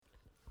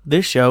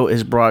This show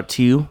is brought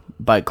to you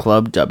by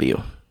Club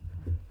W.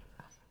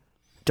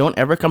 Don't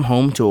ever come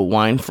home to a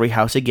wine-free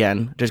house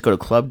again. Just go to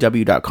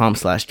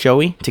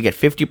clubw.com/Joey to get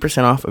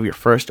 50% off of your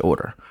first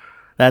order.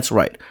 That's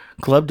right.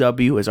 Club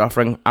W is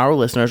offering our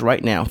listeners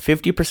right now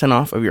 50%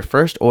 off of your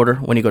first order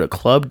when you go to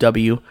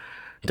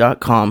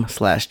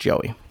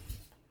clubw.com/Joey.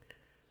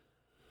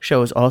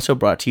 Show is also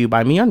brought to you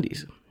by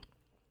MeUndies.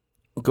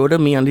 Go to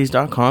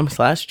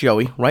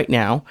MeUndies.com/Joey right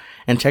now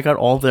and check out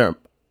all their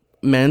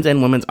men's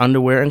and women's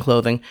underwear and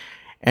clothing,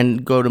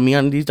 and go to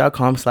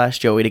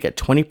MeUndies.com/Joey to get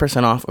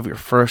 20% off of your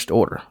first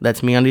order. That's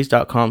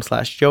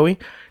MeUndies.com/Joey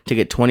to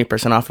get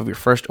 20% off of your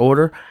first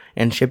order,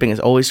 and shipping is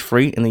always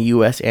free in the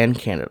US and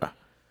Canada.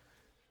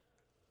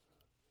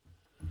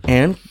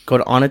 And go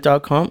to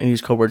Onnit.com and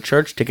use code word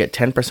church to get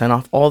 10%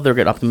 off all their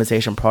good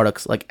optimization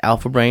products like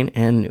Alpha Brain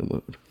and New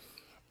Mood.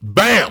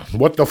 Bam!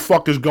 What the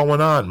fuck is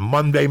going on?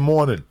 Monday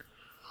morning,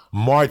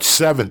 March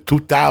 7th,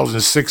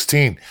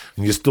 2016,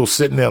 and you're still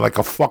sitting there like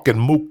a fucking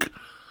mook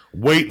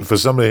waiting for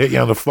somebody to hit you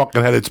on the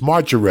fucking head. It's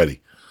March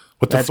already.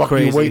 What the fuck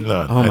crazy. are you waiting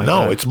on? Oh I know,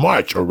 God. it's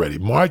March already.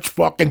 March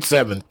fucking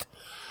 7th.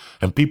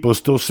 And people are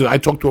still sitting. I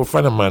talked to a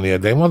friend of mine the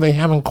other day. Well, they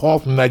haven't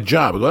called from that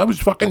job. I go, that was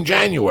fucking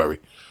January.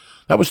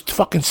 That was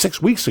fucking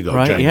 6 weeks ago,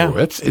 Right, January.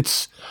 yeah.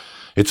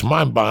 It's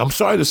mind-boggling. I'm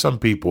sorry to some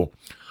people.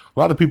 A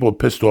lot of people are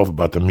pissed off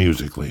about the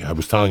music, Lee. I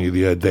was telling you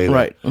the other day that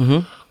Right.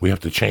 Mm-hmm. we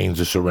have to change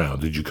this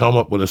around. Did you come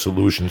up with a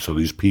solution so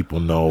these people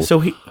know?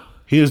 So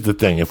Here's the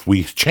thing. If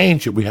we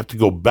change it, we have to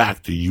go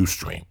back to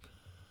Ustream.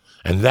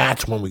 And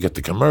that's when we get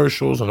the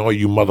commercials and all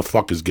you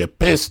motherfuckers get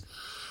pissed.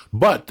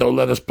 But they'll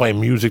let us play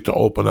music to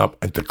open up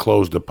and to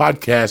close the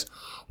podcast.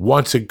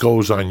 Once it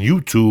goes on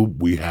YouTube,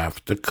 we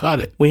have to cut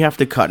it. We have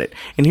to cut it.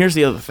 And here's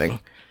the other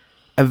thing.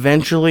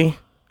 Eventually,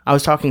 I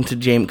was talking to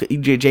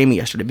Jamie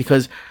yesterday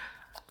because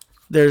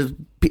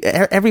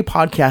every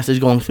podcast is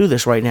going through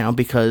this right now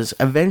because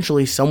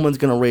eventually someone's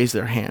going to raise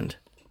their hand.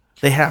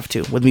 They have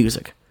to with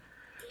music.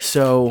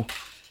 So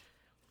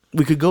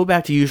we could go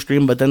back to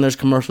Ustream, but then there's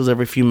commercials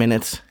every few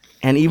minutes.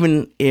 And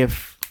even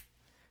if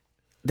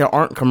there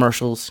aren't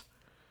commercials,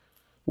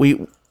 we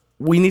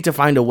need to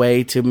find a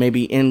way to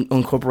maybe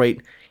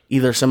incorporate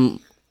either some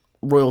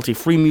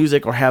royalty-free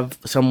music or have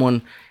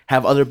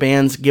other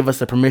bands give us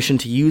the permission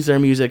to use their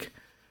music,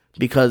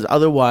 because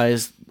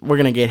otherwise we're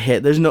gonna get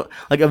hit. There's no,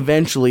 like,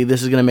 eventually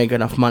this is gonna make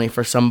enough money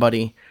for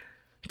somebody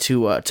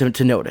to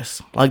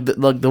notice.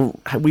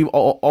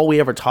 All we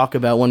ever talk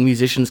about when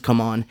musicians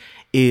come on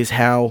is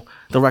how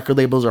the record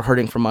labels are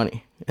hurting for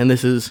money, and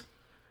this is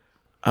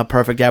a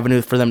perfect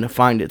avenue for them to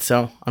find it.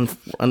 So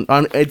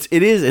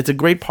it's a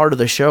great part of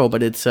the show,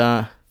 but it's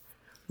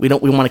we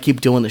want to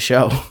keep doing the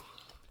show.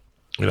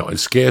 You know, it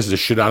scares the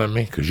shit out of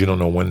me because you don't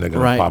know when they're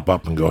going Right. to pop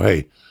up and go,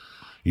 hey,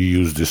 you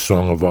used this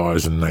song of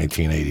ours in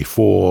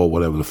 1984,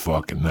 whatever the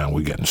fuck, and now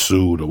we're getting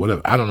sued or whatever.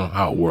 I don't know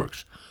how it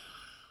works.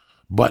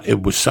 But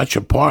it was such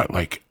a part,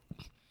 like,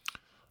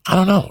 I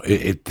don't know.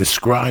 It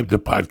described the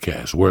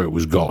podcast, where it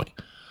was going.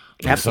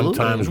 Like Absolutely,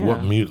 sometimes yeah.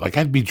 what music, like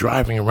I'd be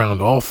driving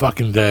around all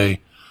fucking day,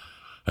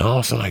 and all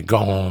of a sudden I'd go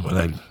home and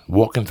I'd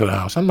walk into the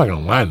house. I'm not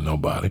going to lie to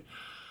nobody.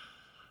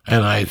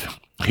 And I'd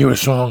hear a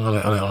song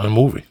on a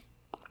movie.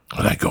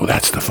 And I go,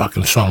 that's the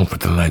fucking song for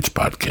tonight's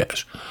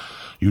podcast.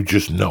 You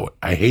just know it.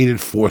 I hated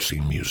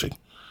forcing music.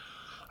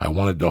 I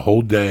wanted the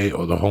whole day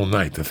or the whole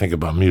night to think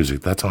about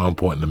music. That's how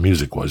important the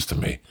music was to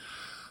me,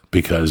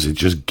 because it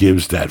just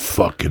gives that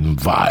fucking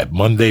vibe.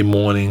 Monday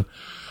morning,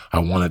 I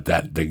wanted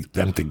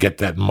them to get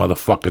that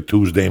motherfucker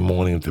Tuesday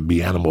morning to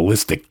be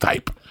animalistic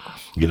type.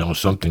 You know,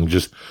 something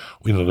just,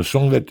 the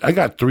song that, I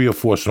got 3 or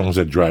 4 songs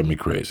that drive me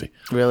crazy.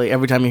 Really,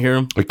 every time you hear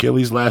them.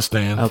 Achilles' Last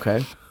Stand.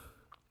 Okay.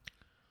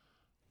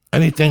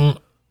 Anything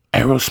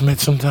Aerosmith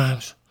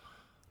sometimes.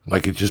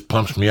 Like, it just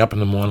pumps me up in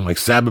the morning. Like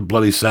Sabbath,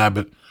 Bloody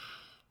Sabbath,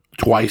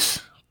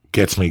 twice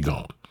gets me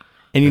going.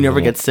 And you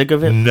never get sick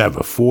of it?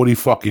 Never. 40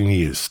 fucking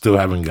years. Still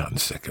haven't gotten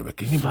sick of it.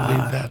 Can you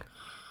believe that?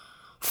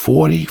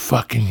 40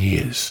 fucking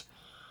years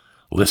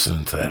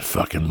listening to that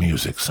fucking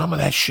music. Some of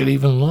that shit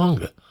even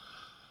longer.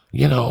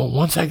 You know,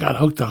 once I got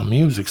hooked on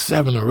music,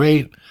 7 or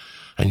 8,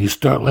 and you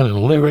start learning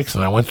lyrics,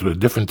 and I went through the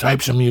different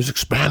types of music,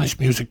 Spanish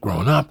music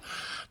growing up.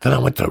 Then I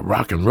went to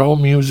rock and roll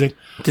music.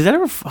 Does that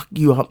ever fuck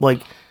you up?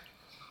 Like,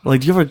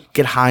 do you ever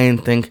get high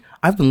and think,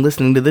 I've been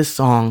listening to this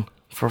song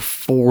for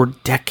 4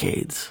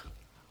 decades?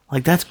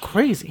 Like, that's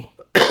crazy.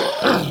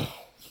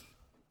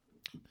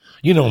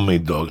 You know me,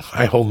 dog.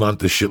 I hold on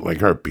to shit like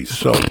herpes.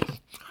 So,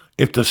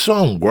 if the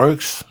song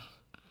works,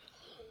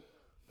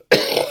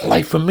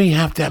 like for me,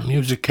 half that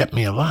music kept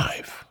me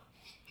alive.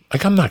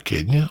 Like, I'm not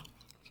kidding you.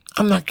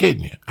 I'm not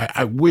kidding you.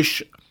 I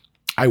wish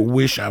I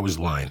was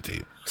lying to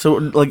you. So,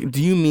 like,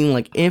 do you mean,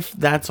 like, if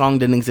that song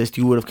didn't exist,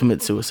 you would have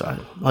committed suicide?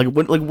 Like,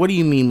 what do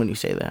you mean when you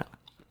say that?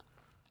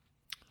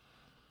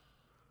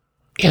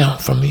 You know,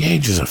 from the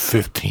ages of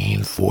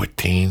 15,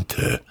 14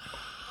 to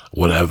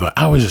whatever,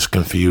 I was as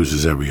confused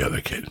as every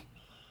other kid.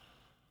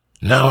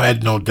 Now I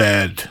had no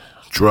dad,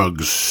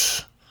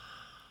 drugs,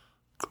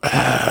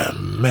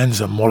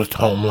 men's amor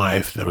home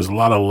life. There was a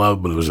lot of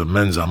love, but it was a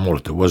men's amor.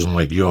 It wasn't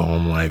like your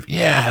home life.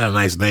 Yeah, I had a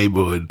nice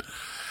neighborhood,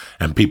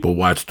 and people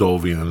watched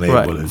over you in the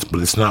neighborhood, Right.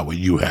 but it's not what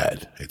you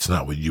had. It's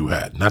not what you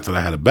had. Not that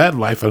I had a bad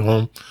life at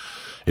home.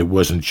 It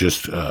wasn't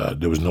just,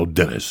 there was no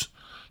dinners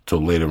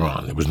till later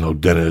on. There was no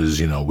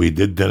dinners. We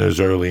did dinners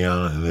early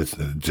on,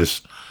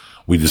 and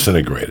we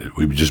disintegrated.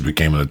 We just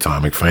became an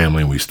atomic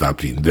family, and we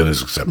stopped eating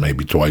dinners except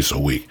maybe twice a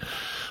week.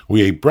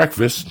 We ate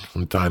breakfast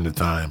from time to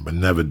time, but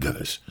never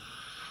dinners.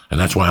 And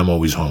that's why I'm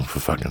always home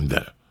for fucking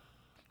dinner.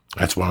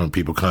 That's why when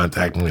people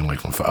contact me,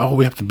 like,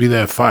 we have to be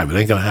there at 5. It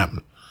ain't going to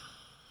happen.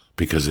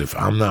 Because if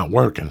I'm not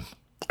working,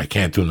 I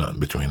can't do nothing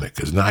between it.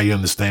 Because now you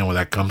understand where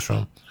that comes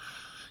from.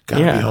 Got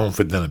to be home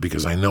for dinner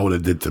because I know what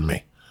it did to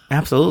me.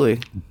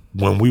 Absolutely.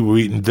 When we were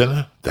eating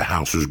dinner, the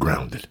house was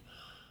grounded.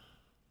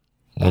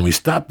 When we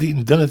stopped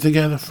eating dinner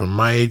together, from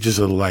my ages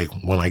of like,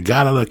 when I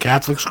got out of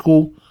Catholic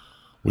school,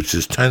 which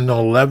is 10 to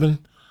 11,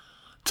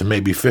 to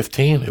maybe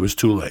 15, it was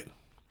too late.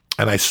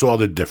 And I saw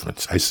the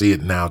difference. I see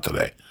it now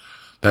today.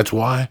 That's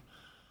why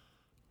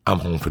I'm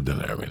home for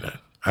dinner every night.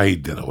 I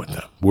eat dinner with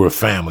them. We're a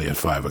family at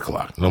 5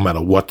 o'clock, no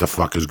matter what the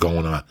fuck is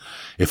going on.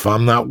 If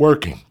I'm not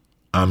working,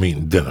 I'm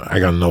eating dinner. I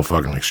got no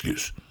fucking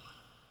excuse.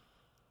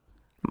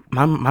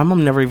 My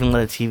mom never even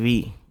let a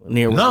TV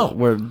near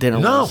where dinner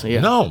was.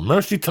 No.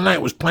 Mercy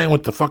tonight was playing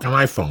with the fucking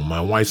iPhone,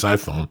 my wife's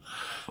iPhone,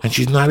 and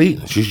she's not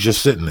eating. She's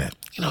just sitting there.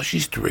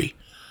 She's 3.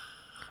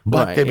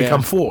 But they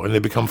become 4, and they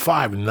become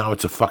 5, and now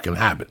it's a fucking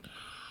habit.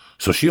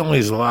 So she only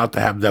is allowed to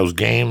have those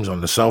games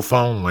on the cell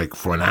phone, like,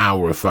 for an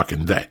hour a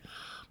fucking day.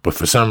 But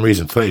for some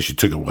reason today, she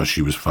took it while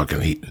she was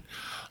fucking eating.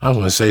 I was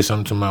going to say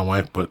something to my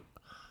wife, but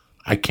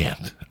I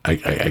can't. I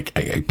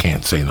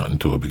can't say nothing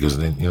to her because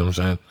then, you know what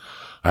I'm saying?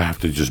 I have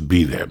to just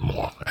be there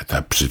more at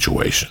that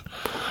situation.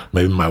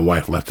 Maybe my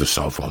wife left her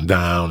cell phone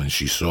down and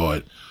she saw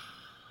it.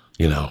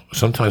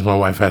 Sometimes my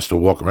wife has to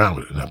walk around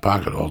with it in her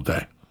pocket all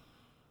day.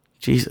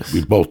 Jesus.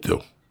 We both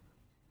do,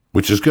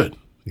 which is good.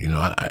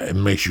 It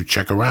makes you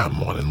check around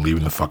more than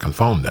leaving the fucking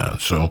phone down.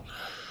 So,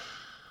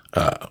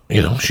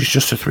 she's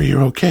just a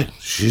 3-year-old kid.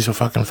 She's a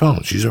fucking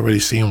phone. She's already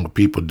seeing what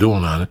people are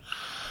doing on it.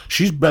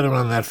 She's better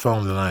on that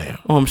phone than I am.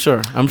 Oh, I'm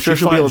sure. I'm sure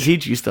she'll be able to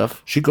teach you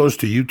stuff. She goes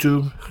to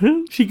YouTube.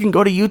 She can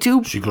go to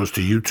YouTube? She goes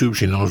to YouTube.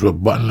 She knows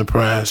what button to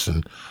press,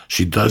 and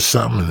she does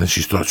something, and then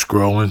she starts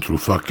scrolling through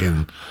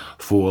fucking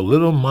 4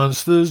 little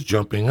monsters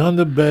jumping on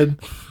the bed.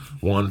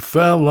 One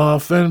fell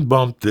off and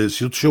bumped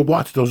this. She'll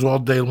watch those all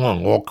day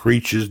long. All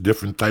creatures,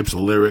 different types of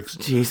lyrics.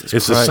 Jesus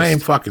It's Christ. the same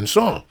fucking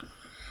song.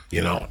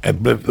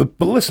 But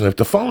listen, if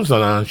the phone's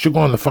not on, she'll go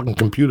on the fucking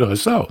computer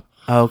herself.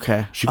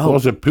 Okay. She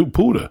calls it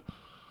Pooter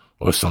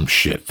or some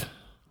shit.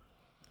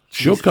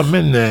 She'll come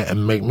in there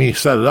and make me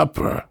set it up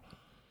for her.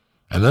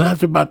 And then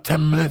after about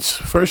 10 minutes,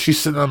 first she's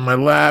sitting on my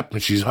lap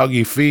and she's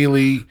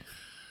huggy-feely.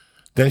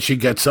 Then she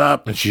gets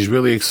up and she's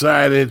really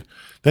excited.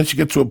 Then she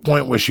gets to a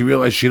point where she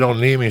realizes she don't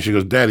need me and she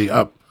goes, Daddy,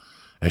 up.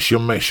 And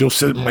she'll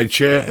sit in my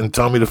chair and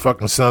tell me to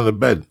fucking sit on the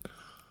bed.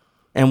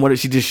 And what, did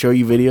she just show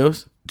you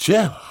videos?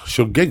 Yeah,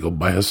 she'll giggle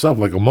by herself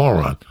like a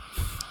moron.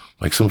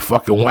 Like some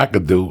fucking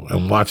wackadoo,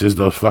 and watches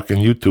those fucking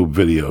YouTube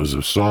videos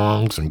of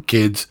songs and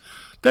kids.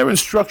 They're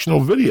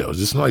instructional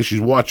videos. It's not like she's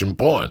watching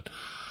porn.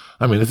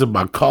 I mean, it's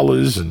about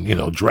colors and,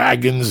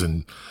 dragons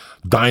and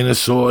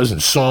dinosaurs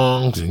and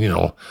songs and,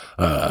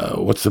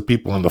 what's the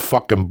people on the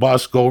fucking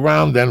bus go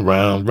round and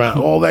round,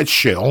 all that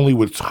shit. Only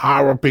with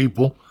horror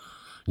people.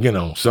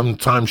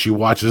 Sometimes she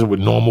watches it with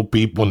normal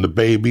people and the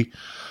baby.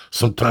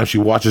 Sometimes she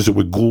watches it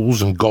with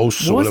ghouls and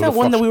ghosts. What was that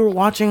one that we were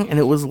watching and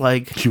it was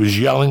like... She was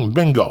yelling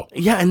bingo.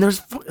 Yeah, and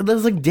there's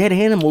like dead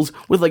animals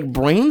with like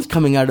brains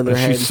coming out of their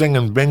head. She's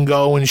singing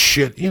bingo and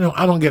shit.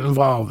 I don't get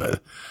involved.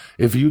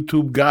 If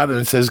YouTube got it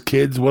and says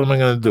kids, what am I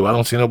going to do? I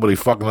don't see nobody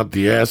fucking up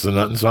the ass or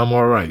nothing, so I'm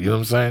all right. You know what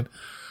I'm saying?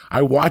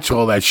 I watch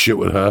all that shit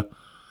with her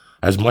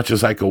as much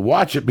as I could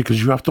watch it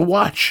because you have to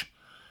watch.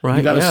 Right,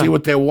 you got to see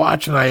what they're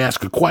watching. I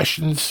ask her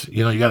questions.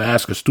 You got to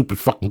ask her stupid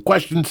fucking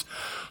questions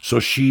so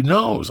she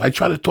knows. I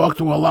try to talk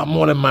to her a lot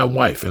more than my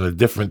wife in a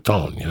different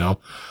tone,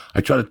 I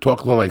try to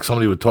talk to her like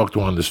somebody would talk to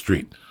her on the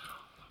street.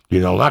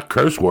 Not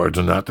curse words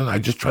or nothing. I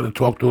just try to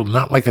talk to her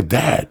not like a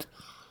dad.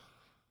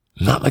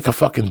 Not like a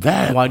fucking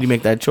dad. Why do you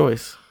make that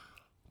choice?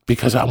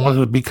 Because I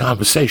wanted to be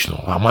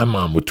conversational, how my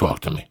mom would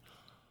talk to me.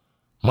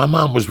 My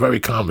mom was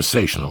very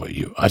conversational with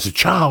you. As a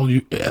child,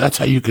 that's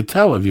how you could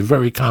tell if you're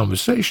very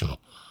conversational.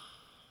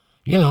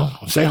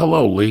 Say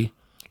hello, Lee.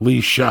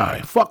 Lee's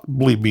shy. Fuck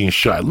Lee being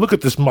shy. Look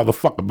at this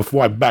motherfucker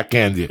before I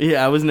backhand you.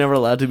 Yeah, I was never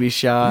allowed to be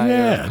shy.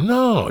 Yeah,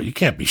 no, you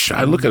can't be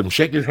shy. Look at him.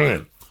 Shake his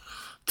hand.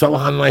 Tell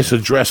her how nice her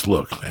dress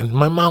looked. And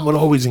my mom would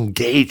always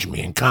engage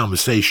me in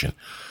conversation.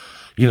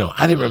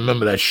 I didn't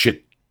remember that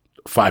shit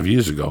 5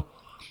 years ago.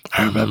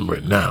 I remember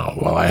it now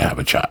while I have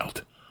a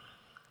child.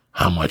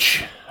 How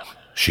much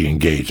she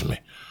engaged me.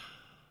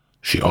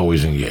 She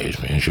always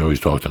engaged me. And she always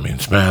talked to me in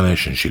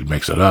Spanish. And she'd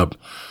mix it up.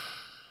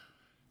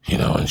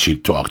 And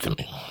she'd talk to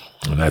me.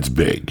 And that's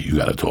big. You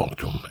got to talk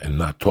to them and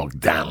not talk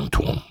down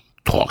to them.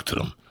 Talk to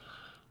them.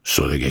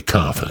 So they get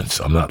confidence.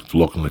 I'm not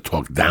looking to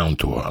talk down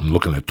to her. I'm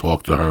looking to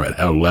talk to her at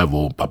her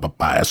level,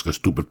 ask her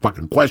stupid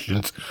fucking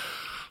questions.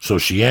 So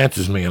she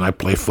answers me and I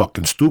play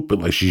fucking stupid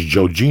like she's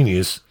Joe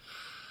Genius.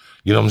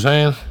 You know what I'm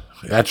saying?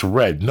 That's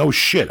red. No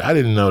shit. I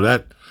didn't know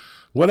that.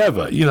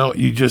 Whatever. You know,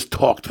 you just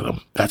talk to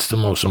them. That's the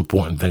most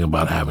important thing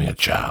about having a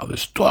child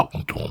is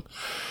talking to them.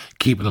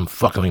 Keeping them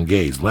fucking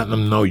engaged. Letting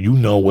them know you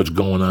know what's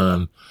going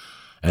on.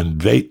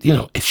 And they, you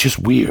know, it's just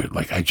weird.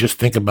 Like, I just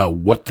think about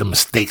what the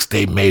mistakes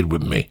they made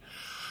with me.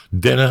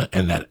 Dinner,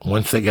 and that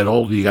once they get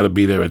older, you got to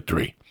be there at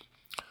 3.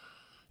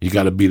 You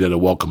got to be there to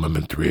welcome them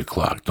at 3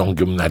 o'clock. Don't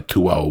give them that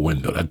 2-hour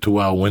window. That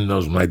 2-hour window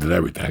is when I did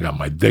everything. I got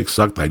my dick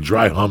sucked. I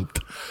dry humped.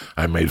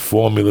 I made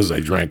formulas. I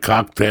drank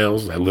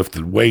cocktails. I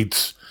lifted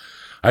weights.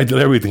 I did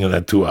everything in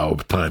that 2-hour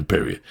time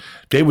period.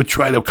 They would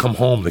try to come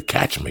home to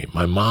catch me.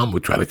 My mom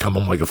would try to come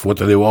home like a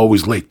 4:30. They were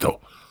always late, though.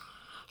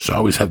 So I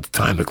always had the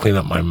time to clean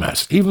up my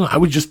mess. Even I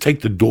would just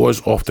take the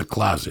doors off the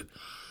closet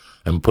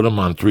and put them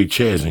on 3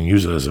 chairs and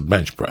use it as a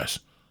bench press.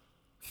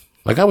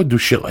 Like, I would do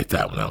shit like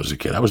that when I was a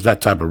kid. I was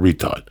that type of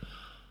retard.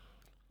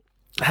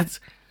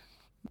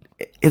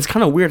 It's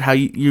kind of weird how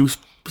you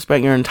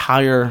spent your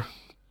entire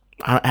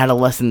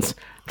adolescence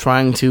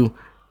trying to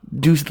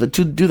do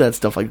that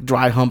stuff, like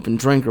dry hump and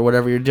drink or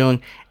whatever you're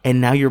doing,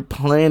 and now you're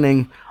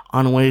planning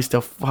on ways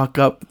to fuck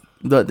up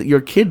your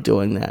kid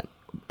doing that.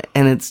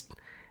 And it's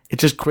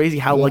just crazy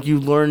how, like, you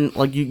learn,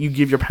 like, you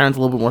give your parents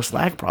a little bit more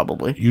slack,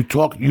 probably. You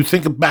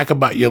think back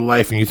about your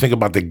life and you think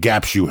about the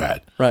gaps you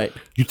had. Right.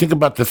 You think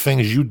about the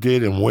things you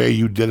did and where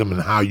you did them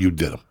and how you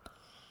did them.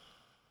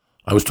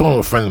 I was talking to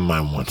a friend of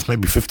mine once,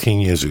 maybe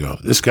 15 years ago.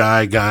 This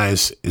guy,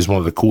 guys, is one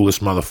of the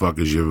coolest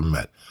motherfuckers you ever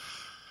met.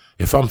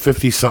 If I'm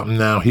 50-something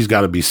now, he's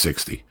got to be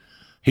 60.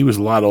 He was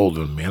a lot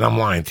older than me, and I'm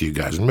lying to you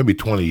guys, maybe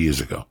 20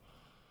 years ago.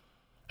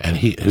 And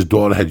his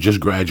daughter had just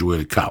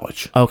graduated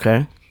college.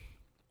 Okay.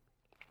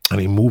 And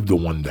he moved her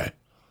one day.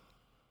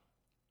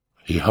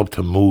 He helped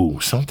her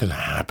move. Something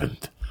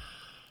happened.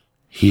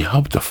 He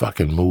helped her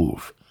fucking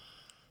move.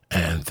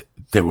 And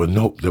there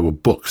were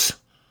books.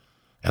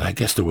 And I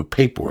guess there were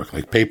paperwork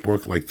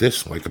like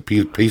this, like a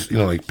piece,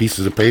 like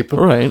pieces of paper.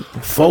 Right.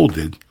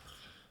 Folded.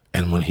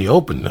 And when he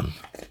opened them,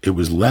 it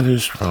was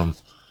letters from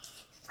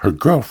her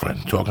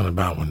girlfriend talking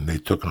about when they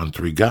took on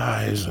 3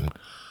 guys and,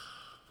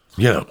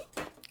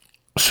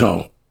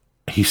 So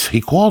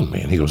he called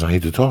me and he goes, I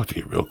need to talk to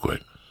you real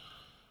quick.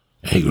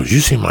 And he goes, you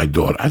see my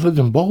daughter? I lived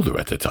in Boulder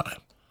at the time.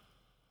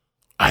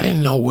 I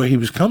didn't know where he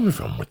was coming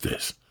from with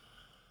this.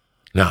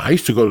 Now, I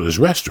used to go to this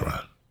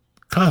restaurant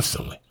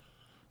constantly.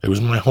 It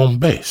was my home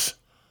base.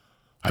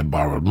 I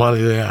borrowed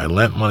money there. I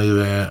lent money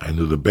there. I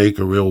knew the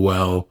baker real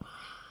well.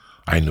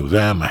 I knew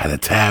them. I had a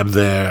tab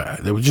there.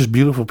 They were just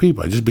beautiful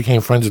people. I just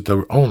became friends with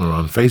the owner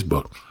on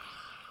Facebook.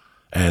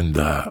 And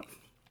I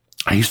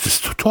used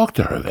to talk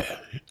to her there.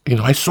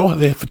 I saw her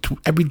there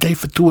every day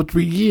for 2 or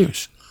 3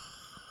 years.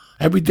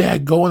 Every day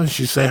I'd go in and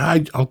she'd say,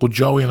 hi, Uncle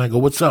Joey. And I go,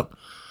 what's up?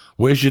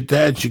 Where's your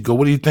dad? She'd go,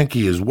 what do you think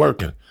he is?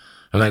 Working.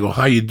 And I go,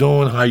 how you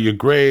doing? How your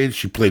grades?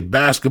 She played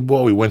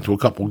basketball. We went to a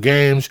couple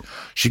games.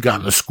 She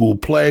got in a school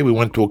play. We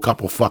went to a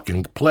couple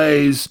fucking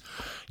plays.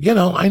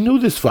 I knew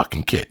this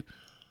fucking kid.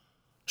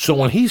 So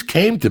when he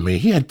came to me,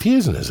 he had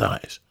tears in his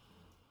eyes.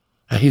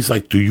 And he's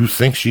like, do you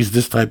think she's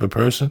this type of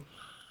person?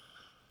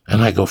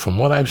 And I go, from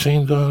what I've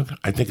seen, dog,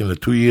 I think in the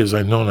 2 years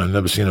I've known, I've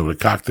never seen her with a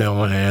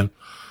cocktail in her hand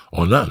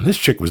or nothing. This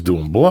chick was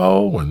doing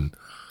blow and,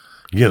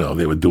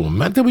 they were doing,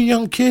 they were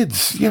young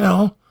kids,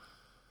 and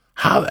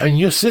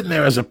you're sitting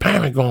there as a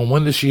parent going,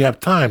 when does she have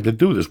time to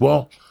do this?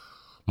 Well,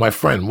 my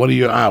friend, what are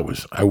your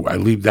hours? I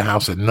leave the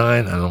house at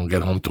 9. I don't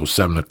get home till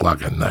 7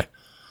 o'clock at night.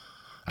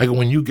 I go,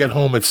 when you get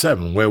home at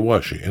 7, where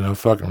was she? In her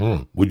fucking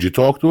room. Would you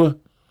talk to her?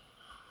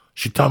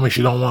 She told me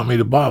she don't want me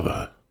to bother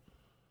her.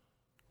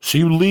 So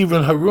you leave her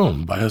in her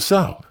room by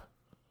herself.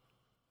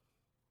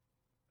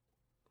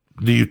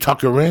 Do you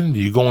tuck her in? Do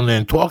you go in there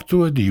and talk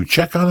to her? Do you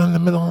check on her in the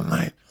middle of the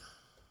night?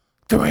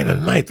 There ain't a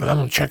night that I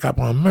don't check up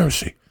on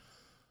Mercy.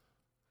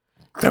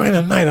 There ain't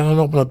a night I don't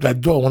open up that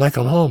door when I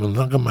come home and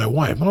look at my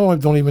wife. My wife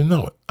don't even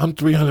know it. I'm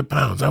 300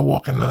 pounds. I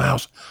walk in the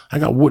house. I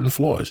got wooden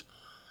floors.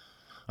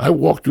 I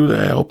walk through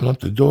there, I open up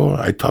the door,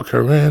 I tuck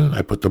her in,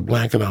 I put the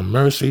blanket on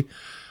Mercy.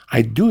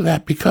 I do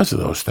that because of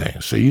those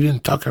things. So you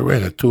didn't tuck her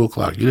in at 2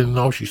 o'clock. You didn't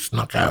know she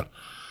snuck out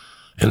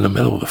in the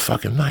middle of the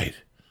fucking night.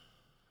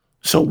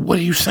 So what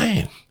are you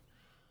saying?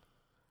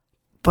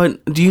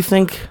 But do you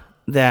think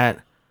that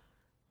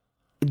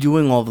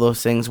doing all of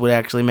those things would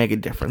actually make a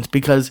difference?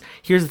 Because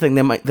here's the thing,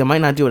 they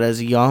might not do it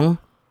as young,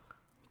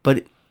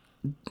 but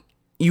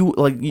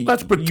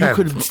let's pretend you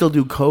could still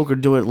do coke or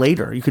do it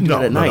later. You could do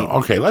it at night. No.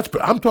 Okay,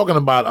 I'm talking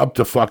about up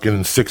to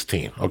fucking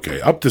 16.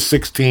 Okay, up to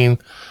 16,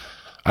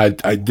 I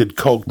did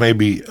coke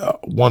maybe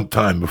one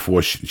time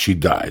before she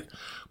died.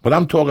 But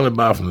I'm talking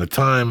about from the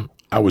time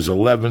I was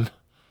 11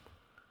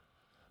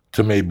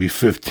 to maybe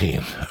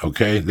 15,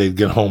 okay? They'd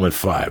get home at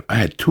 5. I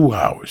had 2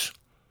 hours.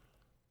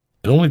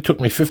 It only took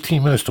me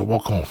 15 minutes to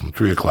walk home from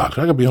 3 o'clock.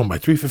 So I could be home by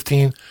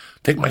 3:15,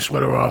 take my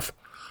sweater off,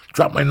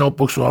 drop my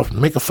notebooks off,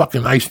 make a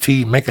fucking iced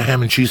tea, make a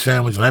ham and cheese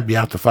sandwich, and I'd be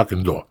out the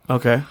fucking door.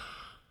 Okay.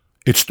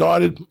 It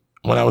started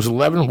when I was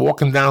 11,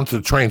 walking down to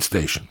the train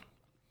station.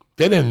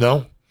 They didn't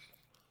know.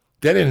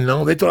 They didn't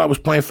know. They thought I was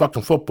playing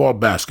fucking football,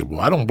 basketball.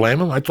 I don't blame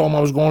them. I told them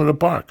I was going to the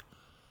park.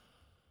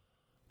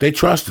 They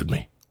trusted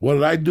me. What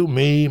did I do?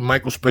 Me,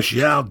 Michael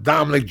Special,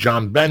 Dominic,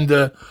 John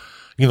Bender,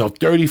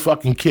 30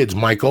 fucking kids,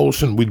 Mike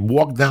Olson. We'd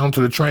walk down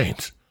to the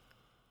trains.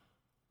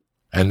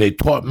 And they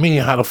taught me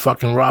how to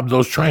fucking rob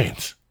those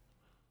trains.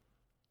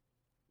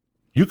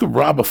 You could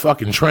rob a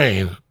fucking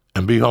train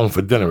and be home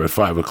for dinner at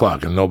 5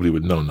 o'clock and nobody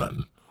would know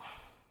nothing.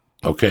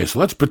 Okay, so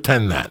let's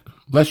pretend that.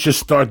 Let's just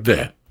start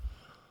there.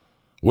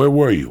 Where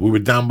were you? We were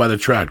down by the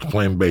track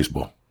playing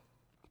baseball.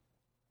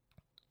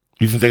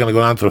 You think they're going to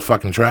go down to the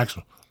fucking tracks?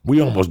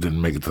 We almost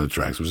didn't make it to the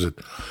tracks. It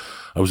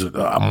was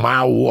a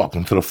mile walk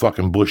into the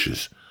fucking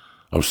bushes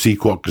of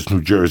Secaucus,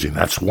 New Jersey, and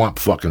that swamp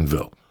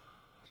fuckingville.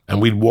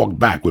 And we'd walk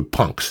back with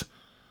punks.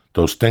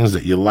 Those things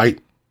that you light,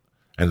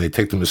 and they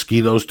take the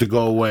mosquitoes to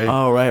go away.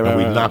 Oh, right. And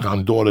we'd knock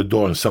on door to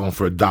door and sell them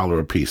for $1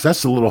 a piece.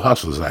 That's the little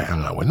hustlers I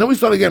hung out with. Then we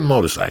started getting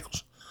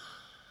motorcycles.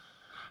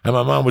 And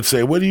my mom would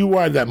say, where do you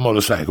ride that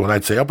motorcycle? And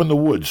I'd say, up in the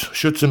woods,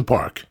 Schutzen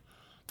Park.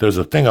 There's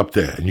a thing up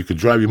there, and you could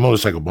drive your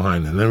motorcycle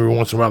behind it. And every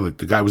once in a while,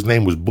 the guy's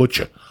name was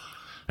Butcher.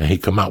 And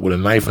he'd come out with a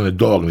knife and a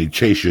dog, and he'd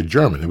chase you.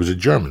 German. It was a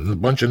German, a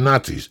bunch of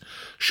Nazis.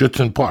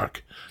 Schutzen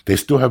Park. They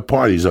still have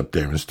parties up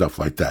there and stuff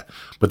like that.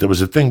 But there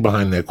was a thing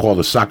behind there called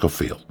a soccer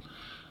field.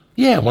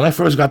 Yeah, when I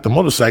first got the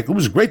motorcycle, it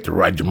was great to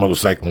ride your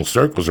motorcycle in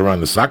circles around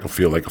the soccer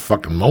field like a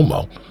fucking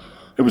Momo.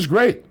 It was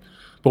great.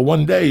 But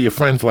one day, your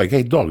friend's like,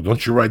 hey, dog,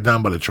 don't you ride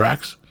down by the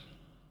tracks?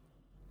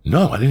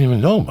 No, I didn't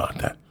even know about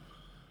that.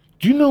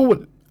 Do you know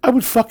what? I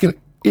would fucking,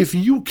 if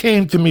you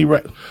came to me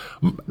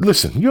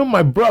listen, you're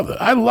my brother.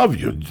 I love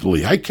you,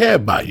 Lee. I care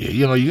about you.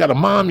 You got a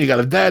mom, you got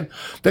a dad.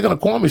 They're going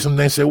to call me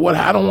someday and say, what?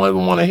 I don't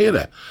even want to hear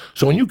that.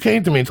 So when you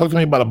came to me and talked to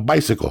me about a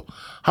bicycle,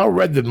 how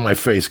red did my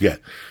face get?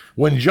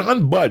 When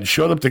John Budd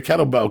showed up to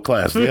kettlebell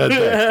class the other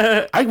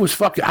day,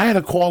 I had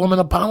to call him and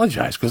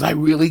apologize because I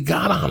really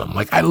got on him.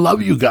 Like, I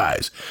love you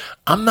guys.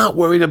 I'm not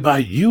worried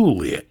about you,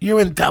 Leah. You're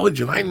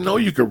intelligent. I know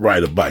you could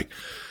ride a bike.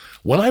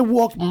 When I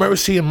walk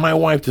Mercy and my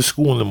wife to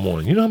school in the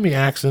morning, you know how many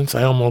accidents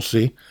I almost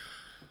see?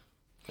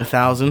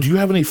 1,000. Do you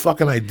have any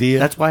fucking idea?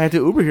 That's why I had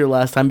to Uber here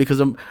last time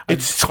because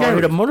it's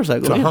scary. A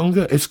motorcycle. It's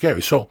hunger. It's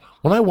scary. So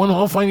when I went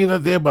off on you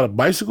that day about a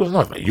bicycle, it's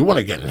not, you want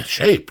to get in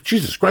shape.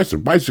 Jesus Christ, a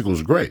bicycle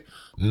is great.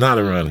 Not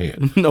around here.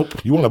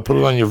 Nope. You want to put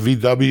it on your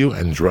VW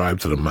and drive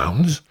to the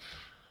mountains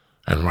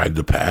and ride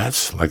the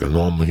paths like a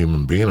normal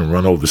human being and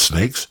run over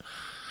snakes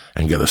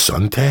and get a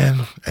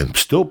suntan and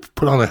still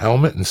put on a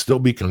helmet and still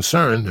be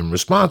concerned and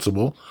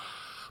responsible,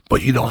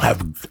 but you don't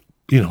have,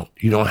 you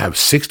don't have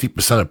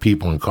 60% of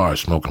people in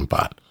cars smoking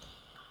pot.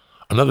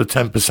 Another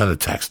 10% of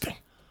texting.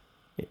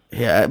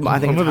 Yeah, I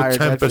think another it's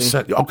higher 10%.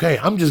 texting. Okay,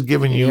 I'm just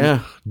giving you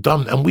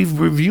dumb, and we've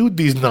reviewed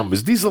these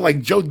numbers. These are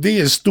like Joe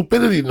Diaz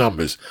stupidity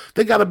numbers.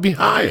 They got to be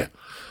higher.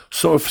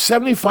 So if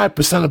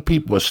 75% of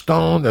people are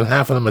stoned and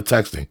half of them are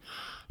texting,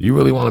 you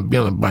really want to be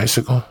on a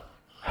bicycle?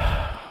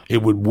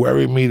 It would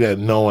worry me to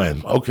no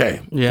end.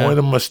 Okay, point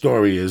of my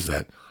story is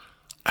that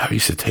I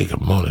used to take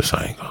a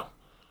motorcycle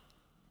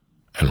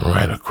and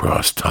ride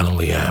across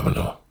Tunnelly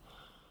Avenue,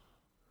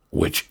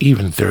 which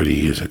even 30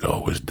 years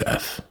ago was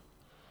death.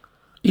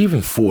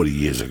 Even 40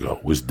 years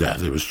ago was death.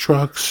 There was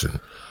trucks and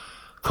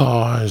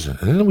cars, and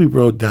then we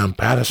rode down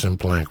Patterson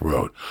Plank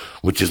Road,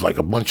 which is like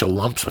a bunch of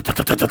lumps.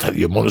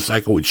 Your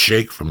motorcycle would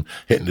shake from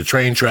hitting the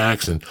train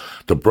tracks and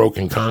the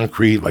broken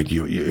concrete. Like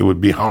it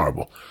would be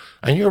horrible.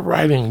 And you're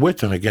riding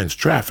with and against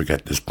traffic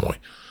at this point.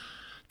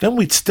 Then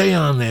we'd stay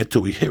on there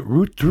till we hit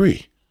Route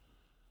 3.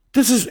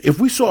 If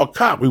we saw a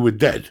cop, we were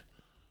dead.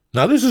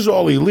 Now, this is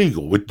all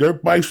illegal, with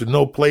dirt bikes with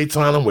no plates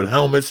on them, with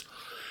helmets.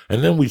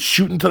 And then we'd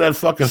shoot into that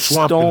fucking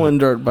swamp. Stolen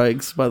dirt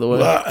bikes, by the way.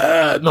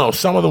 No,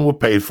 some of them were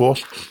paid for.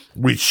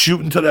 We'd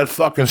shoot into that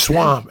fucking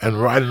swamp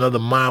and ride another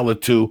mile or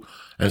two.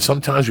 And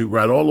sometimes we'd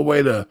ride all the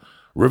way to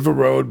River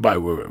Road by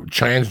where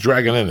Cheyenne's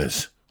Dragon Inn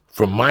is.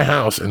 From my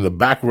house in the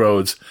back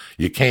roads,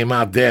 you came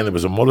out there and there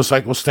was a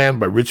motorcycle stand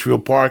by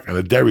Richfield Park and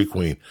a Dairy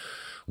Queen.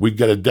 We'd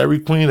get a Dairy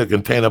Queen, a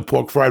container of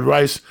pork fried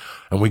rice,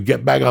 and we'd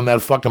get back on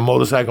that fucking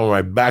motorcycle and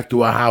ride back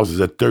to our houses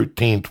at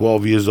 13,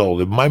 12 years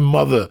old. If my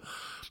mother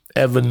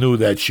ever knew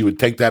that, she would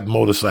take that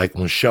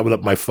motorcycle and shove it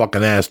up my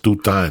fucking ass 2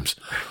 times.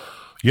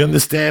 You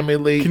understand me,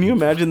 Lee? Can you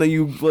imagine that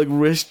you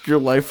risked your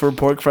life for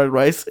pork fried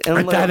rice and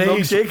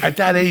at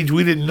that age,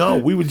 we didn't know.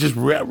 We were just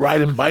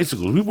riding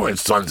bicycles. We weren't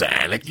sons of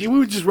anarchy. We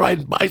were just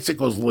riding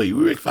bicycles, Lee.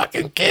 We were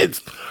fucking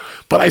kids.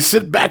 But I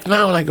sit back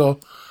now and I go,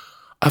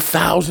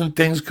 1,000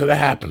 things could have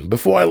happened.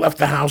 Before I left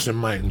the house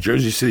in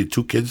Jersey City,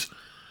 2 kids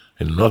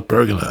in North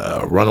Bergen,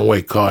 a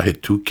runaway car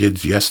hit 2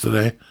 kids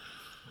yesterday.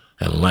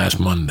 And last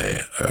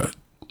Monday,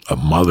 a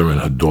mother and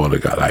her daughter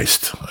got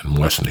iced in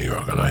West New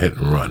York on a hit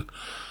and run.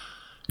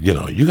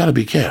 You got to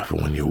be careful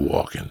when you're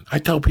walking. I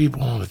tell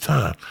people all the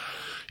time,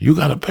 you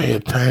got to pay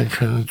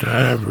attention to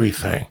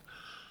everything.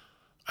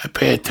 I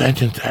pay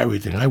attention to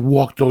everything. I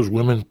walk those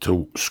women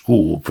to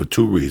school for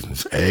 2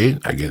 reasons. A,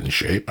 I get in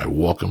shape. I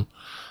walk them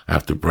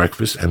after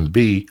breakfast. And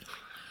B,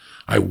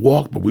 I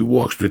walk, but we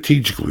walk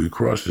strategically. We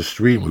cross the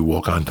street and we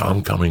walk on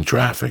oncoming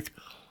traffic.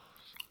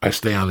 I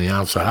stay on the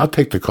outside. I'll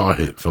take the car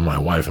hit for my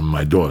wife and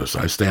my daughter. So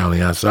I stay on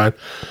the outside.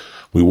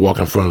 We walk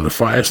in front of the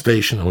fire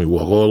station and we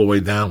walk all the way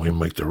down. We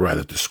make the right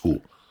at the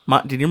school.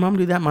 Did your mom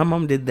do that? My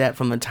mom did that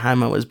from the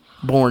time I was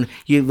born.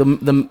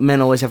 The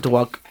men always have to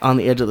walk on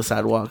the edge of the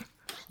sidewalk.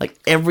 Like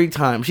every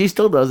time. She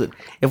still does it.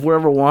 If we're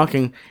ever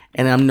walking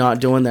and I'm not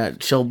doing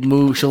that, she'll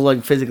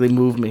like physically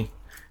move me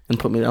and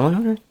put me there. I'm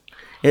like, okay.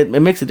 It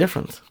makes a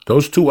difference.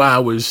 Those 2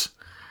 hours,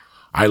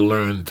 I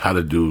learned how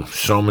to do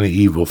so many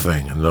evil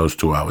things in those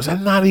 2 hours.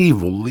 And not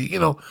evil,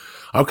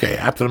 Okay,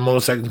 after the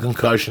motorcycle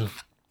concussion,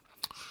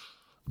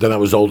 then I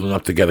was old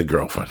enough to get a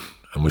girlfriend.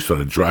 And we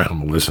started dry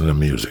humping, listening to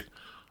music.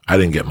 I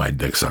didn't get my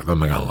dick sucked. I'm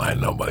not going to lie to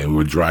nobody. We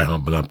were dry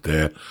humping up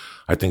there.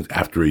 I think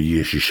after a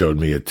year, she showed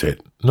me a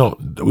tit. No,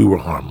 we were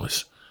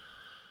harmless.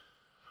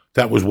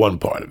 That was one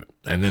part of it.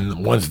 And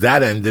then once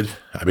that ended,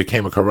 I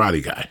became a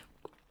karate guy.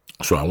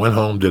 So I went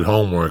home, did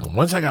homework.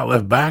 Once I got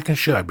left back and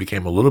shit, I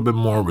became a little bit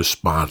more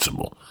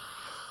responsible.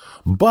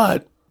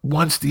 But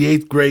once the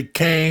 8th grade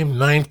came,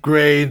 9th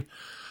grade,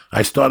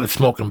 I started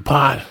smoking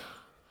pot.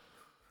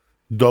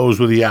 Those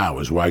were the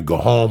hours where I'd go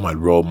home, I'd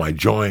roll my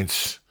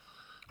joints,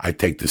 I'd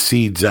take the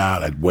seeds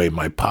out, I'd weigh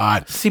my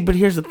pot. See, but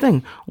here's the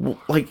thing.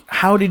 Like,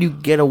 how did you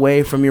get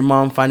away from your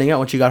mom finding out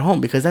when she got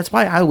home? Because that's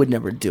why I would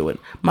never do it.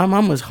 My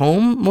mom was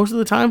home most of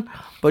the time,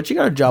 but she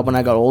got a job when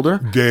I got older.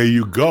 There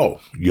you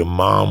go. Your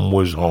mom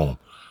was home.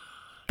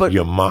 But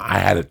your mom, I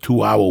had a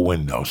 2-hour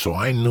window, so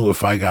I knew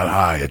if I got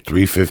high at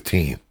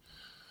 3:15,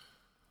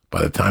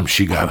 by the time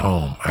she got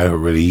home, I had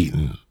already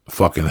eaten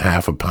fucking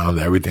half a pound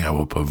of everything. I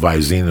would put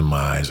Visine in my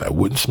eyes. I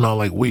wouldn't smell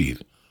like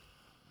weed.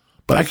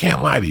 But I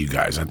can't lie to you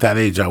guys. At that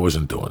age, I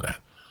wasn't doing that.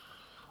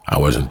 I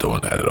wasn't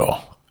doing that at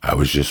all. I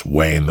was just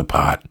weighing the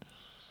pot,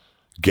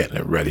 getting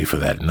it ready for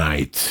that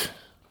night,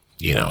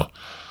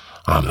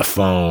 on the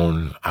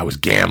phone. I was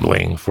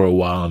gambling for a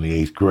while in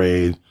the 8th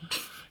grade.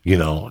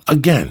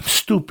 Again,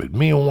 stupid.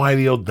 Me and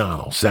Whitey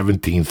O'Donnell,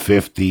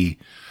 1750,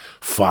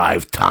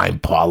 5-time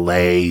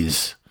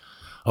parlays.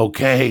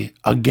 Okay,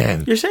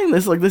 again. You're saying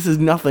this like this is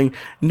nothing.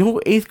 No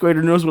 8th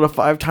grader knows what a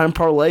 5-time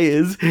parlay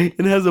is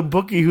and has a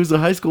bookie who's a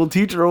high school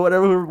teacher or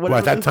whatever. Well,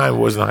 at that time, it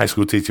wasn't a high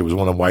school teacher. It was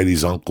one of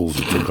Whitey's uncles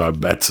who took our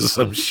bets or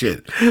some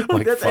shit.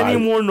 Like that's any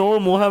more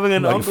normal having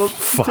an uncle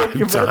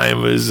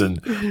 5-timers,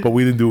 but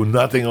we didn't do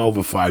nothing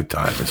over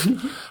 5-timers.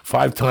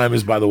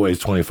 5-timers, by the way,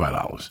 is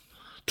 $25.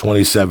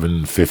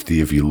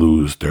 $27.50 if you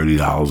lose,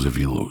 $30 if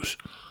you lose.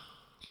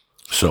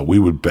 So we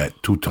would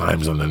bet 2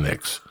 times on the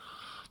Knicks.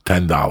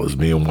 $10.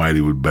 Me and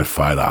Whitey would bet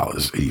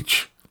 $5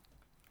 each.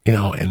 In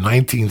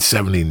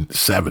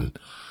 1977,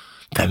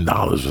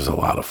 $10 was a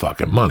lot of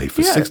fucking money.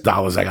 For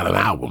 $6, I got an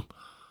album.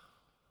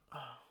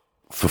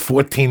 For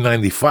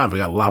 $14.95, I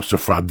got Lobster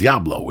Fra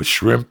Diablo with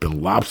shrimp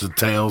and lobster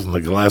tails and a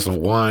glass of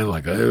wine.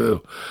 Like,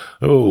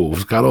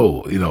 it's got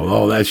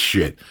all that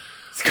shit.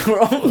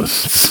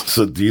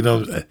 So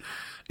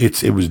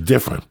it was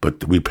different,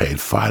 but we paid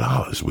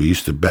 $5. We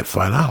used to bet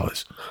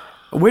 $5.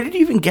 Where did you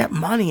even get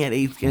money at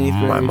 8th grade?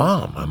 My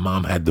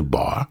mom had the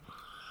bar.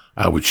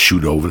 I would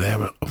shoot over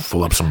there,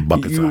 fill up some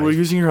buckets. You were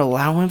using your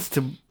allowance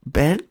to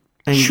bet?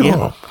 And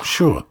Sure.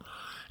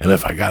 And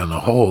if I got in a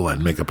hole,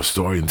 I'd make up a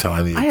story and tell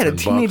I needed $10. I had a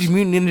Teenage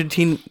Mutant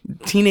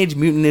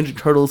Ninja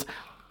Turtles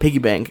piggy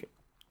bank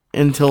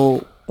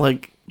until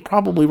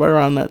probably right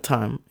around that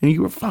time. And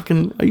you were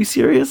fucking, are you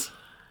serious?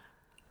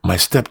 My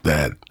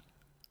stepdad,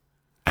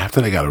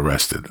 after they got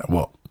arrested,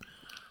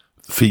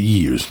 for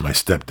years, my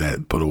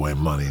stepdad put away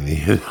money and he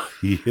hid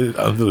it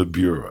under the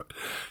bureau.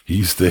 He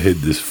used to hid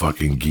this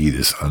fucking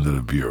Gitas under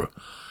the bureau.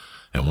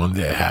 And one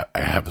day I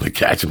happened to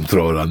catch him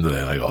throw it under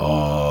there. Like,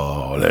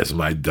 oh, that's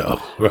my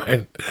dough,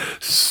 right?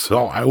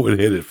 So I would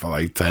hit it for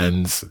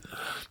 10s,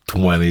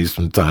 20s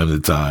from time to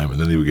time.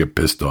 And then he would get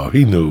pissed off.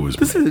 He knew it was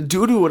This is a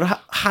dude who would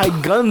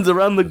hide guns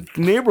around the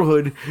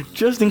neighborhood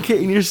just in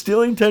case. And you're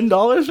stealing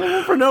 $10 from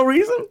him for no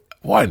reason?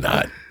 Why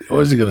not? What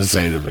was he going to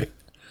say to me?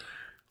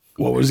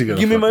 What was he going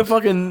to give me my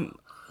fucking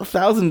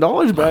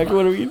 $1,000 back or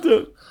whatever you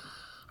took?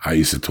 I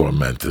used to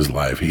torment his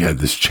life. He had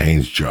this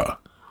change jar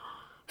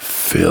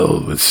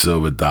filled with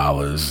silver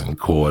dollars and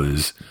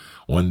quarters.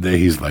 One day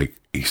he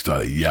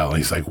started yelling.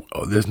 He's like,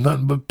 oh, there's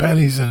nothing but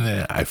pennies in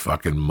there. I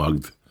fucking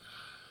mugged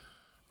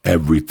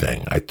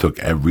everything. I took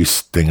every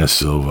sting of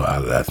silver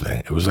out of that thing.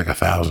 It was like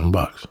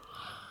 $1,000.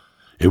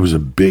 It was a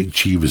big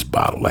Chivas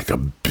bottle, like a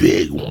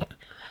big one.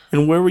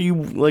 And where were you,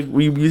 were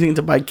you using it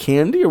to buy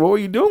candy, or what were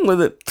you doing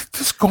with it?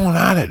 Just going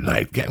out at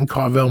night, getting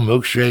Carvel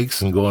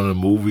milkshakes and going to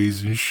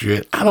movies and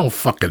shit. I don't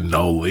fucking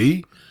know,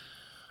 Lee.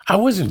 I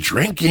wasn't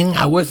drinking.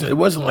 It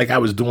wasn't like I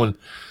was doing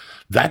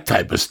that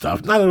type of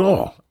stuff. Not at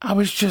all. I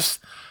was just...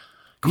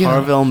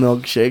 Carvel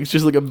milkshakes,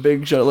 just like a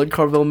big shot, like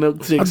Carvel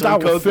milkshakes.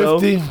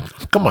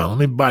 $1.50? Come on, let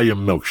me buy you a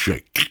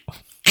milkshake.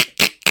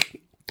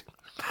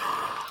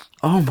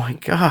 Oh my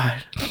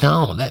God.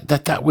 No,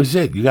 that was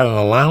it. You got an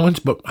allowance,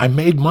 but I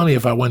made money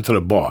if I went to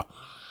the bar.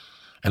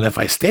 And if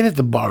I stayed at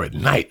the bar at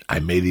night, I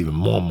made even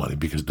more money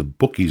because the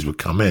bookies would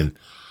come in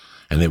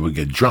and they would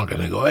get drunk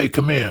and they go, hey,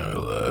 come here.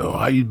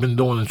 How you been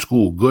doing in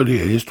school? Good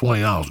here. Here's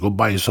 $20. Go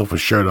buy yourself a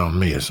shirt on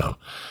me or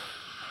something.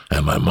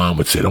 And my mom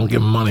would say, don't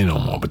give me money no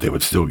more, but they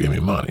would still give me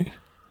money.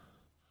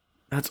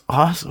 That's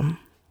awesome.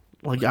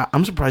 Like,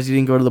 I'm surprised you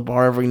didn't go to the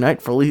bar every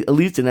night for at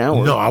least an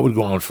hour. No, I would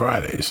go on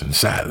Fridays and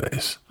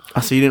Saturdays.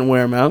 So you didn't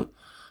wear them out?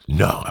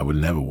 No, I would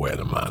never wear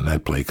them out. And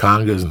I'd play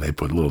congas and they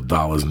put little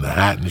dollars in the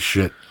hat and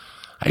shit.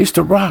 I used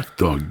to rock,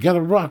 dog. You got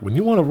to rock. When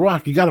you want to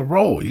rock, you got to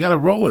roll. You got to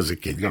roll as a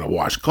kid. You got to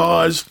wash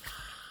cars.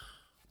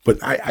 But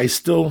I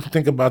still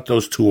think about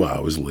those 2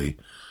 hours, Lee.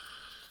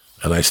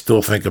 And I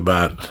still think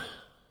about,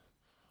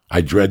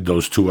 I dread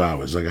those 2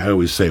 hours. Like I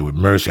always say, with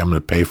mercy, I'm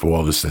going to pay for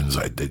all the sins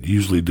I did. You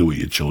usually do with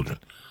your children.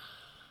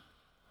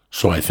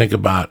 So I think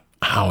about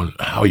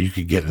how you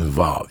could get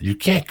involved. You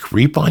can't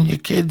creep on your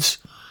kids,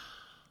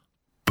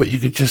 but you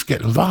could just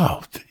get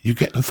involved. You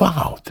get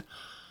involved.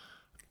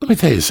 Let me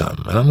tell you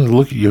something, and I'm going to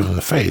look at you in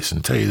the face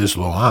and tell you this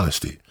with all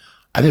honesty.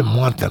 I didn't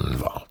want them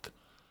involved.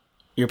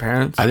 Your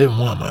parents? I didn't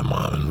want my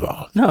mom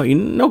involved. No,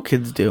 no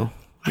kids do.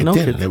 I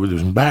didn't. It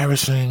was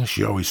embarrassing.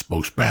 She always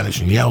spoke Spanish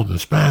and yelled in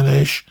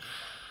Spanish.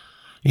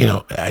 You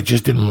know, I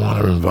just didn't want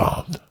her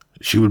involved.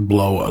 She would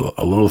blow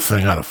a little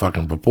thing out of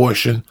fucking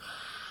proportion.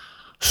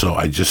 So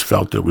I just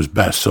felt it was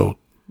best. So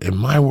in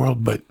my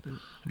world, but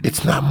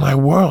it's not my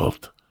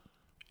world.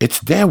 It's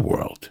their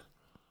world.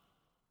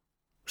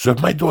 So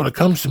if my daughter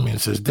comes to me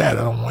and says, Dad,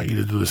 I don't want you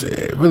to do this,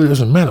 it really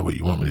doesn't matter what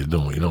you want me to do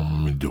and what you don't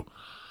want me to do.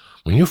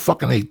 When you're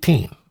fucking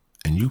 18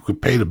 and you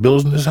could pay the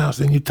bills in this house,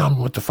 then you tell me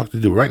what the fuck to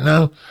do. Right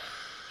now,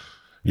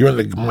 you're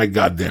in my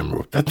goddamn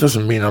roof. That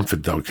doesn't mean I'm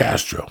Fidel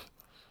Castro.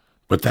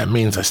 But that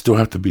means I still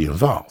have to be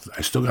involved.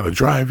 I still got to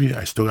drive you.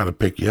 I still got to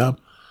pick you up.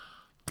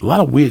 A lot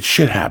of weird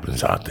shit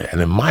happens out there. And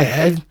in my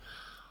head,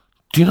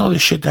 do you know the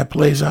shit that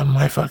plays out in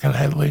my fucking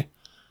head, Lee?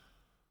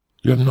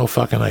 You have no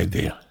fucking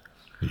idea.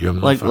 You have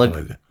no fucking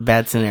idea.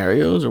 Bad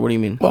scenarios, or what do you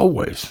mean?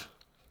 Always.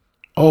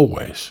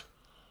 Always.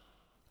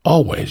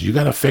 Always. You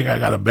got to figure I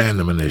got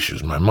abandonment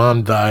issues. My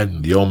mom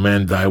died. The old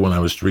man died when I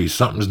was 3.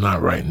 Something's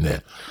not right in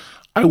there.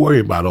 I worry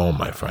about all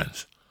my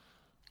friends.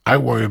 I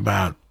worry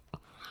about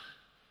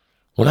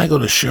when I go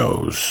to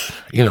shows,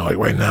 you know, like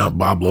right now,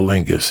 Bob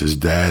Lalingus, his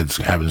dad's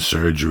having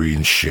surgery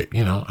and shit,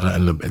 you know,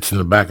 and it's in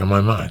the back of my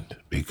mind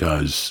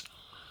because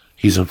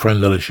he's a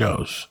friend of the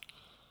shows.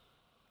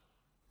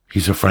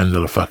 He's a friend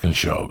of the fucking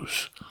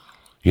shows.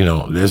 You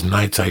know, there's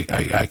nights I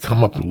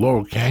come up to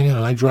Laurel Canyon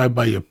and I drive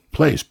by your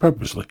place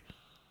purposely.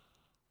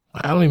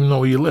 I don't even know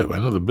where you live. I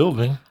know the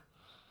building.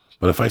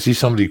 But if I see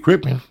somebody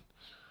creeping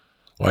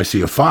or I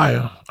see a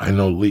fire, I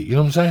know, you know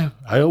what I'm saying?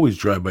 I always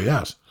drive by your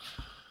house.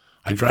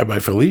 I drive by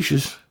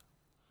Felicia's.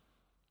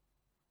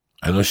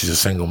 I know she's a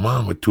single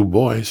mom with 2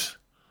 boys.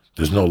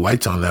 There's no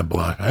lights on that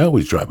block. I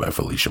always drive by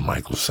Felicia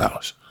Michaels'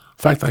 house.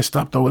 In fact, I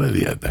stopped over there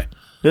the other day.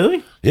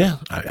 Really? Yeah.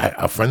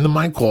 A friend of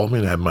mine called me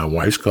and I had my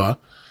wife's car.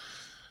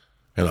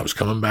 And I was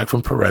coming back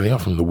from Perennial,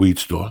 from the weed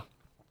store.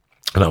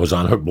 And I was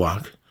on her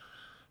block.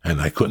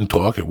 And I couldn't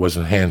talk. It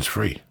wasn't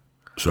hands-free.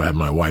 So I had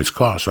my wife's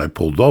car. So I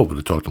pulled over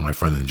to talk to my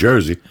friend in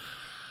Jersey.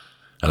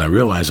 And I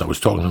realized I was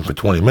talking to him for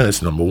 20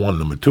 minutes, number one.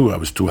 Number two, I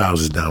was 2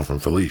 houses down from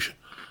Felicia.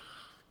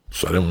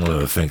 So I didn't want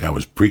her to think I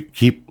was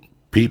keep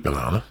peeping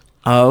on her.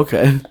 Oh,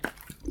 okay.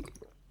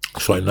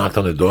 So I knocked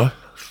on the door.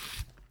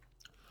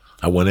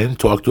 I went in,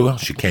 talked to her.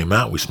 She came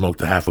out. We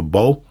smoked a half a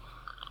bowl.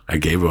 I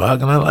gave her a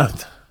hug and I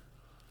left.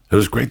 It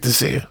was great to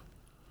see her.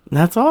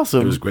 That's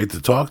awesome. It was great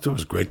to talk to her. It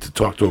was great to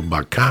talk to her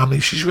about comedy.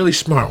 She's really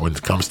smart when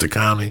it comes to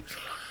comedy.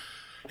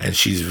 And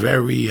she's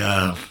very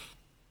a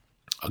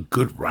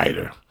good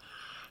writer.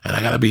 And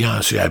I got to be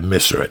honest with you, I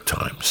miss her at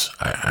times.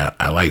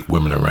 I like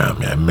women around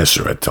me. I miss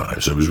her at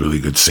times. It was really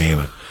good seeing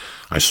her.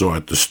 I saw her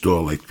at the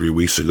store like 3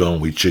 weeks ago,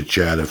 and we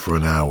chit-chatted for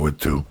an hour or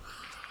two.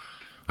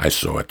 I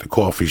saw her at the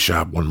coffee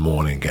shop one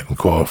morning getting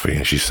coffee,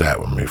 and she sat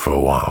with me for a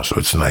while. So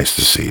it's nice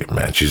to see her,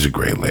 man. She's a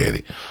great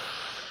lady.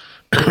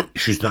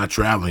 She's not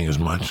traveling as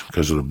much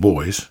because of the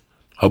boys.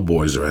 Her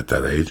boys are at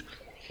that age.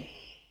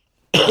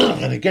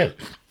 And again,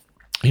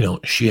 you know,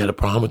 she had a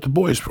problem with the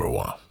boys for a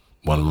while.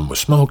 One of them was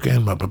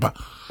smoking, blah, blah, blah.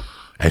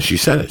 And she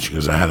said it. She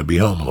goes, I had to be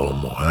home a little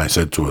more. And I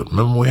said to her,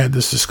 remember we had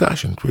this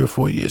discussion 3 or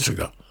 4 years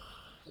ago?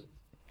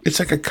 It's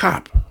like a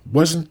cop.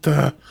 Wasn't,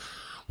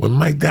 when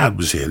my dad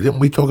was here, didn't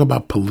we talk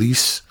about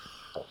police?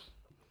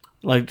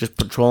 Like just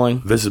patrolling?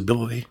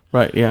 Visibility.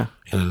 Right, yeah.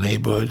 In a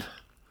neighborhood.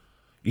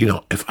 You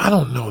know, if I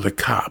don't know the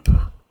cop,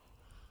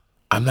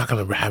 I'm not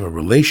going to have a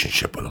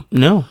relationship with him.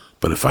 No.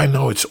 But if I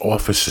know it's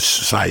Officer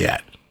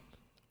Syed,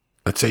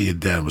 let's say your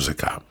dad was a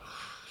cop.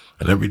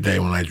 And every day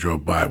when I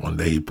drove by, one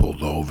day he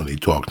pulled over and he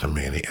talked to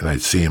me, and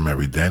I'd see him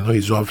every day. I know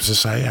he's Officer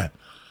Syed.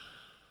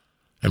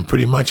 And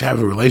pretty much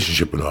have a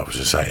relationship with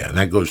Officer Syed. And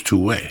that goes 2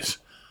 ways.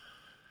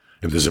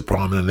 If there's a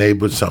problem in the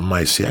neighborhood, something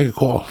I see, I could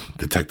call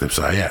Detective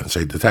Syed and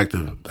say,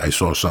 Detective, I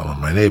saw something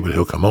in my neighborhood.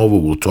 He'll come over,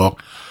 we'll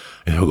talk,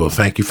 and he'll go,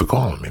 thank you for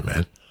calling me,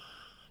 man.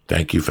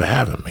 Thank you for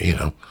having me,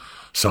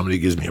 Somebody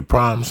gives me a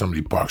problem,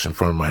 somebody parks in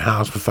front of my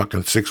house for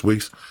fucking 6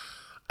 weeks,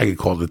 I could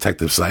call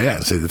Detective Syed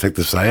and say,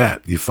 Detective Syed,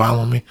 you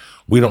follow me?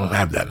 We don't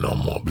have that no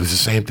more. But it's the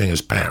same thing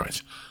as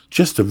parents.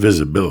 Just the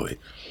visibility.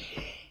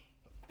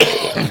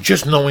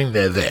 Just knowing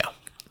they're there.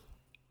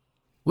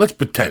 Let's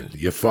pretend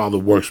your father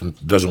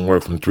doesn't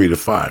work from 3 to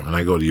 5, and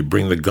I go to you,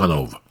 bring the gun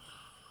over.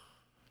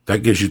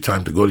 That gives you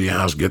time to go to your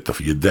house, get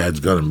your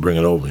dad's gun, and bring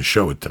it over and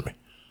show it to me.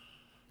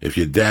 If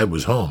your dad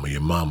was home or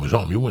your mom was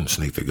home, you wouldn't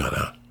sneak the gun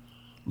out.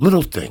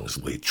 Little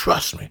things, Lee,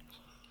 trust me.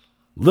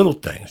 Little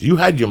things. You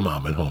had your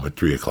mom at home at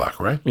 3 o'clock,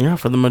 right? Yeah,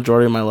 for the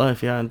majority of my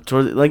life, yeah.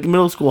 Like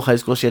middle school, high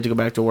school, she had to go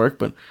back to work,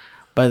 but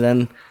by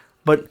then...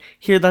 But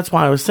here, that's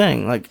why I was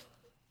saying, like,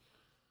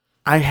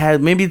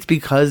 maybe it's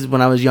because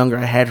when I was younger,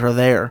 I had her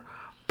there,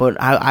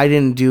 but I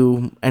didn't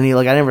do any,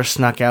 like, I never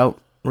snuck out,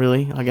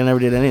 really. Like, I never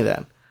did any of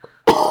that.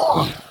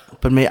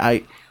 But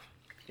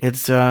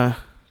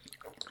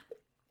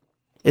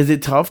is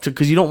it tough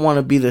because you don't want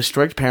to be the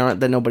strict parent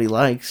that nobody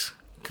likes,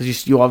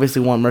 because you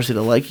obviously want Mercy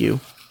to like you.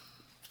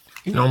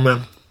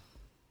 Man,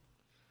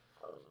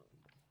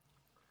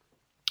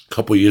 a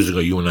couple of years ago,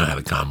 you and I had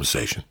a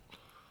conversation.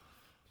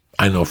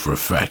 I know for a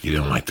fact you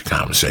didn't like the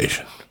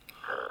conversation.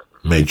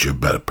 It made you a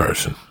better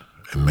person.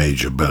 It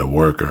made you a better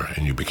worker,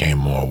 and you became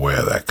more aware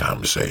of that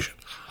conversation.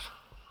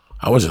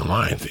 I wasn't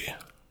lying to you.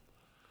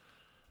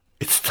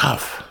 It's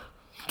tough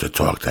to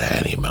talk to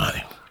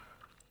anybody.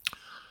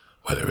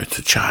 Whether it's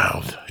a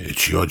child,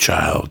 it's your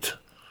child,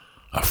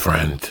 a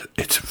friend,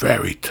 it's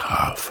very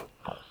tough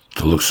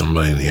to look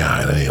somebody in the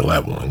eye at any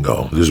level and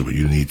go, this is what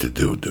you need to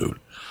do, dude.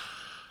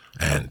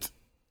 And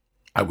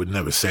I would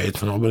never say it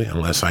to nobody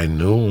unless I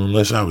knew,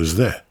 unless I was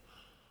there.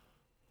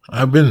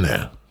 I've been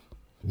there.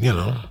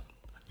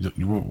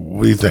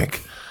 What do you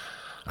think?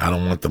 I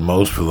don't want the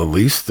most for the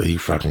least? Are you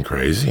fucking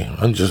crazy?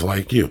 I'm just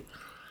like you.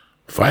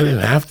 If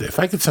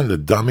I could send a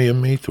dummy of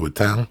me to a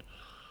town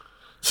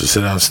to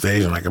sit on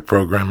stage and I could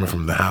program it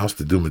from the house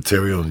to do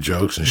material and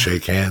jokes and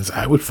shake hands,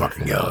 I would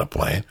fucking get on a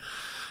plane.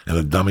 And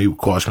a dummy would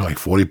cost me like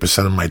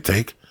 40% of my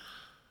take.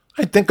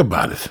 I'd think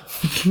about it.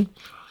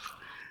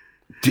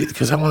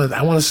 Because I want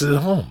to sit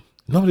at home.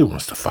 Nobody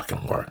wants to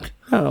fucking work.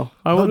 No,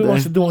 nobody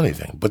wants to do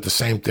anything. But the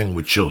same thing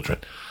with children.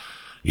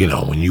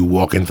 When you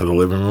walk into the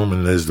living room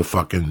and there's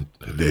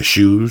their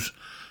shoes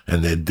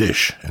and their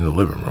dish in the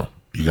living room,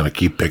 you going to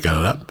keep picking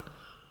it up?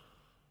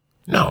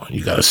 No,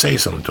 you got to say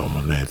something to them.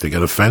 And if they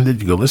get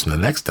offended, you go, listen, the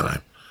next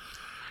time,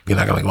 you're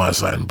not going to go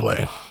outside and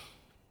play.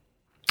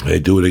 They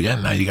do it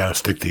again, now you got to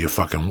stick to your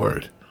fucking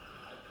word.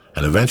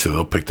 And eventually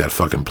they'll pick that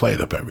fucking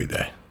plate up every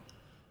day.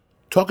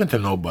 Talking to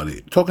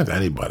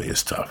anybody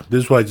is tough.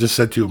 This is what I just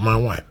said to you with my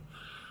wife.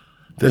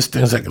 There's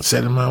things I can say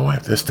to my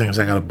wife. There's things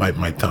I got to bite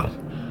my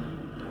tongue.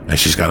 And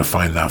she's got to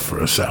find out for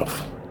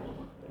herself.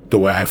 The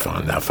way I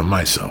found out for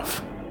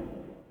myself.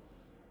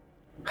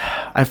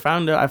 I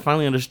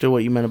finally understood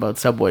what you meant about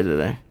Subway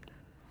today.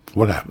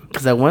 What happened?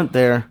 Because I went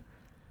there,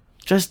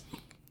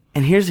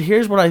 and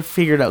here's what I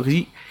figured out.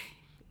 Because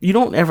you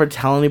don't ever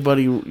tell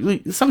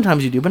anybody.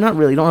 Sometimes you do, but not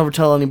really. You don't ever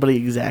tell anybody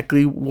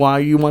exactly why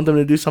you want them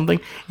to do something.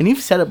 And you've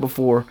said it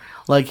before.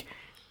 Like,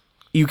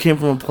 you came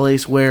from a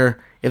place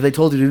where if they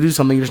told you to do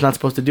something, you're just not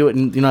supposed to do it,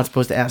 and you're not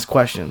supposed to ask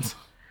questions.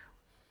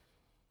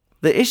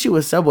 The issue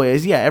with Subway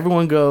is,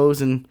 everyone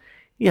goes, and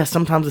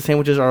sometimes the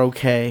sandwiches are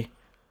okay.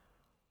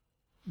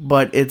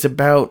 But it's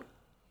about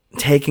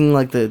taking,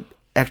 like, the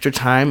extra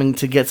time and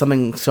to get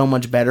something so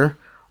much better.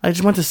 I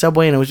just went to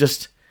Subway, and it was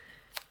just...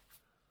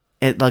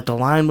 the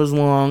line was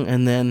long,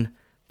 and then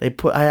they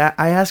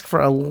I asked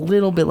for a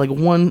little bit, like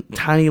one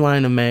tiny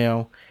line of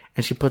mayo,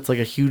 and she puts like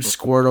a huge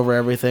squirt over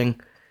everything,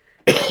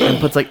 and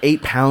puts like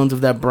 8 pounds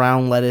of that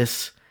brown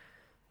lettuce,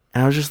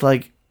 and I was just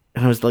like,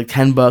 and it was like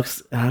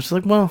 $10, and I was just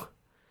like, well,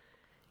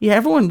 yeah,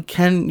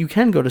 you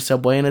can go to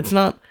Subway, and it's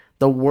not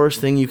the worst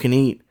thing you can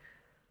eat,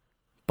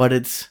 but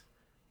it's,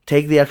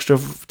 take the extra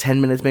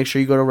 10 minutes, make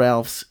sure you go to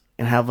Ralph's,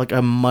 and have like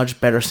a much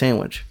better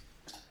sandwich,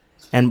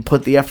 and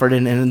put the effort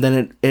in, and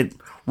then it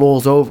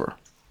rolls over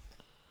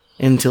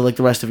into like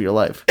the rest of your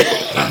life.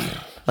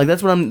 Like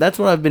that's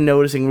what I've been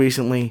noticing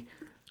recently,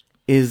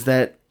 is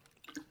that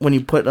when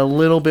you put a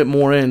little bit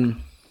more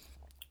in,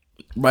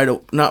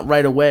 not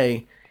right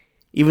away,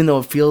 even though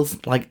it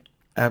feels like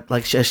a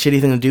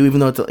shitty thing to do, even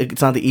though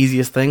it's not the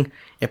easiest thing,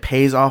 it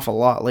pays off a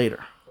lot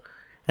later,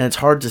 and it's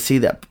hard to see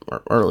that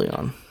early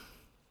on.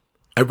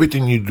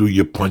 Everything you do,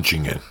 you're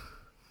punching in.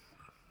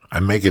 I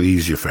make it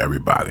easier for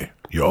everybody.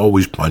 You're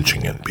always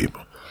punching in,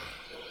 people.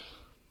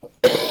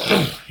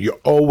 You're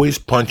always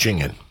punching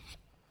in.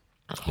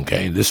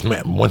 Okay, this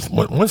man,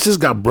 once this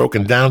got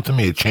broken down to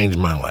me, it changed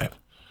my life.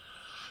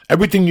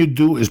 Everything you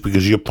do is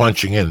because you're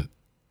punching in,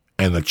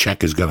 and the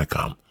check is going to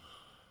come.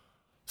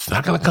 It's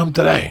not going to come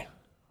today,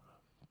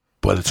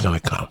 but it's going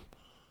to come.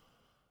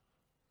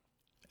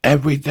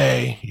 Every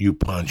day you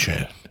punch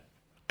in,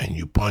 and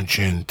you punch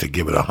in to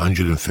give it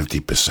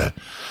 150%.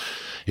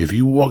 If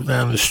you walk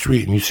down the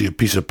street and you see a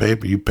piece of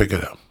paper, you pick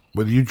it up.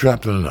 Whether you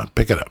dropped it or not,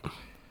 pick it up.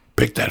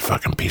 Pick that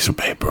fucking piece of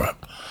paper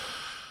up.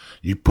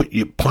 You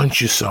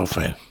punch yourself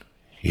in.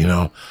 You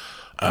know,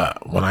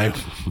 when I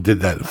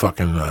did that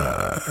fucking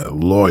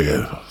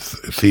lawyer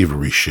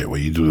thievery shit where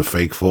you do the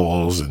fake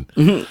falls and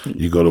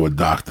you go to a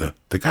doctor,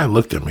 the guy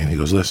looked at me and he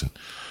goes, listen,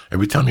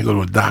 every time you go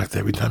to a doctor,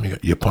 every time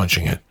you're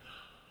punching it,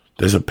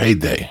 there's a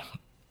payday.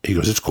 He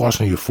goes, it's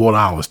costing you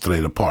 $4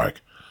 today to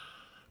park.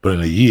 But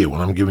in a year,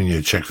 when I'm giving you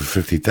a check for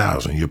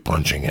 $50,000, you're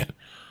punching it.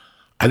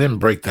 I didn't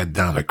break that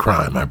down to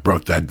crime. I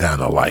broke that down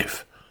to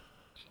life.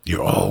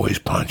 You're always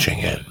punching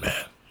in,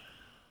 man.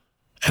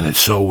 And it's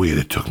so weird.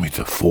 It took me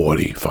to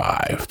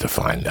 45 to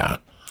find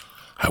out.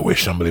 I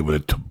wish somebody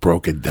would have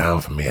broke it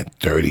down for me at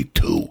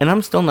 32. And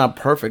I'm still not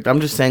perfect.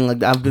 I'm just saying,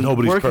 like, I've been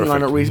working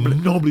on it recently.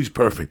 Nobody's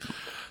perfect.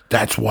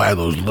 That's why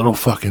those little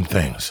fucking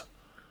things,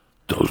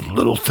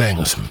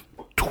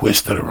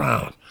 twist it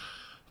around.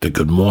 The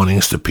good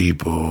mornings to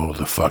people,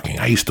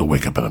 I used to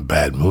wake up in a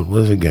bad mood. What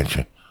does it get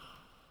you?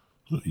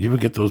 You ever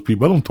get those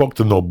people? I don't talk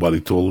to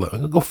nobody till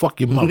 11. Go fuck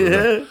your mother.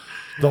 Yeah.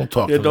 Don't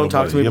talk to nobody. Don't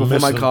talk to me before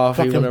my coffee.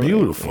 Fucking whatever.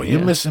 Beautiful. Yeah.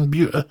 You're missing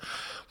beauty.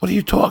 What are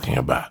you talking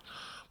about?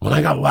 When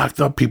I got locked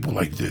up, people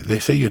they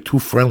say you're too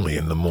friendly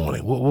in the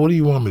morning. What do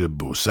you want me to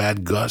do?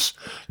 Sad Gus?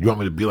 You want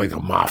me to be like a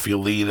mafia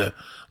leader?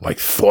 Like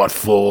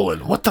thoughtful?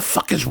 And what the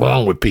fuck is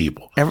wrong with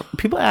people?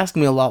 People ask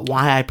me a lot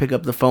why I pick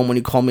up the phone when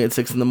you call me at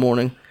 6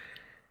 a.m.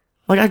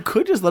 Like, I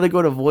could just let it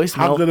go to voicemail.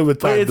 How good of a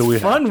time do we have?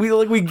 It's fun.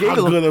 We giggle.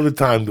 How good of a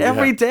time do we have?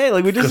 Every day.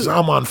 Like, we just... Because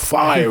I'm on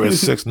fire at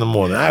 6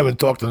 a.m. I haven't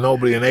talked to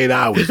nobody in 8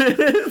 hours.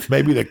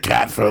 Maybe the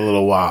cat for a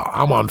little while.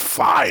 I'm on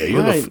fire.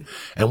 Right.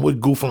 And we're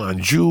goofing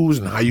on Jews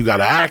and how you got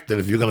to act. And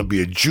if you're going to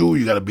be a Jew,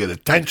 you got to be at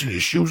attention. Your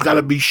shoes got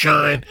to be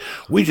shined.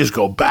 We just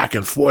go back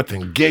and forth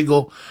and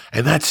giggle.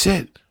 And that's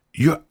it.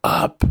 You're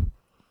up.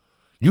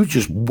 You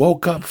just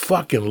woke up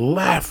fucking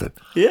laughing.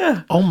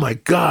 Yeah. Oh, my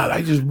God.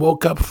 I just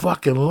woke up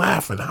fucking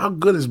laughing. How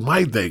good is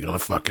my day going to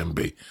fucking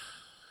be?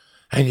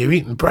 And you're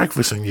eating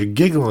breakfast and you're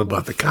giggling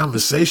about the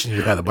conversation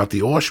you had about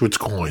the Auschwitz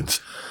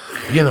coins.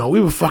 You know, we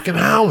were fucking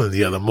howling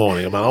the other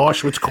morning about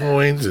Auschwitz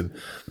coins, and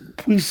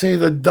we say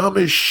the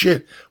dumbest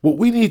shit. What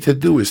we need to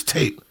do is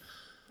tape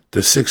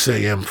the 6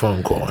 a.m.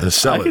 phone call and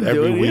sell it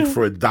every week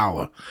for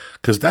 $1.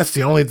 Because that's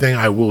the only thing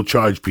I will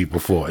charge people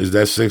for is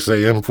that 6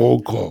 a.m.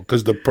 phone call.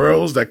 Because the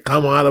pearls that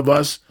come out of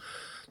us,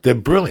 they're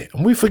brilliant.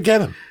 And we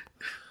forget them.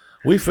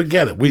 We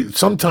forget it.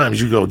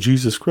 Sometimes you go,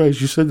 Jesus Christ,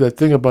 you said that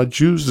thing about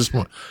Jews this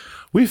morning.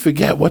 We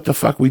forget what the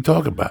fuck we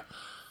talk about.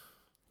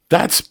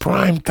 That's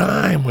prime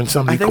time when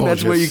somebody calls you. I think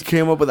that's where you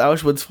came up with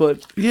Auschwitz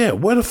foot. Yeah,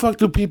 where the fuck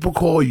do people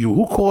call you?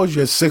 Who calls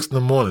you at 6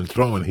 a.m.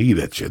 throwing heat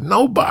at you?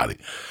 Nobody.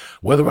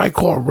 Whether I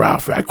call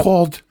Ralph,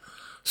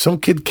 some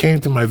kid came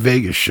to my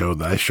Vegas show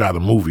that I shot a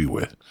movie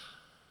with,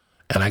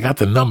 and I got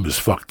the numbers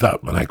fucked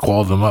up, and I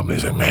called them up, and they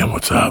said, man,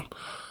 what's up?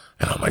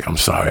 And I'm like, I'm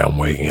sorry, I'm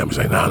waking up. He's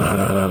like, no,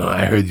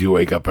 I heard you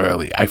wake up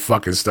early. I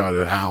fucking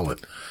started howling.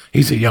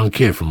 He's a young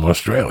kid from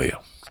Australia.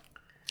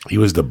 He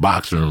was the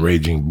boxer in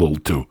Raging Bull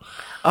 2.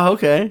 Oh,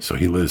 okay. So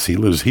he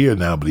lives here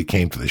now, but he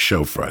came to the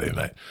show Friday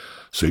night.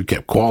 So he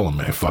kept calling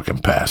me. I fucking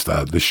passed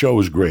out. The show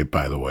was great,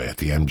 by the way, at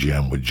the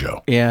MGM with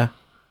Joe. Yeah.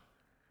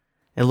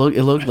 It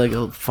looked like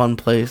a fun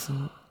place.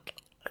 A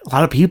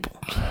lot of people.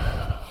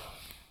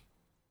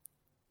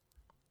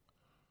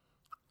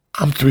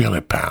 I'm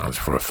 300 pounds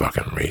for a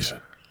fucking reason.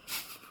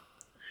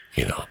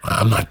 You know,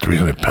 I'm not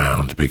 300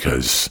 pounds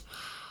because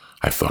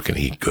I fucking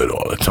eat good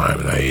all the time,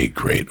 and I ate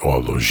great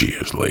all those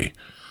years, Lee.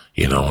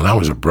 You know, when I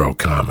was a broke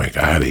comic,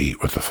 I had to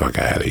eat what the fuck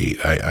I had to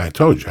eat. I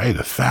told you, I ate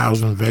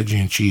 1,000 veggie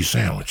and cheese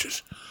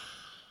sandwiches.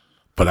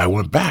 But I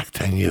went back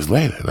 10 years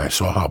later, and I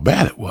saw how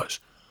bad it was.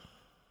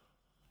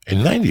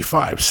 In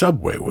 95,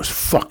 Subway was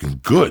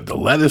fucking good. The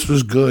lettuce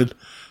was good.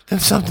 Then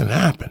something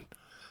happened.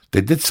 They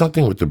did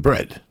something with the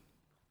bread.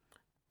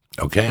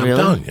 Okay, I'm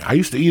telling you. I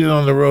used to eat it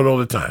on the road all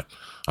the time.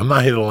 I'm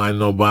not here to lie to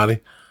nobody.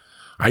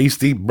 I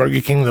used to eat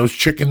Burger King, those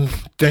chicken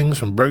things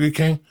from Burger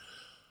King.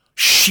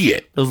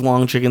 Shit. Those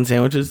long chicken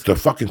sandwiches? The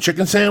fucking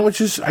chicken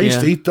sandwiches? I used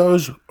to eat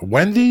those.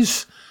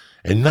 Wendy's?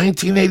 In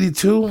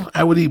 1982,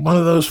 I would eat one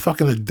of those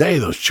fucking a day,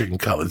 those chicken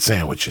cutlet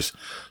sandwiches.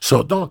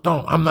 So don't,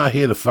 I'm not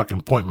here to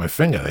fucking point my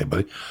finger at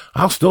anybody.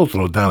 I'll still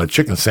throw down a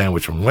chicken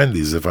sandwich from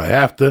Wendy's if I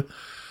have to.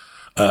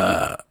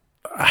 I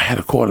had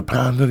a quarter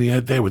pounder the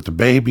other day with the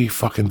baby,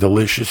 fucking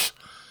delicious.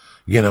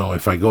 You know,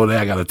 if I go there,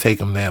 I got to take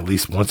them there at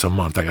least once a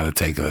month. I got to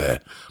take her there.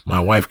 My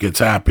wife gets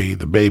happy.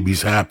 The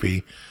baby's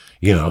happy.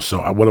 You know, so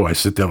what do I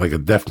sit there like a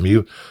deaf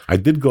mute? I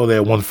did go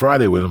there one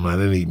Friday with him and I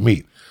didn't eat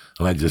meat.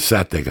 And I just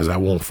sat there because I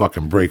won't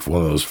fucking break for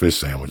one of those fish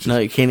sandwiches. No,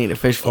 you can't eat a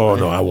fish fillet. Oh,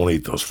 no, I won't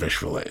eat those fish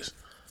fillets.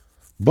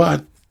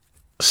 But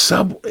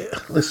Subway,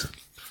 listen,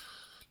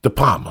 the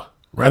Palmer,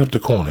 right up the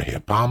corner here.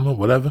 Palmer,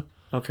 whatever.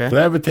 Okay. Did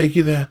I ever take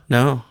you there?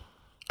 No.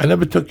 I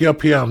never took you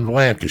up here on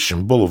Lancashire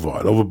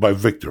Boulevard, over by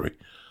Victory.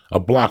 A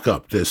block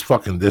up. There's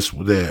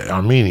they're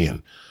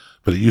Armenian.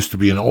 But it used to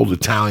be an old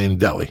Italian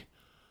deli.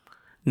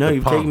 No,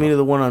 you've taken me to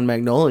the one on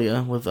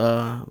Magnolia with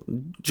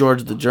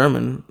George the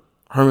German,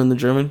 Herman the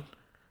German.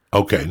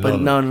 Okay,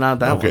 no, not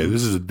that one. Okay,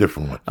 this is a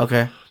different one.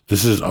 Okay.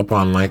 This is up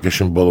on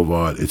Lancashire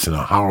Boulevard. It's in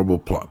a horrible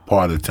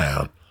part of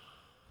town.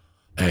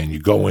 And you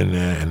go in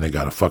there, and they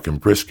got a fucking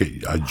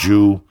brisket, a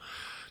Jew.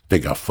 They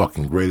got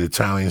fucking great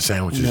Italian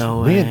sandwiches.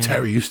 No Me way. and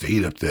Terry used to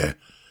eat up there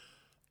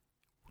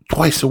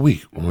twice a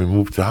week when we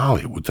moved to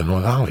Hollywood, to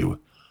North Hollywood.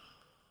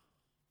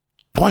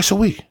 Twice a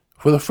week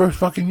for the first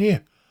fucking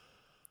year.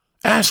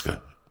 Ask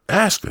her.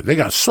 They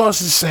got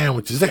sausage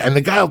sandwiches. And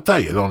the guy will tell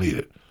you, don't eat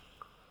it.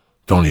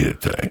 Don't eat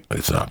it today.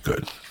 It's not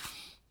good.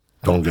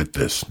 Don't get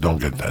this. Don't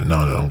get that.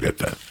 No, don't get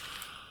that.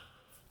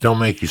 They'll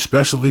make you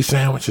specialty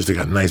sandwiches. They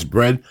got nice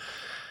bread.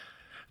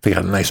 They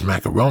got a nice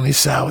macaroni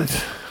salad.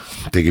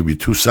 They give you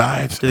 2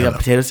 sides. Do they got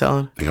potato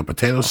salad? They got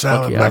potato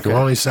salad, yeah,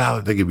 macaroni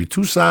salad. They give you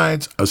 2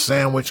 sides, a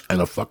sandwich,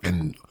 and a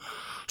fucking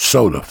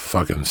soda.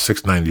 Fucking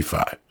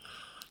 $6.95.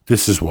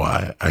 This is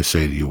why I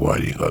say to you, why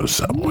do you go to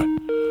Subway?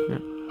 Yeah.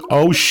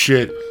 Oh,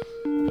 shit.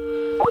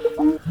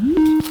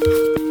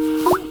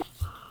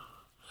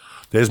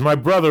 There's my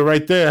brother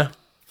right there.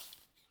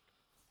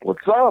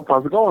 What's up?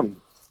 How's it going?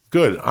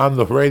 Good. On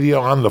the radio,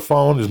 on the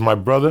phone is my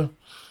brother,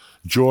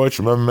 George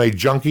from MMA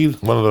Junkie,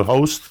 one of the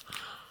hosts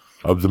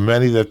of the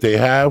many that they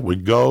have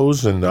with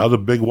Goes and the other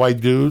big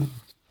white dude,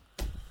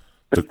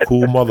 the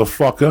cool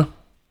motherfucker.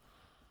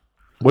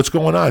 What's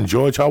going on,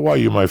 George? How are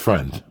you, my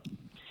friend?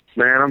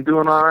 Man, I'm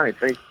doing all right.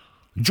 Thanks.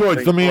 George,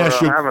 Thanks let me for,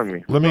 ask you. having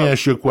me. Let me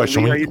ask you a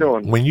question. How you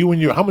doing? When you and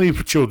your, how many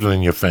children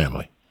in your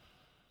family?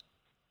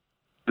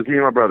 Just me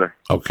and my brother.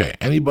 Okay.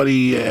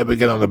 Anybody ever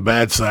get on the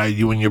bad side?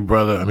 You and your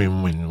brother. I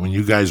mean, when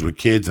you guys were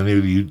kids,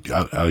 anybody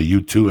out of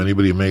you two,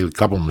 anybody made a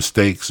couple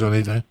mistakes or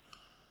anything?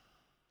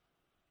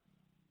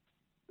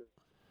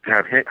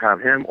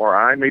 Have him or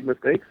I made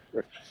mistakes?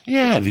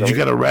 Yeah. Did you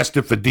get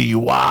arrested for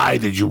DUI?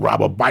 Did you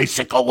rob a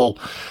bicycle?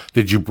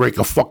 Did you break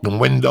a fucking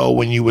window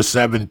when you were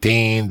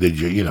 17? Did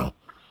you, you know?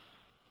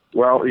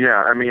 Well,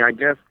 yeah. I mean, I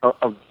guess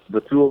of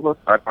the two of us,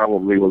 I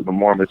probably was the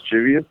more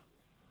mischievous.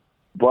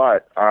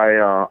 But I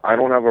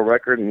don't have a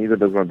record, and neither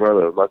does my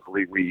brother.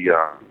 Luckily, we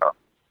I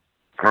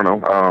don't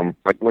know.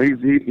 Well,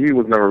 he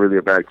was never really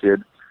a bad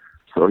kid,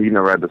 so he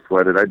never had to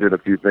sweat it. I did a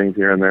few things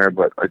here and there,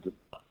 but I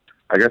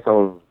guess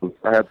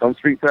I had some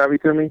street savvy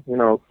to me. You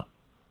know,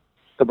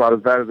 it's about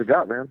as bad as it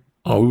got, man.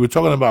 Oh, we were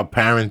talking about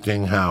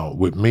parenting. How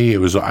with me, it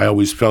was. I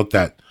always felt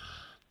that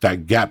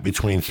gap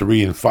between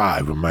 3 and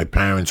 5 when my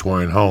parents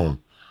weren't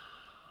home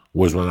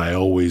was when I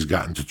always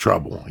got into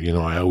trouble. You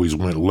know, I always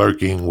went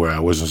lurking where I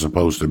wasn't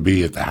supposed to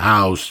be at the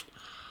house,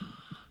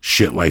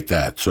 shit like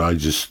that. So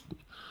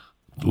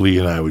Lee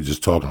and I were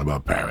just talking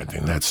about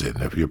parenting. That's it.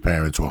 And if your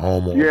parents were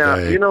home all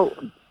day. You know,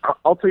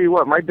 I'll tell you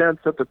what, my dad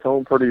set the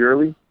tone pretty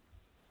early.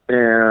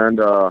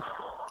 And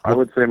I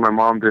would say my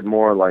mom did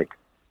more like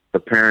the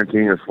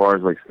parenting as far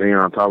as like staying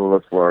on top of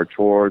us for our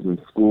chores and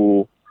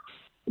school.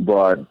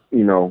 But,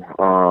 you know,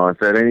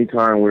 if at any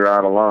time we were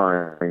out of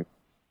line,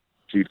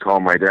 she'd call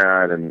my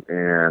dad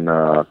and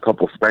a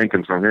couple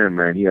spankings from him,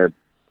 man. He had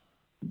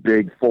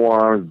big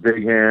forearms,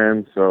 big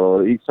hands, so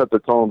he set the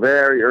tone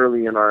very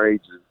early in our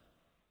ages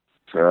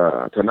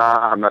to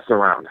not mess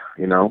around,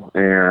 you know,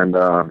 and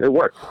it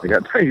worked. I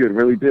got to tell you, it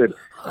really did.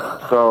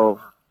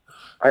 So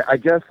I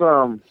guess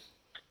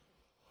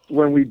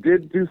when we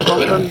did do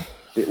something,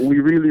 we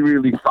really,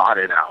 really thought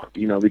it out,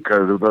 you know,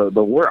 because of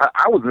the word.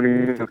 I wasn't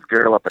even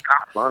scared about the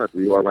cops,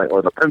 honestly,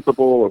 or the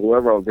principal or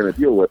whoever I was going to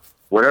deal with.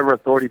 Whatever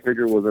authority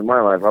figure was in my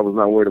life, I was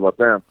not worried about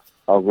them.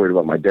 I was worried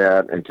about my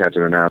dad and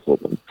catching an ass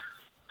whooping.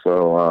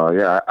 So,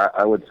 yeah,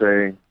 I would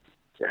say,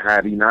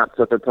 had he not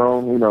set the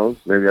tone, who knows?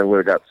 Maybe I would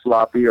have got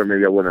sloppy, or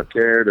maybe I wouldn't have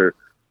cared, or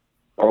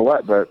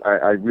what. But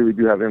I really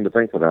do have him to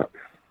thank for that.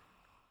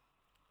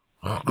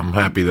 Well, I'm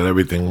happy that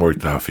everything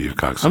worked out for you,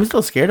 Cox. I'm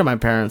still scared of my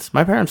parents.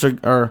 My parents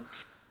are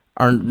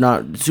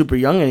not super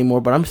young anymore,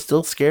 but I'm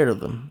still scared of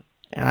them.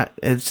 And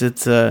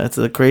it's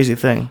a crazy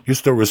thing. You're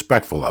still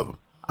respectful of them.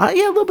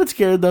 Yeah, a little bit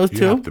scared of those You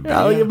two. have to be,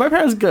 Yeah, yeah. my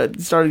parents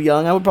started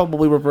young. I would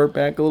probably revert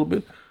back a little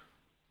bit.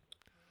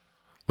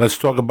 Let's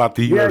talk about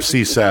the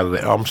UFC Saturday.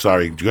 Oh, I'm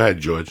sorry. Go ahead,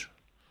 George.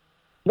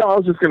 No, I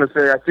was just going to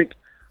say, I think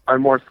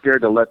I'm more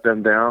scared to let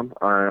them down.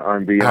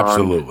 I'm beyond.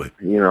 Absolutely.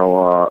 You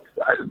know,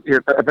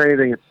 if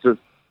anything, it's just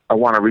I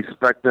want to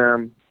respect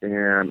them,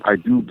 and I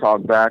do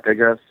talk back, I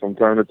guess, from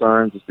time to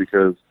time, just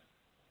because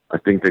I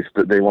think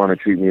they want to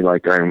treat me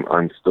like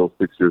I'm still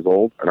 6 years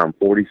old, and I'm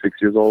 46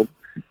 years old.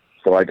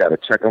 So I got to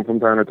check them from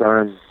time to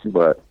time.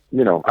 But,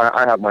 you know,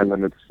 I have my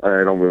limits.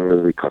 I don't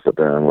really cuss at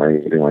them or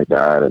anything like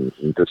that and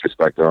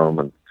disrespect them.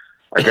 And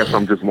I guess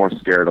I'm just more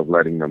scared of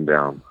letting them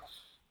down.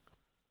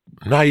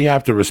 Now you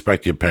have to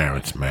respect your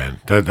parents,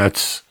 man.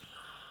 That's.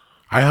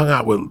 I hung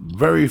out with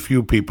very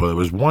few people. There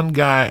was one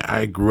guy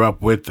I grew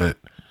up with that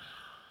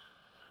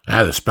I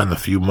had to spend a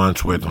few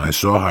months with, and I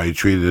saw how he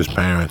treated his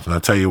parents. And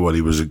I'll tell you what,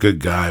 he was a good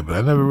guy, but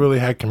I never really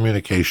had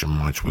communication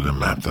much with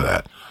him after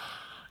that.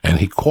 And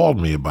he called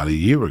me about a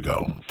year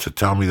ago to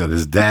tell me that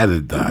his dad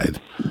had died.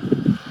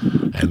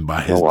 And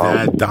by his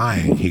dad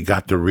dying, he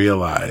got to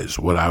realize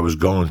what I was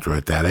going through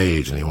at that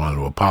age, and he wanted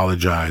to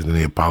apologize. And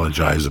he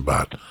apologized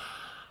about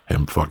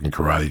him fucking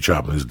karate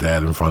chopping his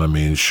dad in front of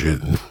me and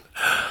shit. And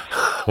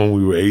when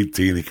we were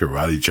 18, he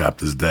karate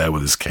chopped his dad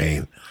with his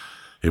cane.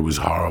 It was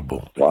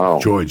horrible. Wow.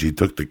 George, he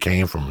took the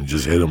cane from him and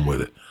just hit him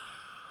with it.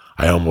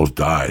 I almost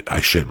died. I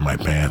shit in my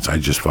pants. I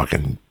just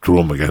fucking threw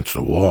him against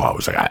the wall. I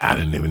was like, I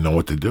didn't even know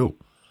what to do.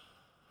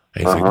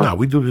 And he's like, no,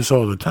 we do this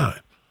all the time.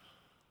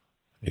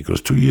 He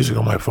goes, 2 years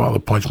ago, my father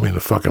punched me in the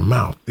fucking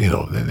mouth. You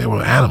know, they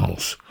were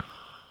animals.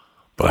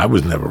 But I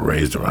was never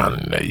raised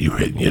around that you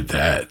hitting your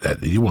dad.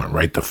 That you went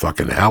right to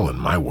fucking hell in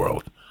my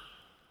world.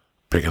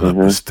 Picking up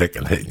a stick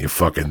and hitting your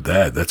fucking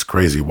dad. That's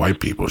crazy white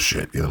people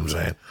shit. You know what I'm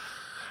saying?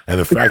 And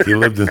the fact he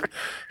lived in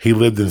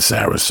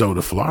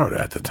Sarasota,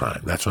 Florida at the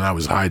time. That's when I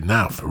was hiding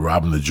out for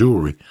robbing the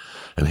jewelry.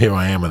 And here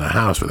I am in a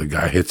house where the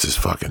guy hits his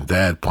fucking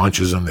dad,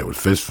 punches him. They would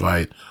fist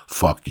fight.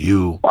 Fuck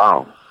you.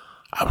 Wow.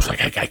 I was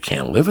like, I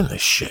can't live in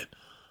this shit.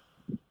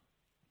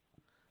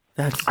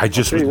 That's I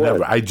just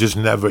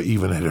never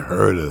even had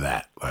heard of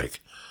that.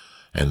 Like,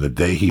 and the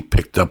day he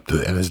picked up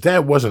and his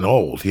dad wasn't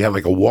old. He had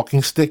like a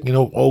walking stick, you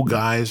know, old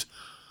guys.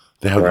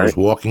 They have those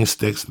walking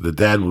sticks. The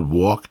dad would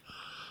walk,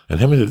 and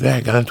him and the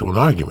dad got into an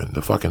argument in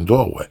the fucking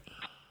doorway.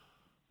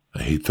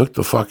 And he took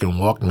the fucking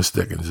walking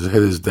stick and just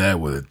hit his dad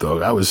with it,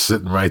 dog. I was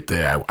sitting right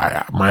there.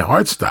 My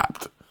heart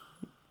stopped.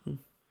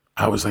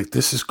 I was like,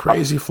 this is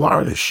crazy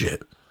Florida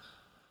shit.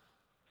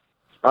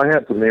 I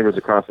had some neighbors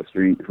across the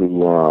street who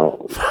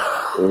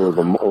it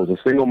was a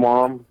single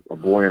mom, a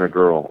boy, and a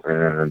girl,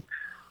 and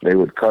they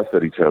would cuss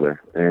at each other.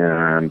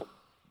 And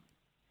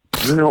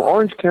you know,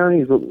 Orange County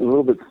is a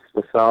little bit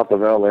south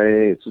of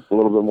L.A. It's just a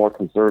little bit more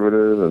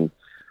conservative. And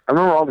I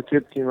remember all the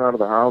kids came out of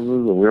the houses,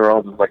 and we were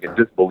all just like in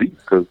disbelief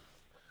because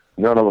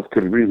none of us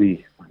could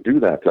really do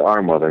that to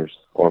our mothers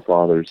or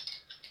fathers.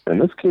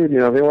 And this kid, you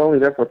know, they were only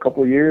there for a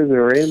couple of years. They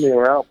were in, they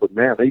were out, but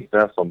man, they used to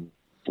have some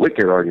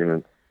wicked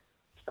arguments.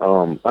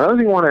 Another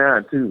thing I want to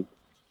add, too,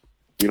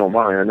 if you don't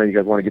mind, I know you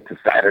guys want to get to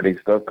Saturday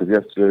stuff, because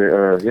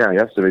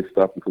yesterday's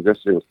stuff, because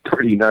yesterday was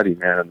pretty nutty,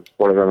 man, in the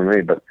sport of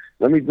MMA, but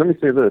let me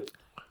say this.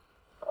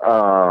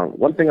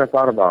 One thing I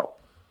thought about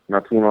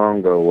not too long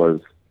ago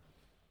was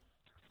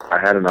I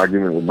had an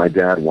argument with my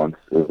dad once.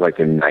 It was like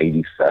in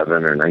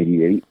 97 or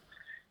 98,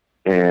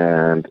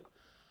 and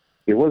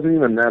it wasn't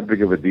even that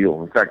big of a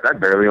deal. In fact, I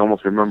barely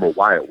almost remember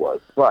why it was,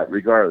 but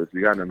regardless,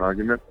 we got in an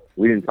argument.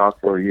 We didn't talk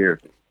for a year.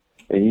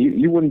 And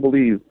you wouldn't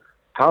believe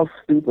how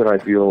stupid I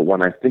feel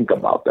when I think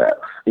about that.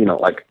 You know,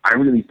 like, I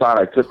really thought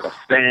I took a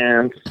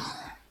stance,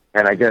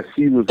 and I guess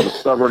he was the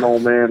stubborn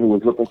old man who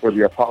was looking for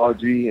the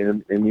apology,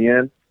 and in the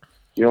end,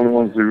 the only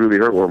ones who really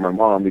hurt were my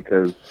mom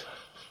because,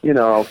 you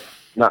know,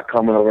 not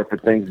coming over for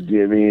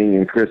Thanksgiving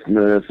and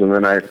Christmas, and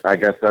then I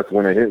guess that's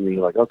when it hit me,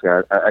 like,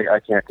 okay, I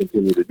can't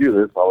continue to do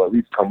this. I'll at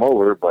least come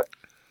over, but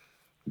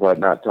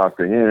not talk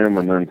to him.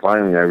 And then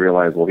finally I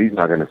realized, well, he's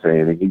not going to say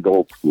anything. He's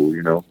old school,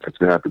 you know. It's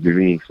going to have to be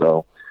me.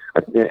 So,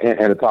 and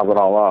to top it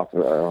all off,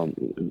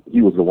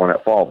 he was the one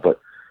at fault. But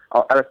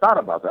I thought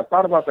about that. I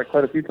thought about that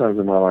quite a few times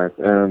in my life.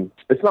 And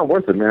it's not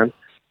worth it, man.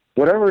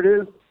 Whatever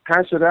it is,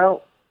 hash it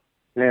out.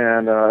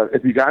 And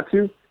if you got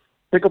to,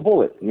 take a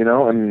bullet, you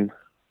know, and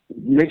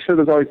make sure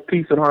there's always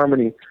peace and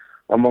harmony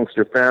amongst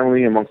your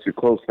family, amongst your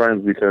close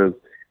friends, because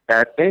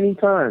at any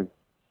time,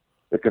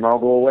 it can all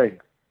go away.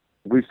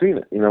 We've seen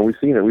it. You know, we've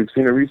seen it. We've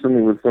seen it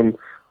recently with some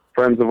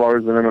friends of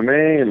ours in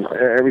MMA, and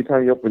every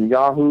time you open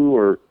Yahoo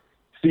or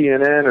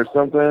CNN or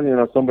something, you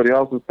know, somebody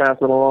else is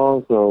passing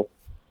along. So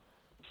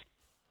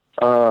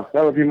that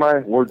would be my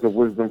words of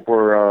wisdom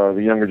for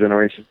the younger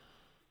generation.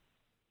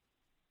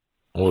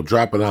 Well,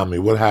 drop it on me.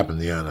 What happened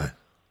the other night?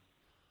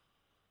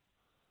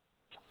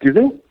 Excuse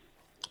me?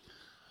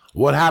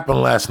 What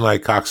happened last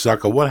night,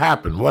 cocksucker? What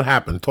happened? What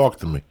happened? Talk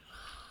to me.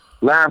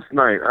 Last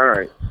night, all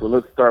right. So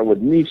let's start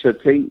with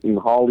Miesha Tate and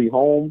Holly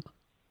Holm.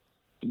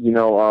 You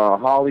know,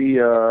 Holly,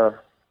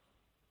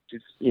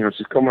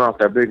 she's coming off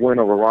that big win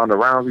over Ronda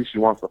Rousey. She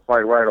wants to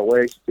fight right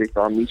away. She takes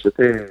on Miesha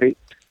Tate.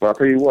 But I'll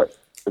tell you what,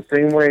 the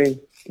same way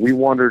we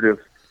wondered if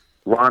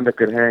Ronda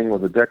could hang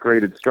with a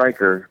decorated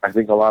striker, I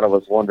think a lot of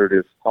us wondered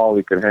if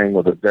Holly could hang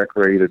with a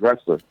decorated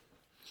wrestler.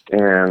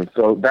 And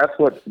so that's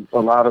what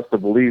allowed us to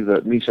believe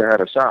that Miesha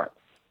had a shot.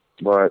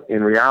 But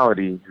in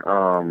reality,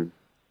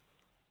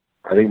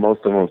 I think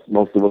most of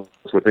us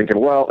were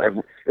thinking, well, if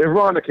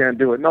Ronda can't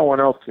do it, no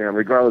one else can,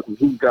 regardless of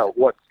who's got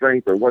what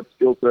strength or what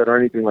skill set or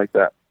anything like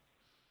that.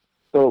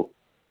 So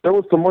there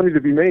was some money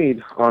to be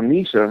made on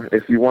Miesha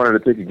if you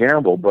wanted to take a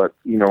gamble. But,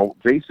 you know,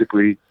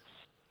 basically,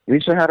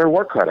 Miesha had her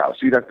work cut out.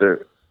 She'd have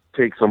to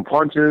take some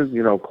punches,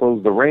 you know,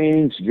 close the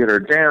range, get her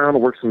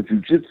down, work some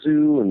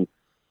jiu-jitsu,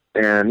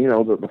 and you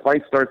know, the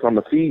fight starts on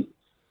the feet.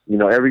 You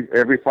know,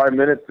 every 5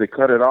 minutes they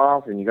cut it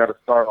off, and you got to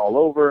start all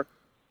over.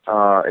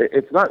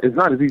 It's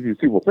not as easy as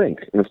people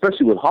think, and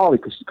especially with Holly,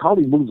 because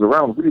Holly moves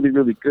around really,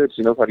 really good.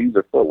 She knows how to use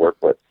her footwork,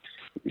 but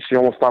she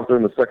almost stopped her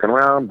in the second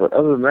round. But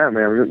other than that,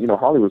 man, you know,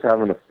 Holly was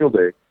having a field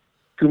day.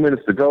 2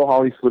 minutes to go,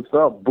 Holly slips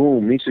up,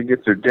 boom, Miesha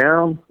gets her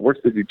down,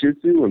 works the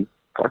jiu-jitsu, and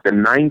like a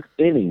ninth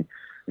inning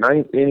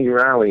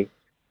rally,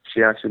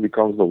 she actually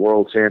becomes the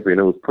world champion.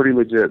 It was pretty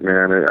legit,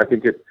 man. I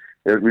think it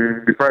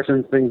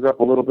refreshes things up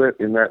a little bit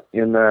in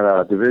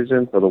that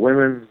division for the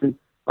women.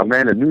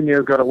 Amanda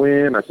Nunes got a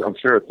win. I'm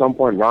sure at some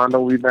point Ronda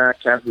will be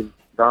back. Catherine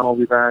Donald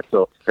will be back.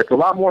 So it's a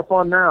lot more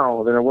fun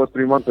now than it was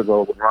 3 months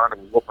ago when Ronda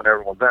was whooping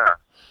everyone's ass.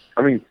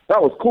 I mean,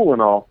 that was cool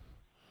and all.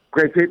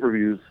 Great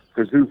pay-per-views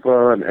for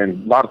Zuffa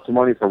and lots of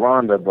money for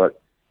Ronda,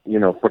 but,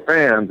 for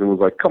fans, it was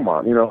like, come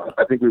on.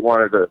 I think we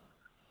wanted to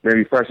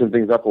maybe freshen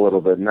things up a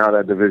little bit. Now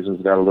that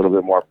division's got a little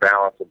bit more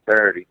balance and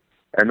parity.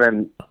 And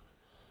then,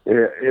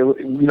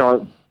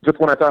 just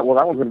when I thought, well,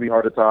 that one's going to be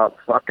hard to top,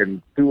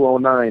 fucking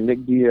 209,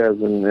 Nick Diaz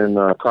and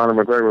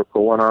Conor McGregor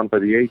went on for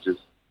the ages.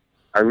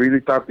 I really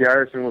thought the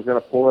Irishman was going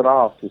to pull it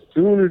off. As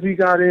soon as he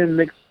got in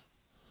Nick's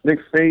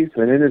face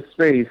and in his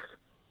space,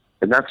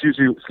 and that's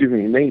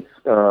usually, Nate's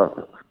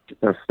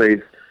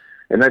space,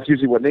 and that's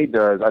usually what Nate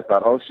does, I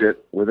thought, oh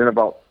shit, within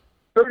about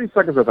 30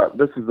 seconds I thought,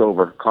 this is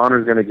over.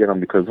 Conor's going to get him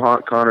because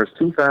Conor's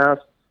too fast,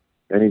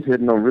 and he's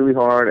hitting him really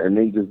hard, and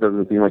Nate just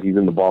doesn't seem like he's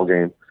in the ball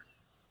game.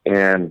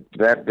 And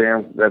that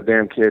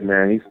damn kid,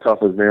 man, he's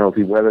tough as nails.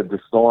 He weathered the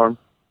storm,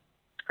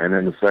 and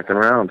in the second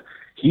round,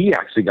 he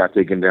actually got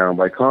taken down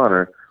by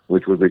Conor,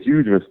 which was a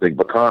huge mistake.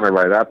 But Conor,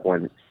 by that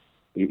point,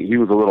 he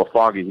was a little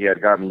foggy. He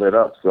had gotten lit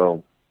up,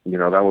 so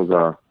that was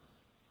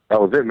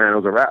it, man. It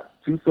was a wrap.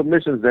 2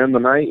 submissions to end the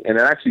night, and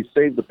it actually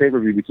saved the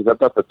pay-per-view because I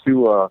thought the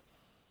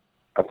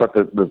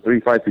 3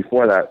 fights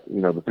before that,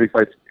 the 3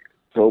 fights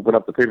to open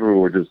up the pay-per-view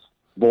were just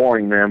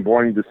boring, man,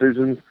 boring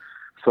decisions.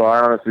 So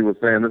I honestly was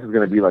saying this is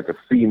going to be like a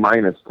C-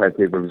 type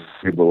pay-per-view,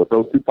 but with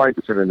those 2 fights,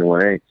 it turned into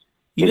an A. It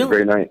was a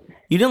great night.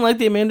 You didn't like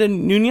the Amanda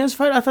Nunes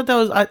fight? I thought that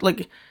was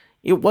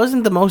it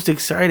wasn't the most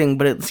exciting,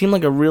 but it seemed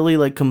like a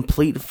really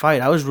complete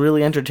fight. I was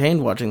really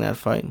entertained watching that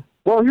fight.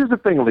 Well, here's the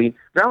thing, Lee.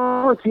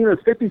 Valentina is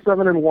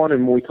 57-1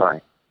 in Muay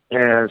Thai,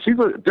 and she's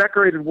a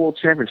decorated world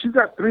champion. She's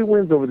got 3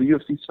 wins over the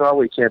UFC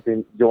strawweight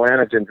champion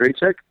Joanna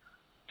Jędrzejczyk.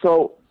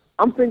 So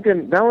I'm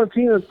thinking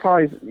Valentina is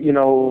probably,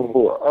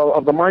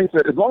 of the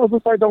mindset, as long as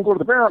this fight don't go to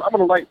the ground, I'm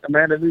going to light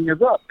Amanda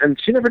Nunes up. And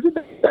she never did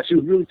that. She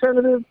was really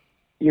tentative.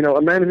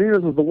 Amanda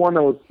Nunes was the one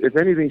that was, if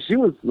anything, she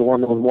was the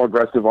one that was more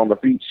aggressive on the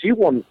feet. She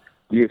won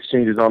the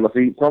exchanges on the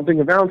feet. So I'm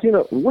thinking, Valentina,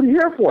 what are you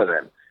here for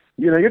then?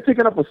 You're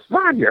taking up a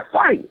spot here.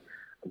 Fight.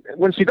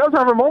 When she does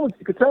have her moments,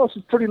 you could tell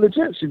she's pretty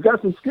legit. She's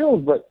got some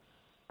skills, but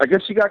I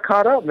guess she got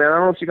caught up, man. I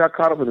don't know if she got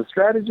caught up with the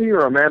strategy or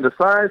Amanda's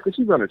size, because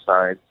she's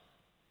undersized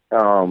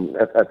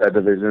at that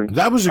division.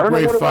 That was a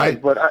great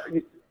fight.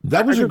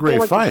 That was a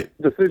great fight.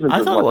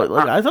 I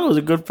thought it was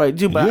a good fight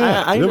too. But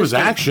I there was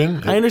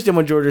action. I understand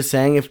what George is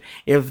saying.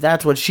 If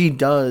that's what she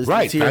does,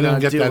 right? I didn't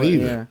get that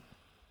either.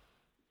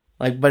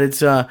 Yeah. But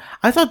it's.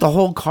 I thought the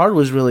whole card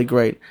was really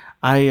great.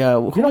 You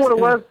know what it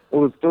was?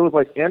 It was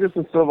like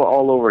Anderson Silva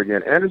all over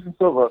again. Anderson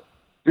Silva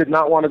did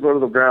not want to go to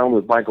the ground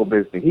with Michael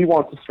Bisping. He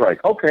wants to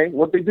strike. Okay,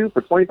 what they do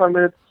for 25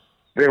 minutes,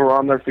 they were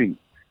on their feet.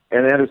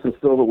 And Anderson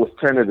Silva was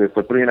tentative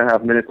for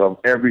 3.5 minutes of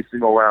every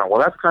single round.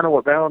 Well, that's kind of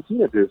what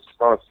Valentina did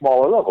on a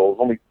smaller level.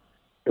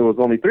 It was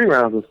only 3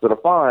 rounds instead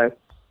of 5,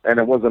 and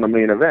it wasn't a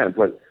main event.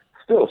 But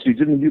still, she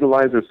didn't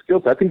utilize her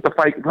skills. I think the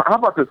fight. How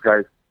about this,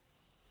 guys?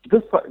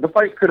 The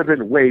fight could have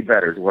been way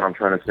better. Is what I'm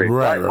trying to say.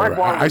 Right.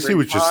 I see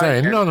what you're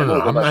saying. No.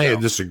 I'm not here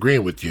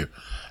disagreeing with you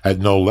at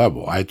no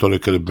level. I thought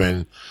it could have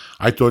been.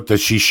 I thought that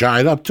she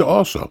shied up to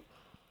also.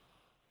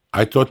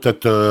 I thought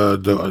that the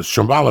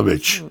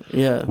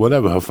Shambhalovich,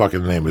 whatever her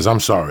fucking name is, I'm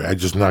sorry, I'm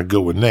just not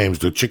good with names.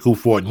 The chick who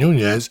fought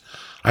Nunes,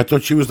 I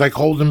thought she was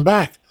holding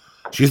back.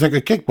 She's like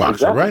a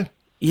kickboxer, right?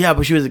 Yeah,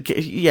 but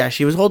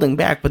she was holding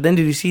back. But then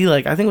did you see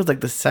I think it was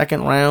the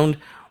second round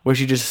where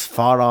she just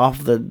fought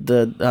off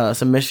the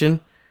submission?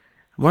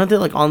 Weren't they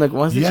on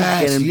once they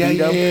just getting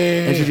beat up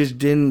and she just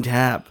didn't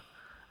tap?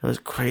 It was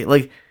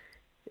crazy.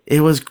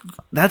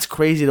 That's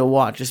crazy to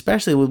watch,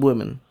 especially with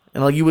women.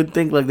 And you would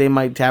think they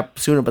might tap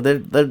sooner, but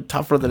they're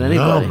tougher than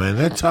anybody. No, man,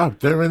 they're tough.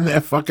 They're in there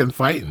fucking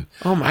fighting.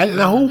 Oh my!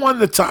 Now who won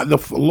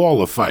the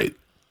Lawler fight?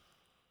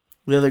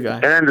 The other guy,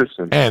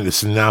 Anderson.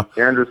 Now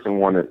Anderson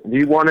won it.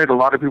 He won it. A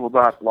lot of people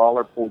thought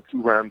Lawler pulled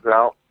 2 rounds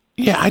out.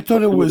 Yeah, I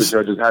thought it was.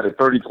 The judges had it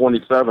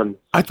 30-27.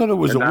 I thought it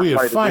was a weird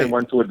fight.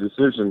 Went to a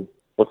decision.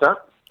 What's that?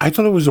 I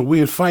thought it was a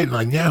weird fight. And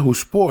on Yahoo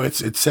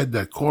Sports, it said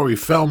that Corey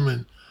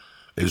Feldman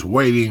is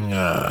waiting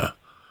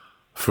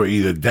for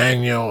either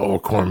Daniel or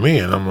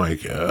Cormier. And I'm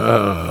like,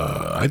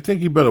 I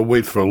think you better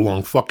wait for a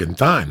long fucking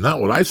time. Not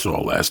what I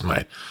saw last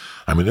night.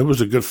 I mean, it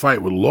was a good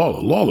fight with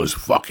Lawler. Lawler's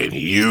fucking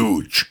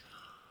huge.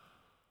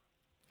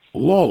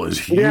 Lawler's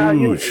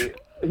huge.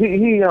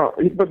 Yeah,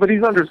 but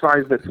he's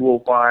undersized at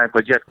 205,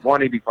 but yet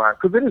 185,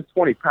 because it is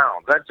 20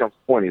 pounds. That jumps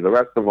 20. The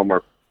rest of them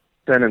are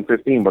 10 and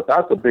 15, but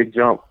that's a big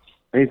jump.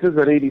 And he says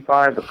at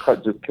 85, the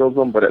cut just kills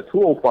him, but at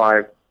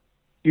 205,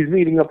 he's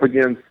meeting up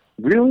against,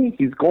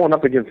 he's going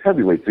up against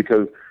heavyweights,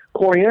 because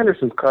Corey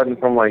Anderson's cutting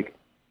from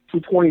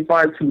 225,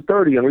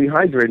 230 and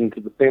rehydrating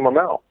to the same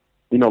amount.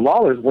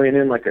 Lawler's weighing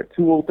in at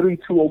 203,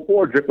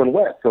 204, dripping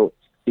wet, so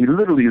he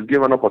literally is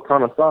giving up a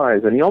ton of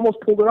size, and he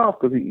almost pulled it off,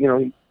 because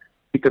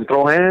he can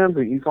throw hands,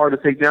 and he's hard to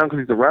take down because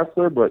he's a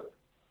wrestler, but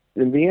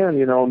in the end,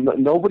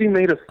 nobody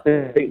made a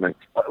statement.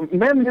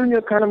 Amanda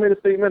Nunes kind of made a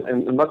statement,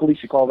 and luckily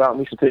she called out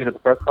Miesha Tate at the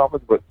press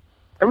conference, but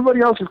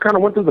everybody else just kind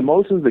of went through the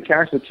motions, they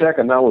cashed the check,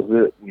 and that was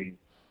it.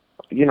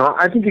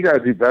 I think you got to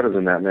do better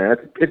than that, man.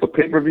 It's a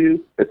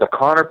pay-per-view. It's a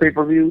Conor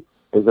pay-per-view.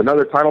 There's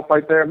another title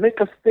fight there.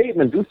 Make a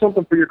statement. Do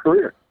something for your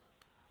career.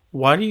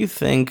 Why do you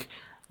think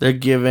they're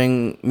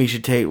giving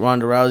Miesha Tate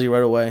Ronda Rousey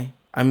right away?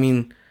 I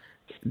mean,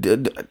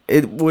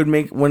 it would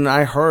make, when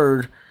I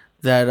heard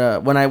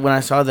that when I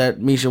saw that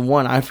Miesha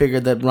won, I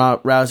figured that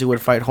Rousey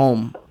would fight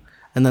home,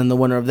 and then the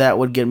winner of that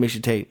would get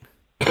Miesha Tate.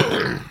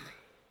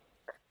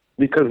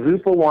 Because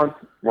Zupa wants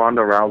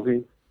Ronda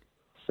Rousey.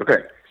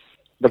 Okay,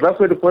 the best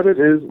way to put it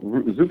is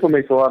Zupa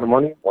makes a lot of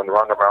money when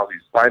Ronda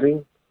Rousey's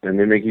fighting, and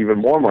they make even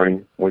more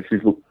money when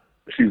she's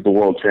the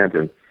world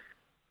champion.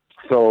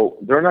 So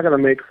they're not going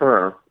to make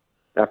her,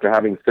 after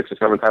having 6 or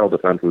 7 title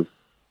defenses,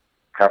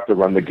 have to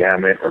run the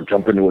gamut or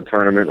jump into a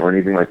tournament or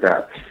anything like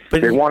that.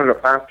 But they wanted to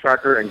fast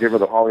track her and give her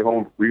the Holly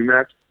Holm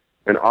rematch,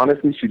 and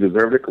honestly, she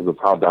deserved it because of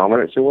how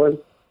dominant she was.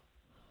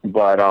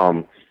 But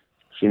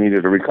she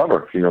needed to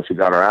recover. You know, she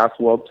got her ass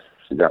whooped.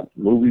 She got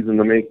movies in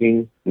the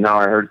making. Now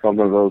I heard some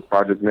of those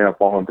projects may have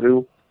fallen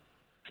through.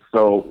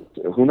 So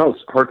who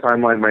knows? Her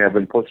timeline may have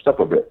been pushed up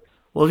a bit.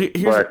 Well,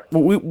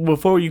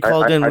 before you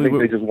called in, I think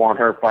they just want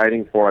her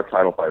fighting for a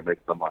title fight, make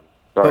some money.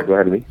 Sorry, go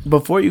ahead, Lee.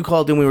 Before you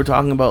called in, we were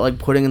talking about like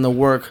putting in the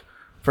work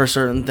for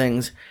certain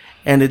things,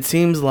 and it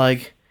seems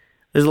like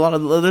there's a lot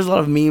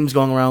of memes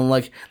going around,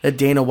 like that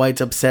Dana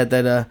White's upset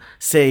that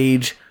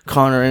Sage,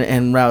 Conor,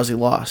 and Rousey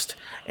lost,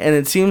 and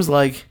it seems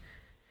like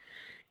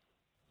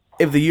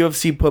if the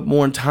UFC put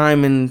more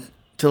time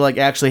into like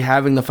actually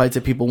having the fights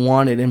that people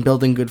wanted and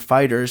building good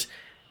fighters,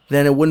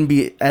 then it wouldn't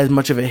be as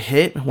much of a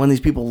hit when these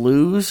people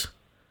lose.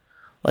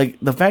 Like,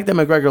 the fact that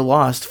McGregor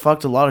lost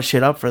fucked a lot of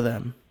shit up for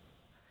them.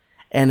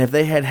 And if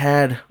they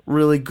had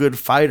really good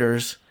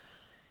fighters,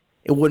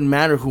 it wouldn't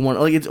matter who won.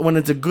 Like, when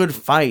it's a good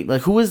fight,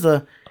 like, who was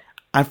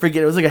I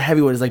forget, it was like a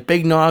heavyweight. It's like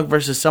Big Nog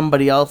versus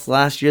somebody else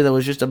last year that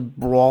was just a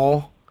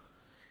brawl.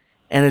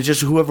 And it's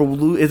just whoever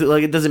loses,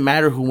 like, it doesn't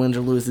matter who wins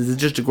or loses. It's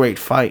just a great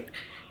fight.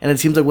 And it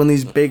seems like when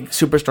these big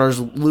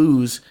superstars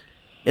lose,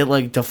 it,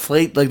 like,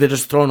 deflates, like, they're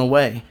just thrown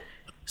away.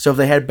 So if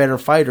they had better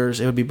fighters,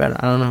 it would be better.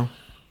 I don't know.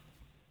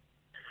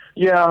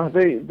 Yeah,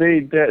 they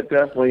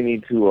definitely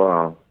need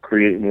to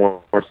create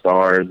more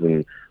stars,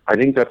 and I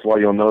think that's why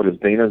you'll notice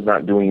Dana's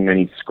not doing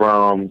many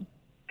scrums.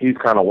 He's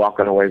kind of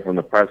walking away from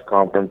the press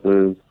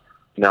conferences.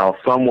 Now,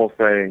 some will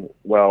say,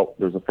 well,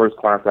 there's a first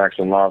class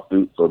action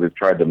lawsuit, so they've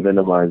tried to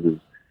minimize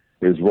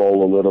his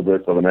role a little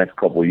bit for the next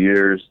couple of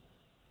years.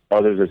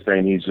 Others are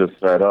saying he's just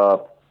fed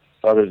up.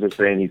 Others are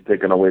saying he's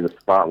taking away the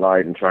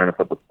spotlight and trying to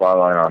put the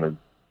spotlight on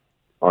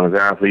his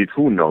athletes.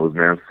 Who knows,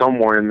 man?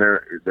 Somewhere in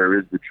there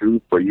is the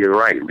truth, but you're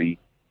right, Lee.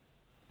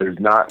 There's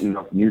not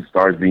enough new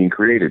stars being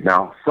created.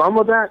 Now, some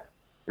of that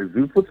is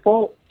Zupa's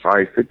fault,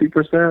 probably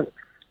 50%.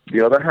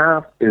 The other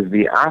half is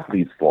the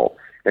athlete's fault,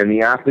 and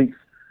the athletes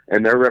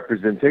and their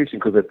representation,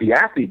 because if the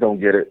athlete don't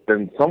get it,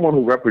 then someone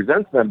who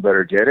represents them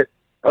better get it.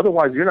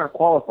 Otherwise, you're not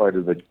qualified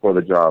for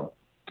the job.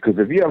 Because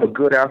if you have a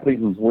good athlete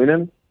who's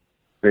winning,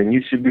 then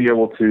you should be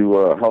able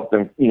to help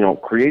them,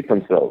 create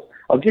themselves.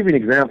 I'll give you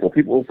an example.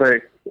 People will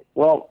say,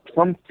 well,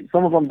 some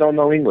of them don't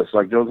know English,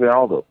 like Jose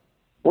Aldo.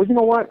 Well, you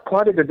know what?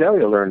 Claudia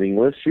Gadelha learned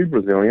English. She's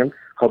Brazilian.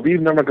 Khabib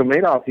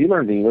Nurmagomedov, he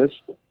learned English.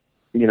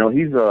 He's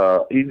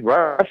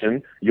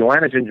Russian.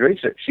 Joanna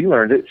Jędrzejczyk, she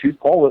learned it. She's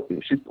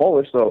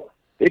Polish, so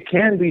it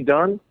can be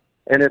done.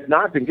 And if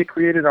not, then get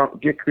creative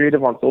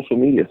on social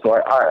media. So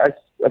I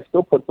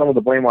still put some of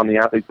the blame on the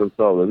athletes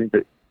themselves. I think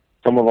that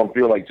some of them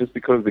feel like just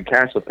because they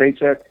cash the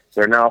paycheck,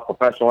 they're now a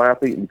professional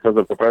athlete, and because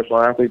they're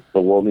professional athletes,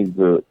 the world needs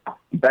to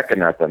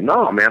beckon at them.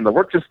 No, man, the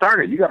work just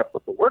started. You got to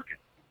put the work in.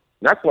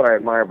 That's what I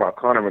admire about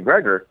Conor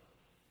McGregor.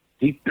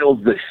 He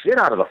builds the shit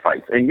out of the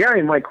fights. And yeah,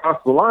 he might cross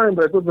the line,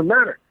 but it doesn't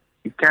matter.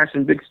 He's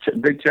cashing big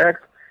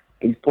checks.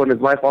 He's putting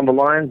his life on the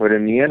line, but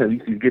in the end, at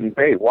least he's getting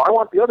paid. Well, I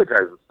want the other guys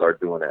to start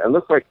doing it. It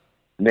looks like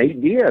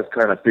Nate Diaz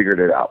kind of figured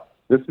it out.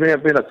 This may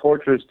have been a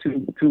torturous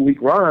two-week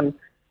run,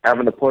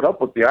 having to put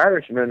up with the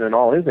Irishman and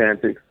all his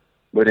antics,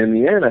 but in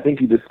the end, I think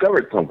he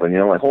discovered something.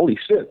 Like, holy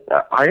shit,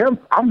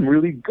 I'm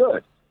really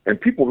good,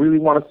 and people really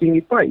want to see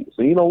me fight.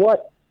 So you know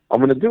what? I'm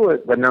going to do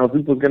it, but now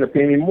Zupa's going to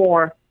pay me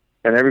more,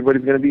 and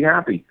everybody's going to be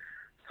happy.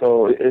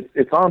 So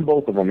it's on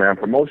both of them, man,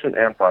 promotion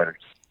and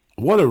fighters.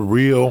 What a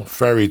real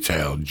fairy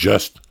tale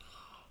just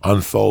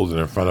unfolded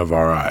in front of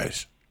our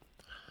eyes.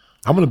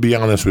 I'm going to be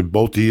honest with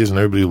both of you and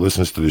everybody who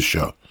listens to this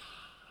show.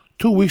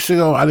 2 weeks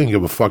ago, I didn't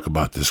give a fuck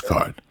about this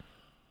card.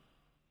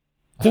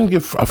 Didn't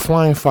give a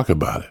flying fuck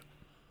about it.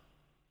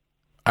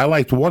 I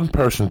liked one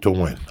person to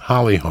win,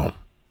 Holly Holm.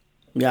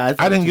 Yeah,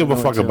 I didn't give a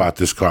fuck about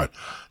this card.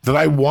 Did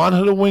I want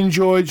her to win,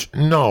 George?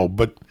 No,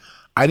 but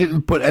I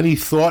didn't put any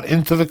thought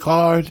into the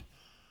card.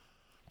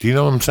 Do you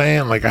know what I'm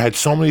saying? Like, I had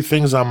so many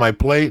things on my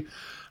plate,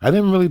 I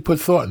didn't really put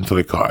thought into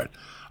the card.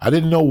 I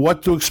didn't know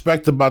what to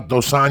expect about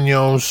Dos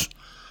Anjos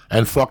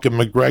and fucking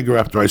McGregor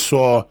after I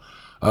saw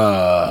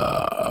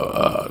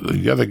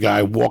the other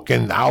guy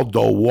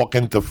Aldo walk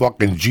into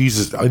fucking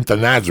Jesus, into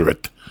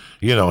Nazareth.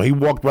 He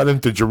walked right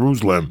into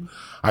Jerusalem.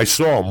 I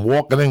saw him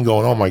walking in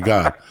going, oh my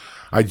God.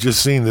 I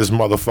just seen this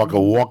motherfucker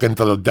walk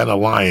into the den of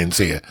lions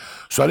here.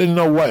 So I didn't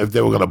know if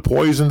they were going to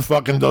poison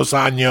fucking Dos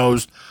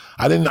Anjos.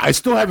 I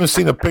still haven't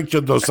seen a picture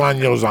of Dos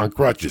Anjos on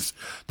crutches.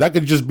 That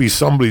could just be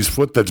somebody's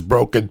foot that's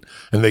broken,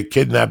 and they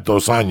kidnapped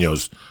Dos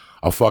Anjos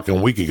a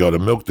fucking week ago to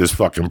milk this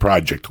fucking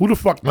project. Who the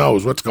fuck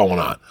knows what's going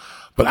on?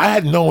 But I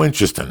had no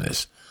interest in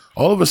this.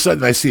 All of a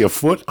sudden, I see a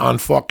foot on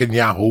fucking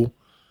Yahoo,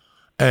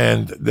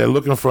 and they're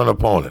looking for an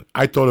opponent.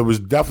 I thought it was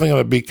definitely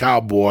going to be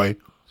Cowboy,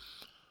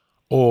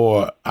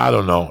 or I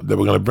don't know. They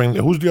were going to bring,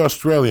 who's the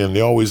Australian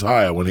they always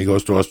hire when he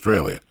goes to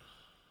Australia?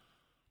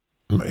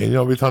 You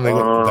know, every time they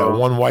go, that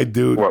one white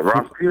dude. What,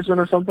 Ross Pearson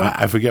or something?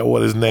 I forget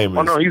what his name is.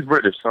 Oh, no, he's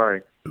British,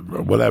 sorry.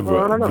 Whatever.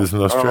 Well, I don't know. There's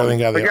an Australian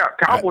guy but there. yeah,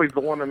 Cowboy's the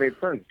one that made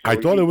sense. I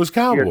thought it was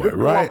Cowboy,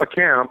 right? Off a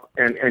camp,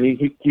 and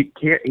he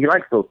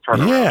likes those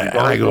turnarounds. Yeah, and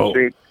I go,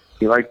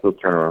 he likes those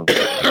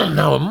turnarounds.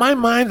 Now, in my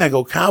mind, I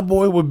go,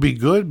 Cowboy would be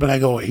good, but I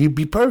go, he'd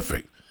be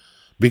perfect.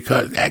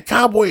 Because that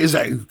Cowboy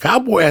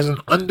has an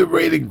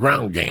underrated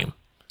ground game.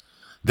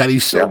 That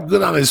he's so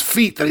good on his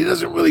feet that he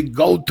doesn't really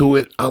go to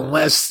it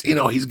unless, you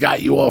know, he's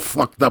got you all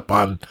fucked up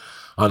on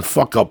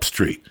fuck up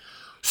street.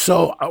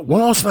 So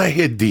when else I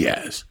hear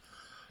Diaz?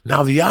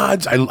 Now the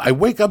odds, I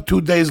wake up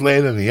 2 days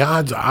later and the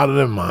odds are out of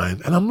their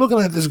mind. And I'm looking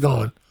at this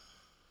going,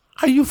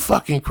 are you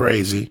fucking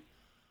crazy?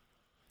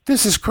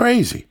 This is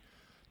crazy.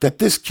 That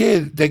this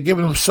kid, they're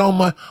giving him so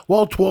much,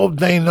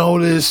 12-day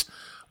notice.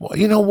 Well,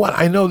 you know what?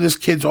 I know this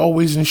kid's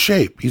always in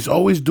shape. He's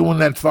always doing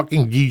that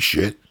fucking geese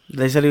shit.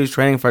 They said he was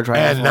training for a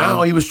triathlon. And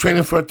now he was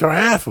training for a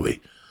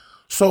triathlete.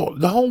 So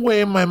the whole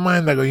way in my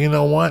mind, I go, you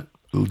know what?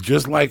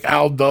 Just like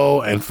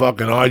Aldo and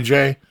fucking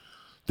RJ,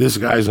 this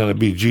guy's going to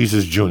be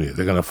Jesus Jr.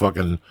 They're going to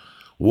fucking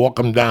walk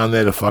him down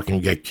there to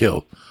fucking get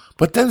killed.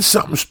 But then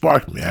something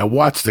sparked me. I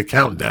watched the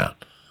countdown.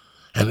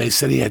 And they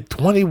said he had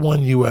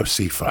 21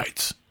 UFC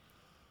fights.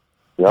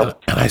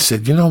 Yep. And I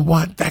said, you know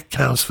what? That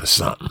counts for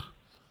something.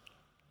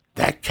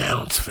 That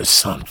counts for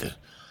something.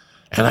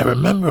 And I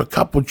remember a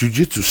couple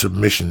jiu-jitsu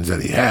submissions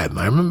that he had. And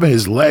I remember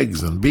his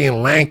legs and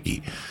being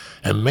lanky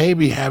and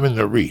maybe having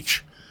the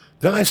reach.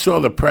 Then I saw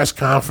the press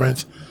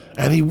conference,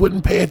 and he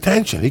wouldn't pay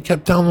attention. He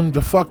kept telling them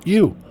to fuck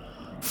you.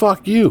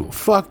 Fuck you.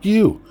 Fuck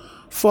you.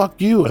 Fuck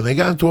you. And they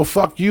got into a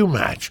fuck you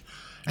match.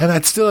 And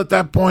at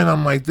that point,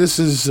 I'm like, this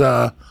is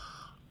a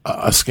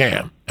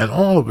scam. And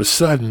all of a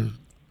sudden,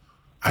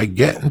 I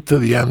get into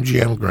the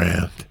MGM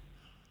Grand,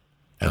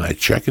 and I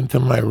check into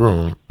my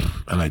room,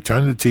 and I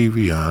turn the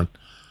TV on,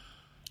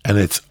 and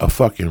it's a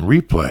fucking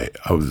replay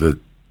of the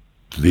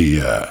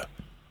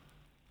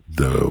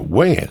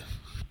weigh-in.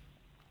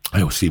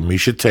 I see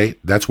Misha Tate.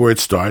 That's where it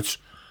starts.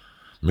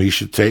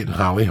 Misha Tate and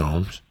Holly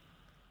Holmes.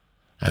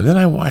 And then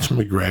I watch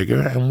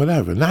McGregor and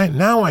whatever.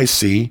 Now I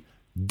see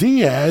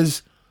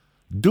Diaz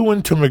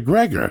doing to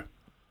McGregor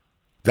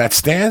that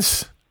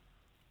stance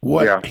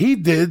what he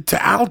did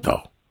to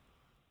Aldo.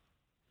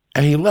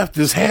 And he left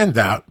his hand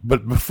out,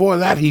 but before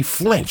that he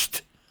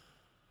flinched.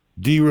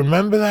 Do you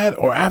remember that?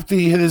 Or after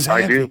he hit his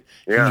hand? I do.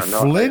 Yeah, he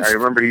flinched. I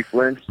remember he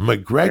flinched.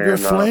 McGregor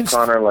flinched.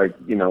 Conor,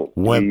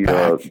 went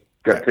back.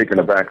 Got taken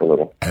aback a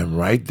little. And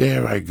right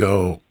there I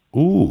go,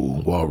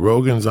 ooh, while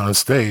Rogan's on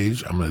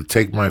stage, I'm going to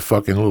take my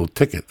fucking little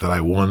ticket that I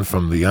won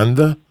from the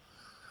under,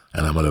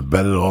 and I'm going to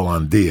bet it all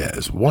on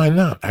Diaz. Why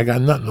not? I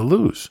got nothing to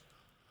lose.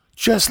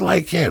 Just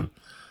like him.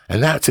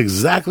 And that's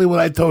exactly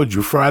what I told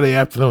you Friday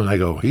afternoon. I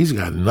go, he's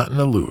got nothing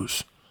to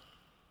lose.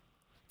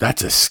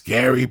 That's a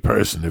scary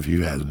person if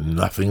you have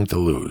nothing to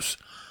lose.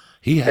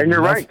 And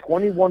you're right,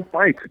 21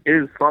 fights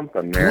is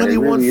something, man.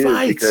 21 really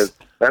fights. Because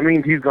that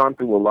means he's gone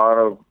through a lot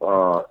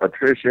of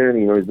attrition.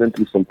 You know, he's been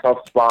through some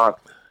tough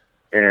spots,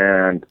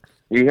 and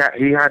he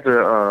had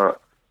to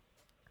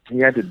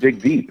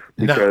dig deep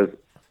because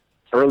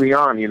early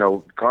on, you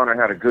know, Conor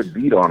had a good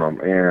beat on him,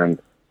 and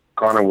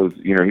Conor was,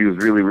 you know, he was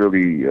really,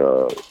 really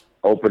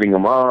opening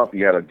him up.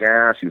 He had a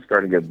gash. He was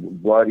starting to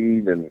get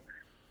bloodied, and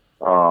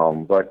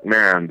but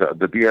man,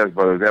 the Diaz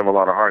brothers, they have a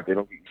lot of heart.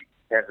 You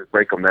can't just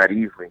break them that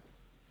easily.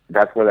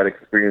 That's where that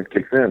experience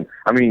kicks in.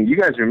 I mean, you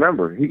guys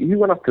remember, he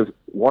went up to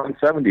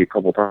 170 a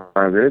couple times,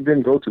 and it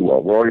didn't go too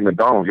well. Rory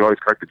McDonald, you always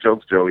crack the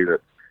jokes, Joey, that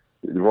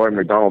Rory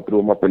McDonald threw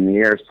him up in the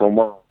air so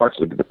much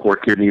that the poor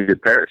kid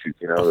needed parachutes,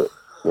 you know,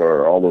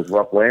 for all those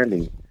rough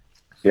landings.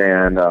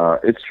 And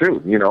it's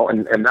true, you know,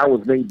 and that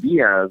was Nate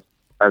Diaz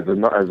as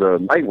a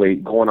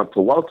lightweight going up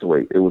to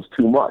welterweight. It was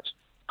too much.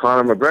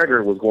 Conor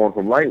McGregor was going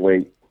from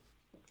lightweight,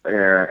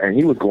 and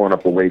he was going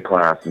up a weight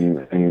class,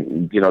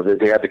 and you know,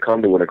 they had to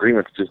come to an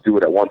agreement to just do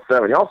it at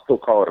 170. I'll still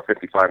call it a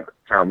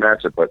 55-pound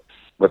matchup, but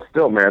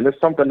still, man, there's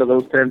something to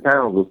those 10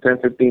 pounds, those 10,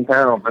 15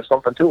 pounds. There's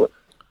something to it.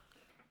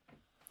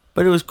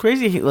 But it was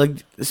crazy,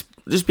 like, just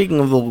speaking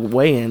of the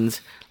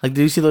weigh-ins, like,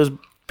 did you see those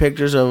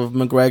pictures of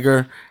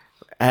McGregor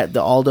at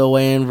the Aldo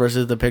weigh-in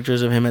versus the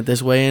pictures of him at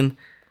this weigh-in?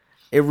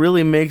 It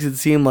really makes it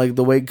seem like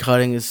the weight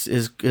cutting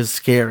is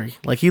scary.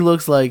 Like, he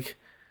looks like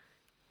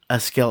a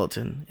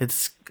skeleton.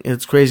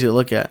 It's crazy to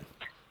look at.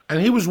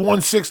 And he was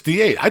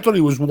 168. I thought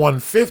he was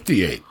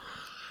 158.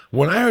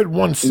 When I heard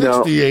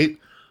 168,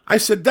 I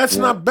said, that's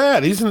not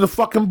bad. He's in the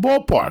fucking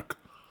ballpark.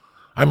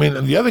 I mean,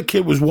 and the other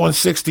kid was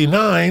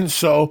 169,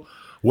 so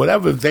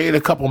whatever, they ate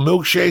a couple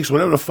milkshakes,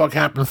 whatever the fuck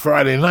happened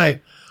Friday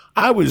night,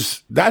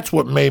 That's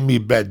what made me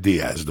bet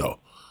Diaz, though,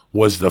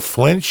 was the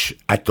flinch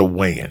at the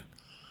weigh-in.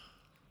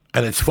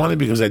 And it's funny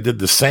because I did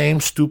the same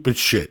stupid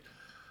shit.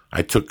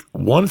 I took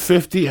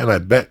 $150 and I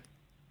bet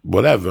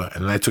whatever,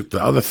 and I took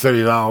the other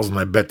 $30 and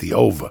I bet the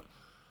over.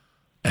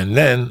 And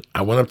then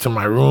I went up to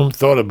my room,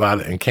 thought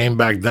about it, and came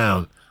back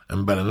down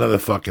and bet another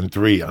fucking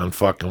 $3 on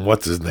fucking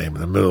what's his name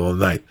in the middle of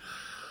the night.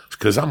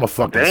 Because I'm a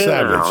fucking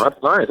savage.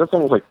 That's nice. That's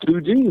almost like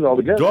 2 G's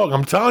altogether. Dog,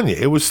 I'm telling you,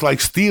 it was like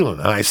stealing.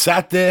 And I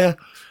sat there,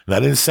 and I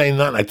didn't say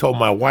nothing. I told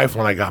my wife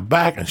when I got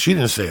back, and she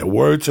didn't say a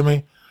word to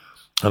me.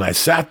 And I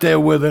sat there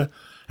with her,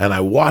 and I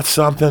watched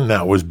something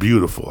that was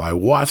beautiful. I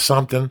watched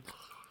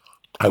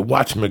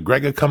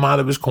McGregor come out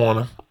of his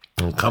corner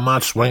and come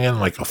out swinging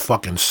like a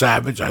fucking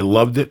savage. I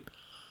loved it.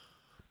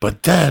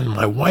 But then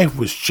my wife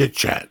was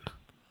chit-chatting.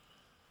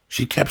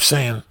 She kept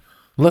saying,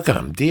 look at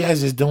him.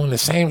 Diaz is doing the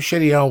same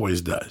shit he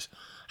always does.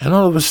 And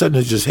all of a sudden,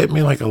 it just hit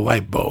me like a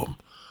light bulb.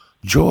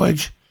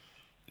 George,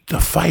 the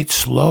fight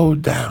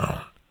slowed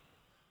down.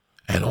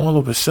 And all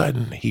of a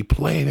sudden, he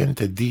played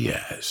into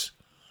Diaz.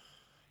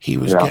 He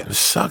was getting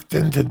sucked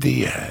into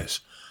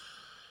Diaz.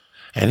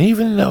 And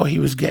even though he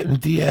was getting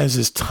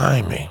Diaz's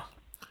timing,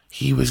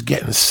 he was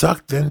getting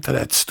sucked into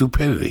that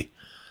stupidity,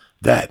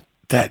 that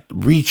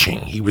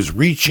reaching. He was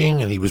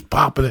reaching and he was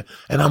popping it.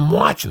 And I'm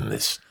watching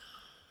this.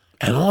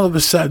 And all of a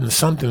sudden,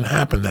 something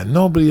happened that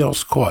nobody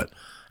else caught.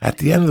 At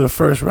the end of the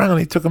first round,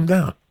 he took him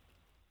down.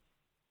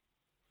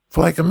 For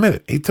like a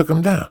minute, he took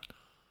him down.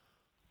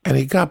 And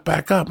he got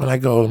back up, and I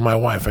go to my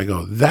wife,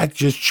 that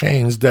just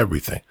changed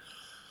everything.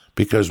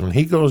 Because when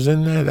he goes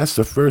in there, that's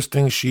the first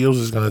thing Shields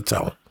is going to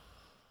tell him.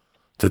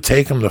 To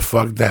take him the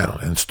fuck down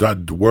and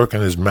start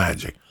working his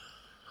magic.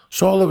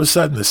 So all of a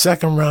sudden, the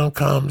second round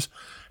comes,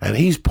 and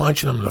he's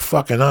punching him in the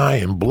fucking eye,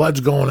 and blood's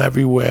going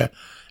everywhere.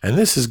 And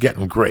this is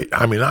getting great.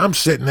 I mean, I'm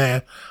sitting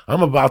there,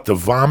 I'm about to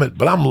vomit,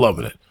 but I'm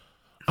loving it.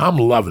 I'm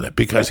loving it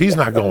because he's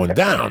not going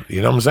down.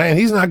 You know what I'm saying?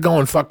 He's not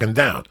going fucking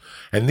down.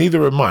 And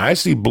neither am I. I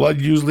see blood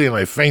usually and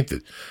I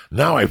fainted.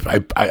 Now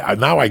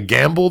I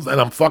gambled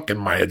and I'm fucking,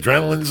 my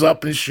adrenaline's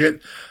up and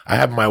shit. I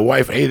have my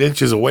wife 8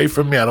 inches away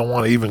from me. I don't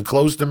want her even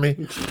close to me.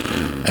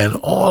 And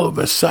all of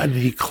a sudden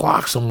he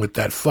clocks him with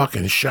that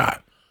fucking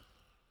shot.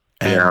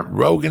 And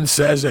Rogan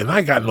says, and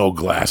I got no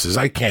glasses.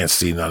 I can't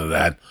see none of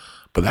that.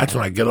 But that's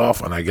when I get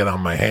off and I get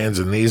on my hands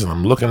and knees and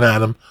I'm looking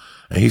at him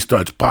and he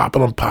starts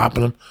popping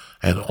him.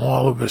 And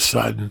all of a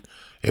sudden,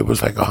 it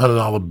was like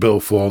 $100 bill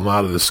falling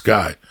out of the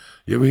sky.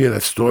 You ever hear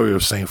that story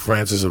of St.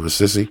 Francis of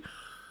Assisi?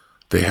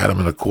 They had him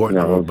in a court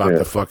and they were about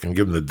to fucking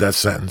give him the death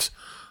sentence.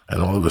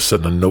 And all of a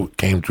sudden, a note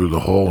came through the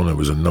hole and it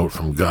was a note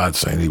from God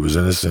saying he was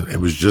innocent. It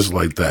was just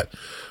like that.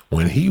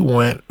 When he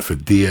went for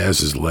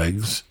Diaz's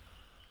legs,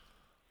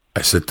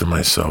 I said to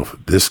myself,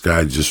 this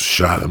guy just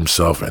shot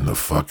himself in the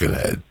fucking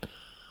head.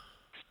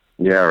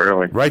 Yeah,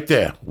 really? Right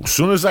there. As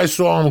soon as I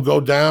saw him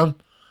go down,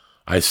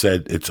 I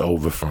said, it's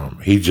over for him.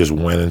 He just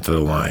went into the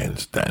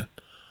Lions then.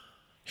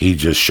 He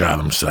just shot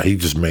himself. He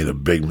just made a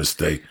big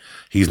mistake.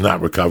 He's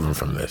not recovering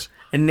from this.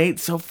 And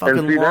Nate's so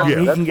fucking long, he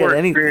can get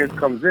anything. Experience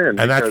comes in.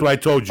 And that's what I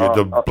told you,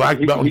 the black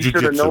belt in jiu-jitsu. He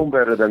should have known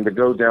better than to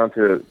go down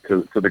to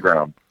the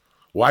ground.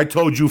 Well, I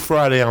told you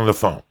Friday on the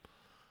phone.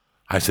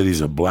 I said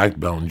he's a black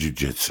belt in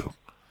jiu-jitsu.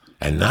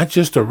 And not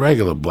just a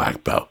regular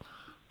black belt,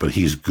 but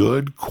he's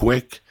good,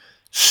 quick,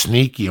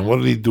 sneaky. And what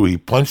did he do? He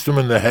punched him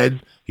in the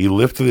head. He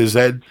lifted his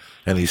head.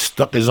 And he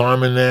stuck his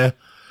arm in there,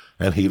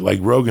 and he, like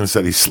Rogan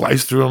said, he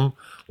sliced through him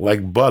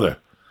like butter,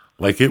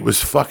 like it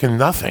was fucking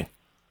nothing.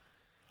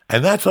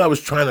 And that's what I was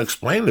trying to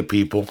explain to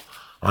people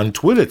on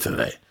Twitter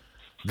today,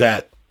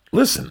 that,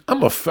 listen,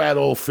 I'm a fat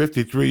old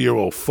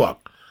 53-year-old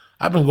fuck.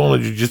 I've been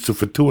going to jiu-jitsu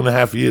for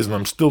 2.5 years, and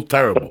I'm still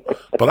terrible.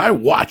 But I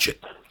watch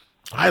it.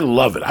 I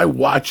love it. I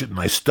watch it, and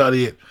I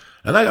study it.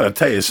 And I got to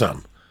tell you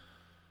something.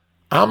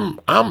 I'm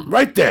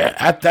right there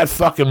at that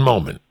fucking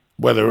moment,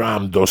 whether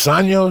I'm Dos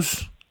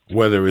Anjos,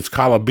 whether it's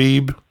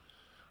Khabib,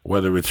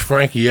 whether it's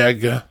Frankie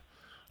Edgar,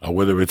 or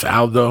whether it's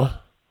Aldo,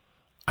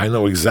 I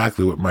know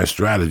exactly what my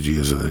strategy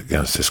is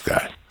against this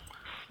guy.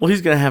 Well,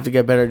 he's going to have to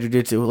get better at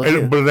jiu-jitsu. But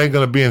it ain't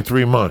going to be in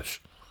 3 months.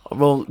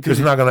 Well, it's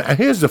not going to. And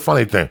here's the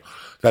funny thing,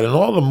 that in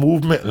all the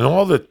movement and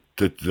all the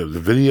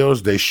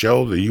videos they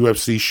show, the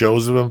UFC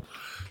shows of him,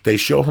 they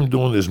show him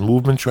doing this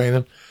movement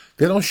training.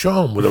 They don't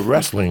show him with a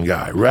wrestling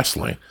guy,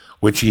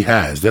 which he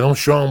has. They don't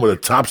show him with a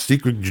top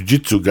secret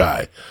jiu-jitsu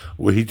guy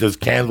where he does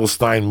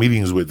clandestine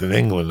meetings with in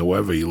England or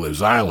wherever he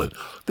lives, Ireland.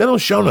 They don't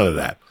show none of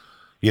that.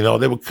 You know,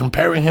 they were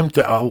comparing him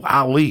to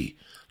Ali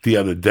the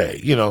other day.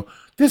 You know,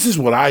 this is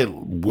what I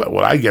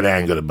get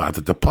angered about,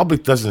 that the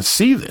public doesn't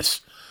see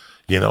this.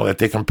 You know, that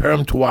they compare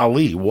him to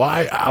Ali.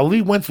 Why?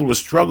 Ali went through a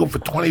struggle for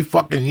 20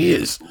 fucking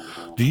years.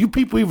 Do you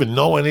people even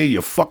know any of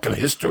your fucking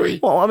history?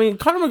 Well, I mean,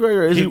 Conor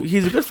McGregor,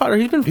 he's a good fighter.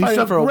 He's been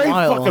fighting for a while. He's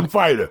a great fucking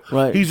fighter.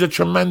 Right. He's a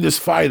tremendous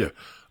fighter.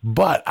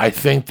 But I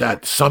think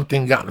that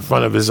something got in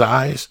front of his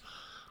eyes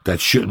that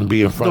shouldn't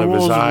be in front of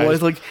his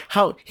eyes. Like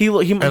how he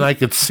and I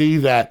could see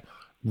that.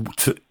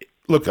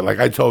 Look, like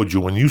I told you,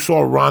 when you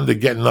saw Ronda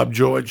getting up,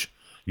 George,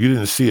 you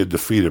didn't see a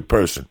defeated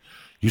person.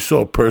 You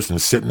saw a person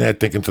sitting there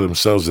thinking to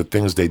themselves the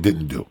things they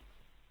didn't do.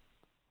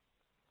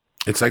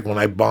 It's like when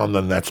I bombed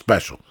on that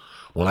special,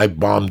 when I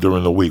bombed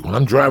during the week. When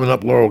I'm driving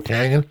up Laurel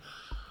Canyon,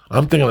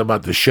 I'm thinking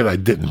about the shit I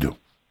didn't do.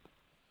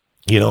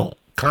 You know,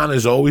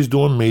 Connor's always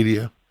doing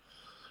media.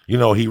 You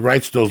know, he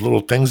writes those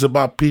little things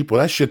about people.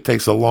 That shit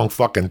takes a long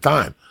fucking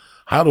time.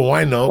 How do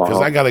I know?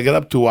 Because I got to get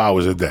up 2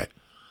 hours a day.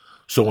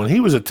 So when he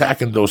was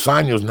attacking Dos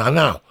Anjos,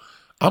 now,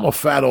 I'm a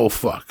fat old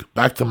fuck.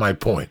 Back to my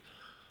point.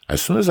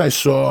 As soon as I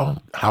saw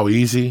how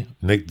easy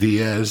Nick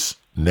Diaz,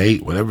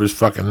 Nate, whatever his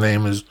fucking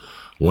name is,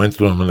 went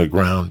through him in the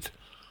ground,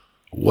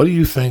 what do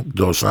you think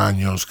Dos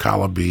Anjos,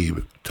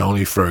 Calabib,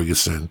 Tony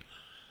Ferguson,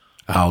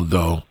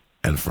 Aldo,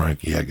 and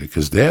Frankie Edgar?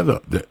 Because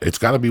it's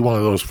got to be one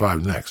of those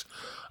five next.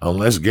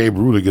 Unless Gabe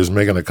Rudiger's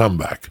making a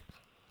comeback.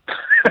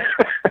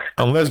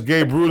 Unless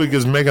Gabe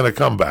Rudiger's making a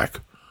comeback.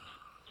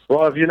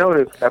 Well, if you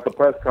notice, at the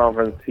press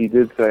conference, he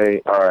did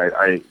say, all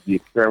right, the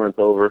experiment's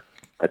over.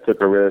 I took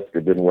a risk.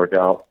 It didn't work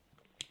out.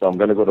 So I'm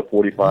going to go to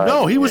 45.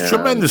 No, he was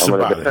tremendous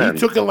about it. He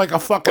took it like a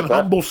fucking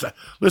humble...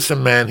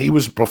 Listen, man, he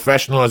was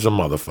professional as a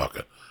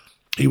motherfucker.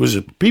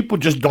 People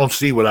just don't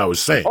see what I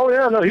was saying. Oh,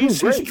 yeah, no, he's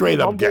straight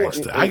up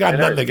gangster. I got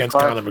nothing against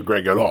Conor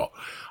McGregor at all.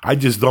 I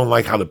just don't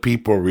like how the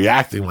people are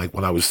reacting, like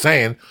when I was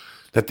saying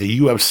that the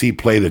UFC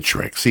played a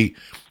trick. See,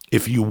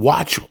 if you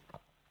watch,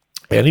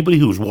 anybody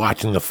who's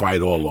watching the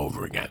fight all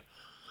over again,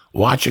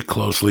 watch it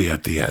closely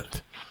at the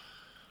end.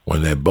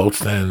 When they're both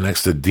standing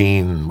next to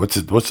Dean, what's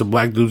the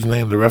black dude's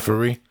name, the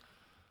referee?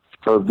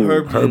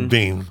 Herb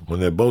Dean.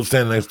 When they're both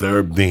standing next to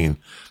Herb Dean,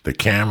 the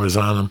camera's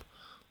on him.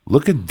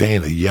 Look at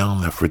Dana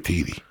yelling at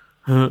Fertitti.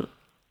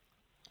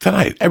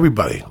 Tonight,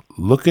 everybody,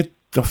 look at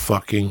the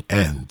fucking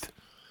end.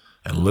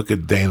 And look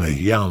at Dana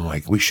yelling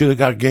like, we should have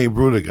got Gabe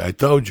Rudiger. I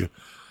told you.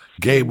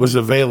 Gabe was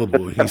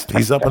available.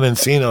 He's up in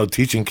Encino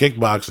teaching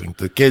kickboxing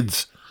to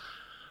kids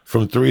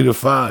from 3 to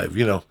 5,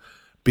 you know.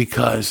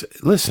 Because,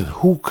 listen,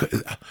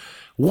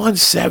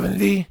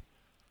 170?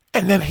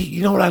 And then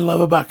you know what I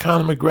love about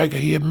Conor McGregor?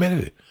 He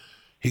admitted it.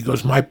 He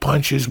goes, my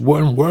punches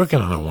weren't working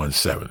on a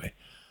 170.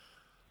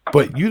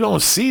 But you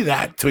don't see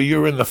that till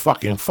you're in the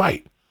fucking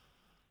fight.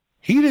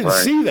 He didn't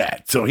see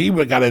that till he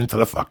got into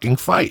the fucking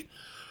fight.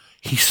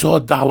 He saw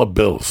dollar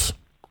bills.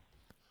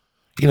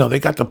 You know, they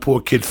got the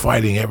poor kid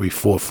fighting every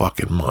 4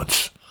 fucking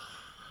months.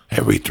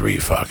 Every 3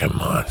 fucking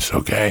months,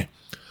 okay?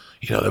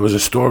 You know, there was a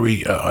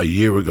story a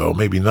year ago,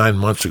 maybe 9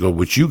 months ago,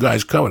 which you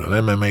guys covered on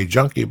MMA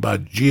Junkie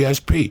about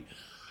GSP.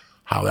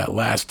 How that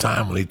last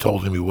time when he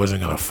told him he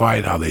wasn't going to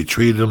fight, how they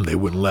treated him, they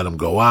wouldn't let him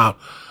go out,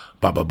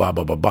 blah, blah, blah,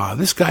 blah, blah, blah.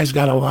 This guy's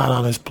got a lot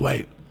on his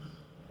plate.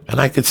 And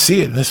I could see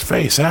it in his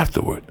face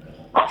afterward.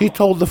 He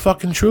told the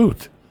fucking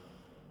truth.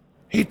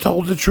 He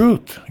told the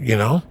truth, you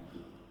know.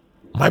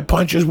 My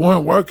punches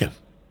weren't working.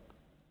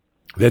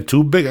 They're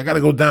too big. I got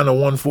to go down to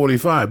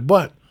 145.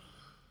 But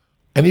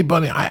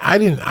anybody,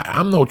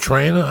 I'm no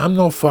trainer. I'm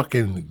no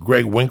fucking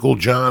Greg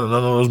Winklejohn and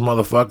none of those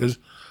motherfuckers.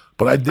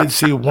 But I did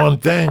see one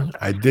thing.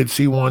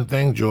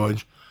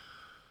 George.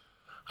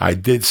 I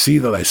did see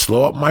that I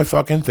slow up my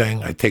fucking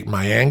thing. I take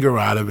my anger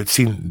out of it.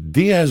 See,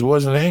 Diaz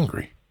wasn't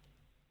angry.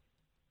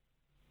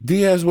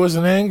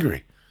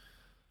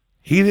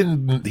 He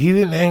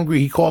didn't angry.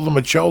 He called him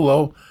a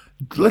cholo.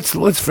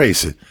 Let's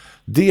face it.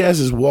 Diaz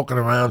is walking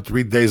around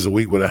 3 days a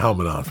week with a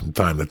helmet on from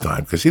time to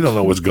time because he don't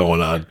know what's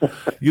going on.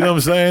 You know what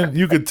I'm saying?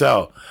 You could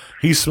tell.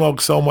 He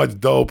smokes so much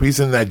dope. He's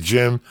in that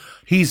gym.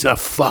 He's a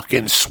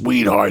fucking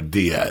sweetheart,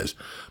 Diaz.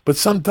 But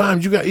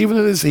sometimes even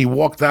in this, he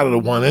walked out of the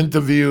one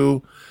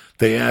interview.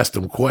 They asked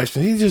him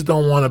questions. He just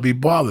don't want to be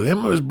bothered.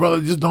 Him or his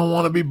brother just don't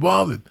want to be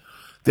bothered.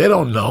 They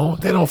don't know.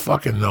 They don't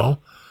fucking know.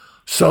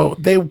 So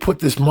they put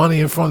this money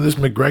in front of this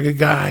McGregor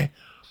guy.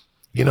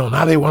 You know,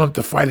 now they want him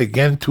to fight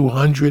again,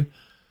 200.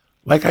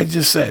 Like I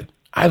just said,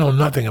 I know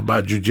nothing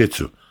about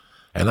jiu-jitsu,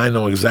 and I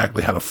know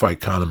exactly how to fight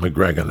Conor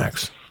McGregor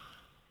next.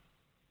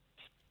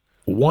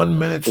 1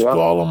 minute,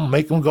 stall him,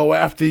 make him go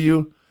after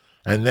you,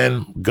 and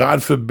then,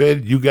 God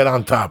forbid, you get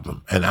on top of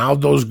him. And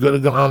Aldo's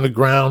good on the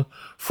ground.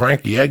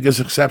 Frankie Edgar's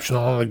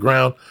exceptional on the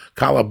ground.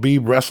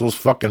 Calabib wrestles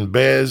fucking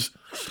bears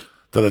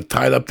that are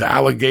tied up to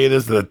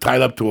alligators, that are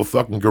tied up to a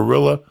fucking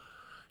gorilla.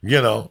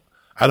 You know,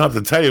 I don't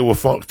have to tell you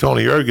what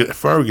Tony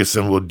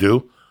Ferguson would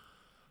do.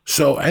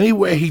 So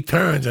anywhere he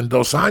turns, and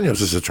Dos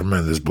Anjos is a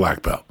tremendous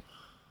black belt.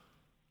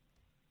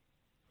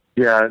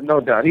 Yeah, no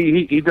doubt.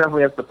 He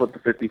definitely has to put the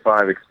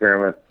 55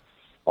 experiment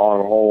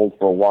on hold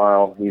for a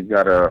while. He's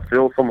got to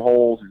fill some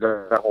holes. He's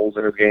got holes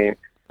in his game.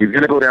 He's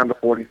going to go down to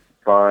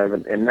 45.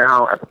 And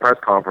now at the press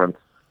conference,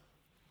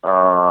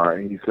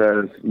 he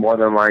says more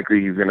than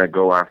likely he's going to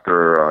go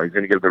after, he's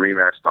going to give the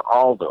rematch to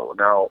Aldo.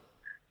 Now,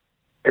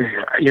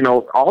 you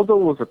know, Aldo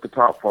was at the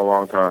top for a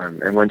long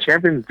time, and when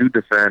champions do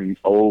defend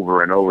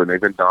over and over and they've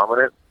been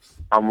dominant,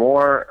 I'm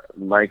more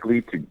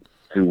likely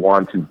to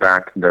want to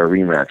back their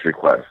rematch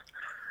request.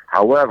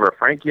 However,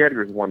 Frankie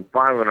Edgar's won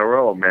 5 in a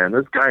row, man.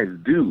 This guy's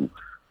due.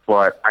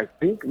 But I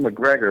think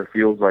McGregor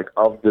feels like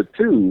of the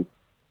two,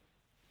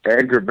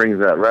 Edgar brings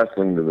that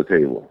wrestling to the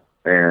table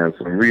and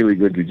some really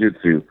good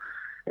jiu-jitsu.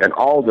 And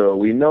Aldo,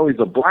 we know he's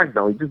a black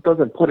belt. He just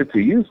doesn't put it to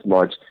use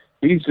much.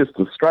 He's just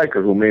a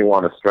striker who may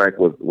want to strike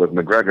with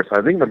McGregor. So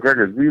I think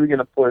McGregor's really going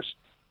to push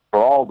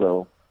for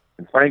Aldo.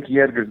 And Frankie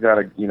Edgar's got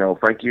to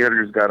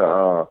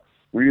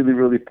really,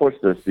 really push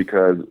this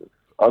because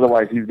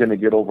otherwise he's going to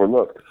get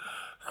overlooked.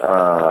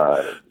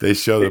 They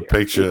show the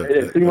picture.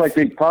 It seemed like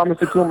they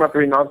promised it to him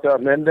after he knocked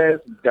out Mendez.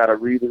 He's got to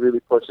really, really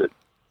push it.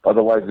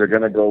 Otherwise, they're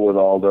going to go with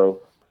Aldo.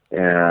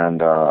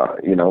 And,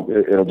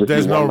 it'll just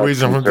There's no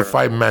reason for him to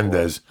fight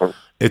Mendez.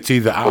 It's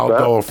either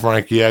Aldo or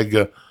Frankie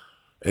Edgar.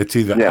 It's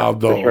either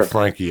Aldo or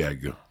Frankie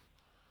Edgar.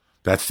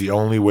 That's the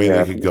only way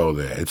they could go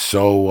there. It's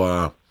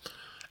so...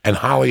 and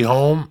Holly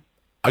Holm,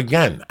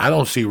 again, I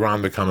don't see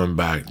Ronda coming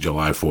back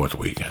July 4th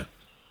weekend.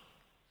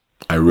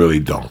 I really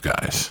don't,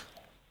 guys.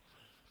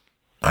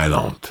 I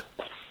don't.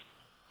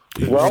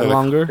 Well,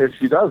 longer? If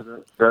she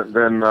doesn't,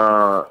 then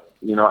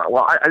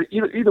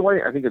either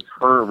way, I think it's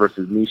her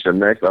versus Misha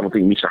next. I don't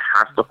think Misha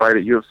has to fight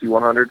at UFC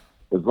 100.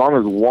 As long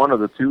as one of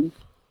the two,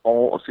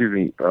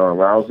 Rousey or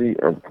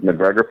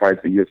McGregor fights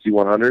at UFC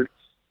 100,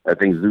 I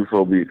think Zuffa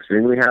will be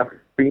extremely happy.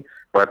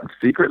 But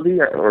secretly,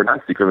 or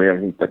not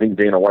secretly, I think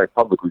Dana White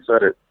publicly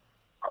said it,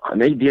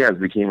 Nate Diaz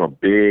became a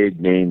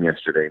big name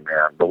yesterday,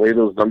 man. The way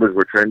those numbers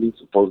were trending,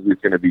 supposedly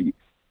it's going to be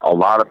a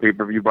lot of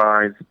pay-per-view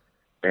buys.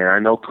 And I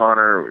know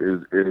Conor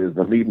is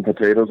the meat and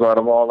potatoes out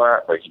of all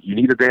that. Like, you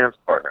need a dance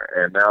partner.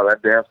 And now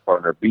that dance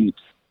partner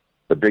beats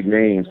the big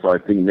names. So I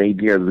think Nate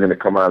Diaz is going to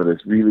come out of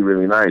this really,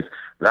 really nice.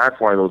 That's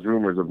why those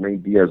rumors of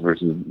Nate Diaz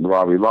versus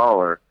Robbie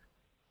Lawler,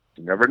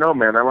 you never know,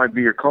 man. That might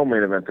be your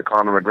co-main event to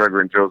Conor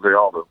McGregor and Jose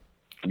Aldo,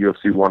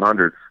 UFC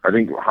 100. I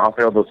think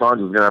Rafael Dos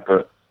Anjos is going to have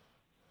to,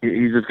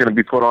 he's just going to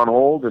be put on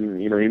hold. And,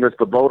 he missed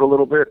the boat a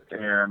little bit.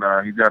 And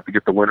he's going to have to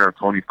get the winner of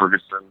Tony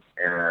Ferguson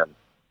and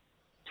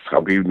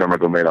Khabib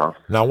Nurmagomedov.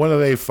 Now, when are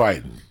they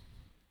fighting?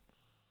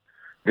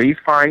 They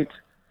fight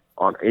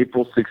on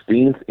April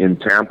 16th in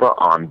Tampa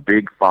on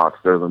Big Fox.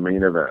 They're the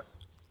main event.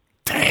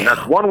 Damn. And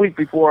that's 1 week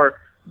before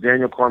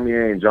Daniel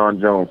Cormier and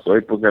John Jones. So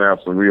April's going to have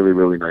some really,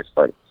 really nice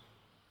fights.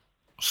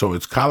 So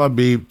it's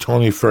Khabib,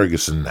 Tony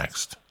Ferguson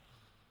next.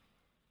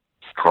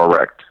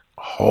 Correct.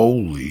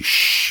 Holy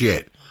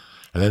shit.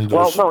 And then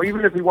no,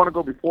 even if you want to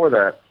go before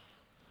that,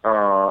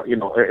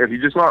 if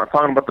you just want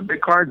talking about the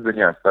big cards, then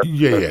yes, that's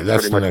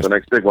pretty much the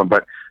next big one.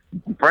 But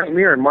Frank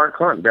Mir and Mark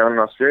Hunt down in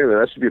Australia,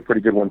 that should be a pretty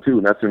good one too,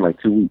 and that's in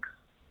like 2 weeks.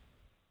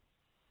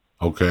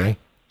 Okay.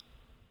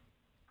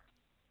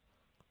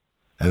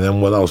 And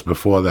then what else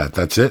before that?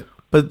 That's it?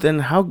 But then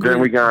how good?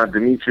 Then we got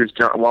Demetrius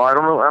Johnson. Well, I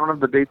don't know. I don't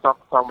have the dates off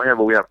the top of my head,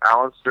 but we have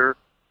Alistair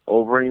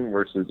Overeem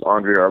versus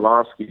Andrei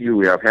Arlovsky.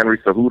 We have Henry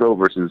Cejudo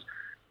versus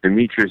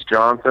Demetrius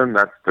Johnson.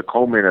 That's the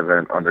co-main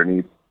event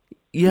underneath.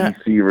 Yeah.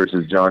 DC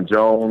versus John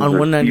Jones. On There's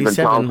 197.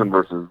 Stephen Thompson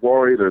versus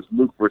Rory. There's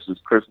Luke versus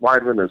Chris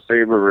Weidman. There's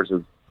Sabre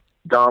versus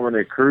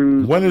Dominic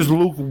Cruz. When is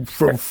Luke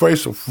from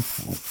fighting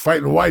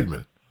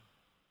Weidman?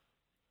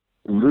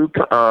 Luke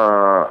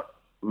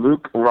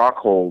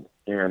Rockhold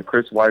and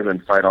Chris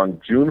Weidman fight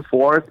on June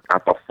 4th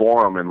at the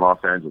Forum in Los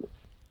Angeles.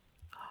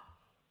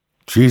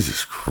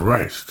 Jesus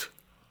Christ.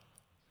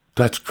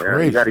 That's crazy.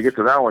 Yeah, you got to get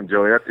to that one,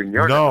 Joey. That's in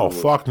your No.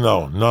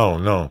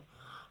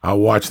 I'll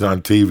watch it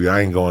on TV.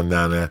 I ain't going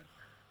down there.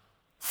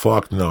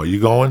 Fuck no. You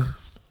going?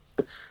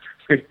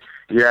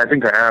 Yeah, I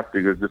think I have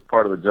to because it's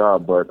part of the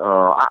job. But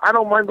I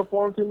don't mind the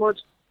Forum too much.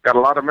 Got a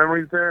lot of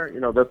memories there.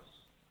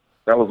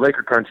 That was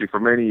Laker country for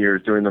many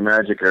years during the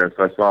Magic era.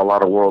 So I saw a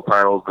lot of world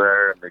titles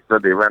there, and they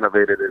said they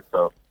renovated it.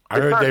 So I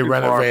heard they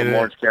renovated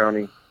Orange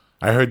County.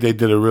 I heard they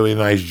did a really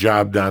nice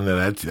job down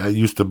there. That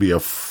used to be a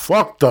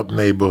fucked up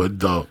neighborhood,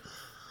 though.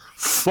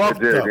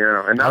 Fucked up.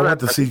 Yeah. And now I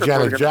went to see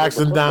Janet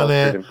Jackson down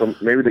there. So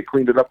maybe they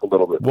cleaned it up a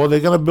little bit. Well, they're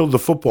going to build the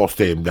football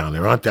stadium down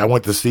there, aren't they? I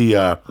went to see,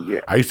 I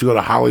used to go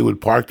to Hollywood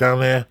Park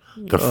down there,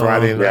 the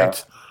Friday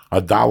nights.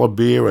 $1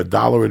 beer,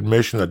 $1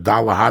 admission,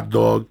 $1 hot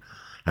dog,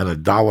 and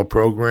 $1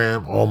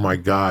 program. Oh, my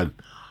God.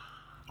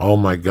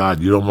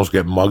 You'd almost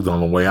get mugged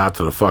on the way out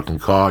to the fucking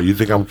car. You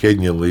think I'm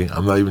kidding you, Lee?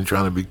 I'm not even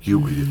trying to be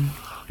cute with you.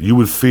 You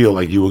would feel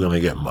like you were going to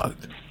get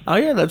mugged. Oh,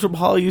 yeah, that's where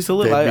Holly used to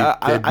live.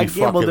 I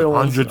gambled there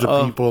once. Hundreds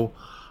of people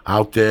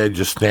out there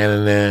just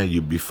standing there.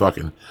 You'd be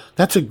fucking...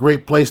 That's a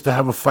great place to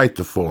have a fight,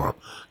 the Forum.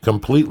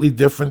 Completely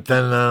different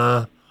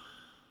than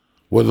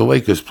where the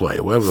Lakers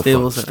play, wherever the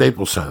fuck.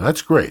 Staples Center.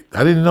 That's great.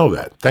 I didn't know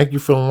that. Thank you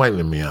for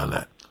enlightening me on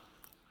that.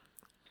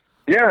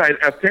 Yeah,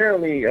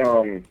 apparently,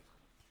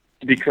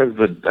 because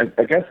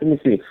I guess, let me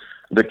see,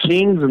 the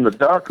Kings and the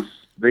Ducks,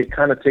 they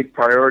kind of take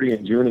priority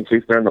in June in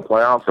case they're in the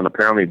playoffs, and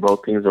apparently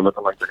both teams are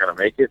looking like they're going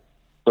to make it.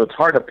 So it's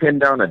hard to pin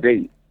down a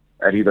date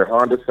at either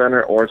Honda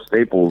Center or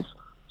Staples.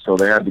 So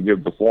they had to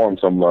give the Forum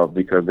some love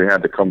because they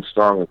had to come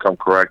strong and come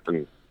correct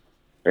and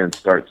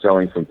start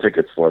selling some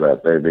tickets for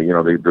that. They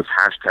this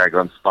hashtag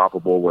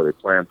Unstoppable where they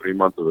plan 3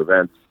 months of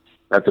events.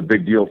 That's a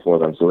big deal for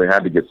them. So they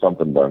had to get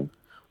something done.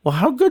 Well,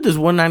 how good does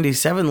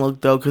 197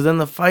 look though? Because then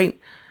the third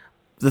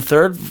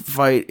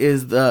fight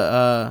is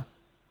the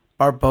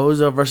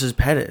Barboza versus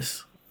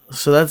Pettis.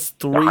 So that's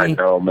 3. I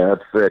know, man.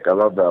 That's sick. I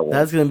love that one.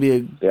 That's going to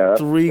be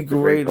 3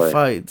 great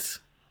fights.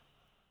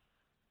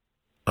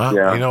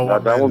 Yeah, you know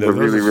what, that man? one's a Those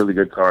really, are- really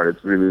good card.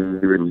 It's really,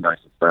 really nice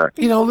and stacked.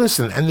 You know,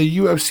 listen, and the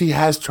UFC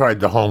has tried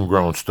the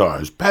homegrown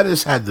stars.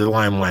 Pettis had the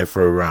limelight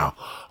for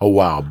a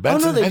while.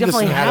 Benson they Henderson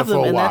definitely had have it for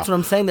them, a and while. that's what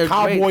I'm saying. They're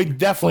Cowboy great.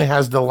 definitely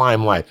has the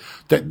limelight.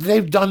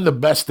 They've done the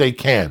best they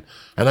can,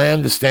 and I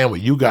understand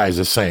what you guys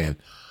are saying.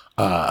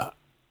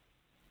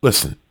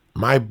 Listen,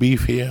 my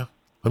beef here,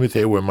 let me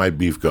tell you where my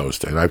beef goes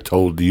to. And I've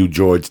told you,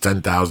 George,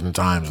 10,000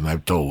 times, and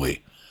I've told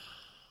Lee.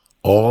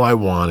 All I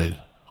wanted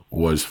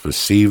was for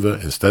Siva,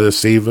 instead of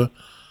Siva,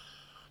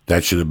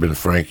 that should have been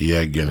Frankie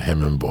Edgar and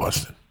him in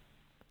Boston.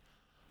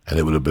 And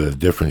it would have been a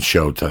different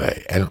show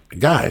today. And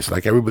guys,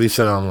 like everybody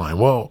said online,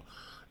 well,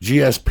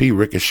 GSP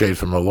ricocheted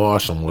from a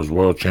loss and was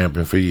world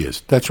champion for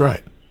years. That's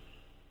right.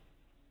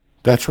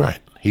 That's right.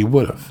 He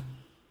would have.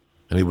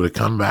 And he would have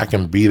come back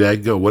and beat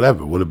Edgar,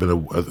 whatever. Would have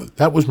been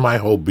that was my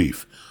whole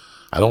beef.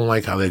 I don't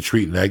like how they're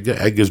treating Edgar.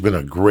 Edgar's been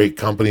a great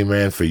company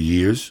man for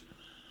years,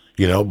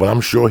 you know, but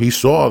I'm sure he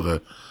saw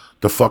the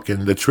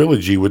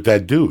trilogy with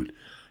that dude.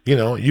 You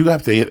know, you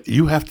have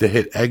to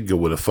hit Edgar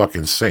with a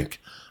fucking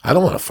sink. I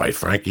don't want to fight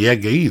Frankie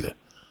Edgar either.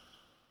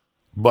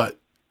 But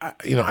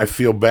I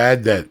feel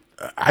bad that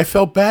I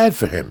felt bad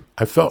for him.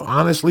 I felt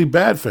honestly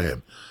bad for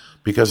him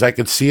because I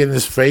could see in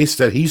his face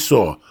that he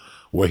saw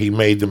where he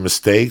made the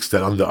mistakes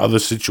that under other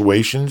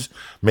situations,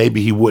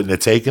 maybe he wouldn't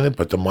have taken it,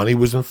 but the money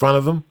was in front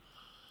of him.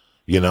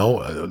 You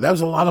know, that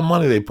was a lot of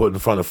money they put in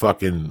front of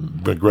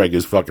fucking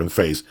McGregor's fucking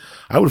face.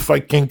 I would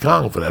fight King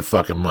Kong for that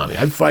fucking money.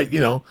 I'd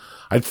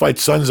fight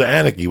Sons of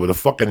Anarchy with a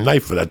fucking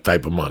knife for that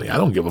type of money. I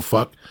don't give a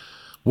fuck.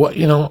 What,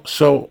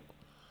 so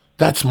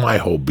that's my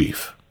whole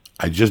beef.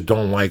 I just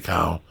don't like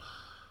how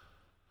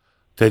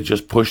they're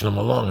just pushing him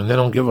along and they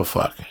don't give a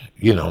fuck.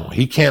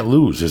 He can't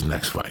lose his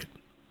next fight.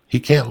 He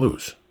can't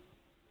lose.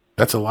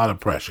 That's a lot of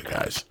pressure,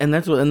 guys. And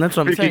that's what I'm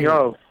saying. Speaking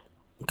of,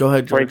 go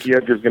ahead, George. Frankie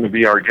Edgar's going to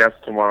be our guest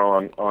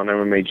tomorrow on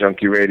MMA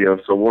Junkie Radio,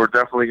 so we're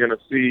definitely going to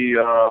see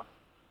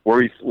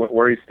where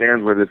he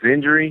stands with his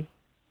injury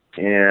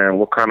and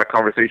what kind of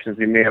conversations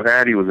he may have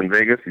had. He was in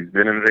Vegas. He's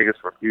been in Vegas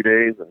for a few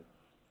days, and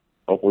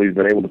hopefully he's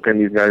been able to pin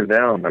these guys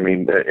down. I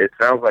mean, it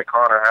sounds like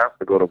Conor has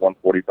to go to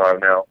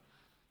 145 now.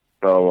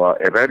 So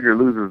if Edgar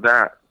loses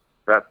that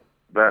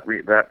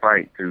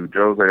fight to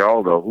Jose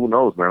Aldo, who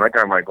knows, man? That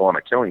guy might go on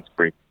a killing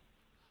spree.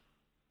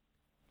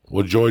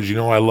 Well, George,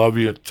 I love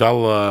you.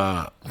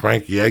 Tell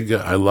Frankie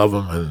Edgar I love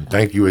him, and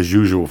thank you as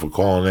usual for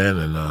calling in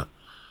and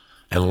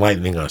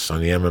enlightening us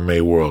on the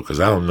MMA world, because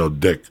I don't know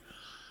dick.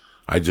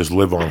 I just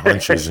live on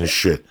hunches and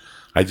shit.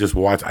 I just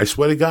watch. I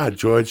swear to God,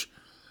 George,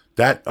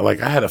 I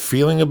had a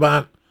feeling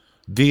about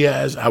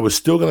Diaz. I was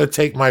still going to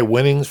take my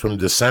winnings from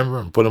December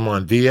and put them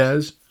on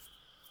Diaz,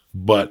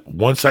 but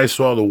once I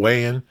saw the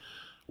weigh-in,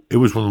 it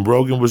was when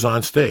Rogan was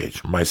on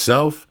stage.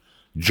 Myself,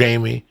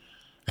 Jamie,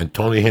 and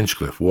Tony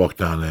Hinchcliffe walked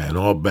down there and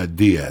all bet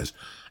Diaz.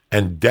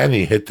 And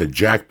Denny hit the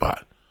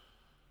jackpot.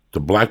 The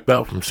black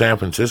belt from San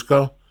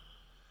Francisco.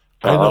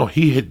 I know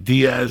he hit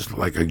Diaz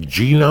like a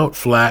G note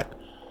flat.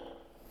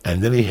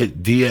 And then he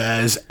hit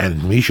Diaz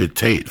and Misha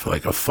Tate for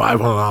like a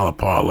 $500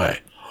 parlay.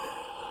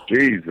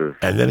 Jesus.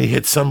 And then he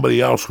hit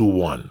somebody else who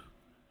won.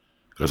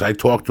 Because I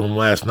talked to him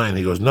last night and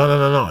he goes, no.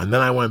 And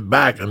then I went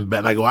back and bet.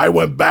 And I go, I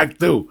went back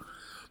too.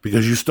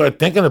 Because you start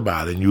thinking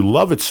about it and you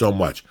love it so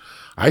much.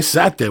 I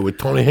sat there with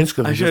Tony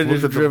Hinchcliffe. I should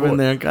have just driven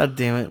there. God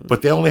damn it.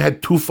 But they only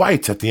had 2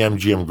 fights at the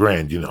MGM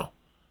Grand,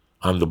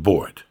 on the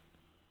board.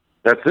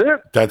 That's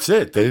it? That's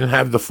it. They didn't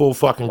have the full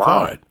fucking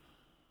card.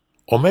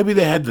 Or maybe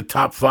they had the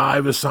top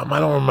 5 or something. I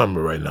don't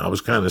remember right now. I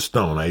was kind of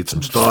stoned. I ate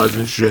some stars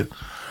and shit.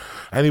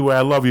 Anyway,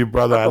 I love you,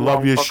 brother. I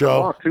love your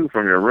show. Walk too,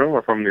 from your room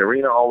or from the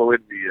arena all the way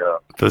to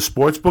the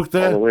sports book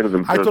there. All the way to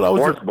the I thought I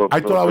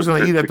was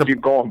going to eat at the.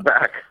 Keep going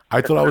back. I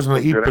thought I was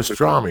going to eat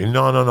pastrami.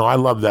 No. I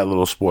love that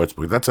little sports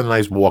book. That's a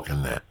nice walk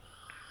in there.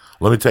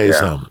 Let me tell you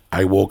something.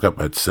 I woke up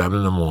at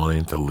 7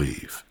 a.m. to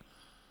leave.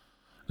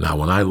 Now,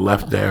 when I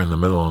left there in the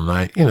middle of the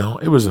night,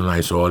 it was a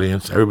nice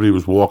audience. Everybody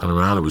was walking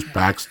around. It was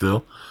packed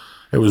still.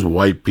 It was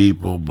white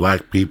people,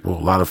 black people,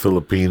 a lot of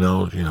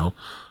Filipinos,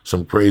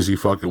 some crazy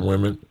fucking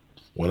women.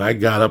 When I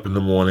got up in the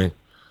morning,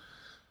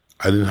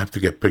 I didn't have to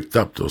get picked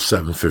up till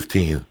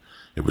 7:15.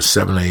 It was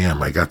 7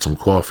 a.m. I got some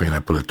coffee and I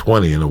put a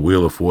 20 in a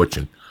Wheel of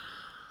Fortune.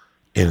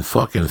 In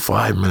fucking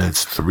 5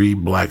 minutes, 3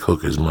 black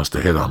hookers must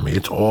have hit on me.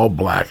 It's all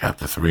black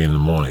after 3 in the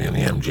morning in the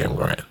MGM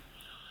Grand.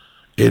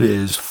 It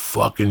is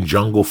fucking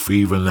jungle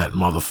fever in that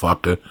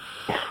motherfucker.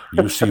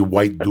 You see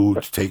white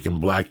dudes taking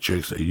black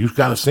chicks. You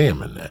got to see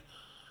them in there.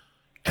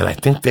 And I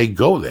think they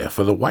go there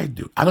for the white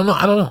dude. I don't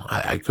know.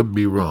 I could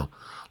be wrong.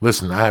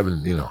 Listen, I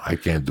haven't, I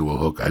can't do a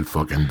hook. I'd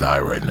fucking die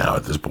right now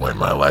at this point in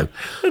my life.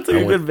 That's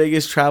like a good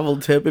Vegas travel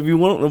tip. If you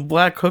want a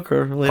black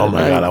hooker. Oh,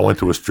 my God. I went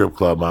to a strip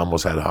club. I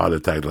almost had a heart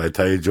attack. Did I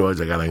tell you,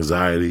 George? I got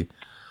anxiety.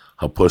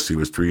 Her pussy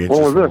was 3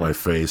 inches from my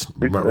face.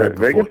 Right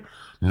Vegas?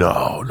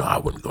 No, I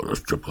wouldn't go to a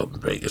strip club in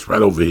Vegas.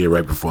 Right over here,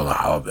 right before the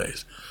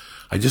holidays.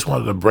 I just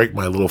wanted to break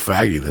my little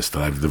fagginess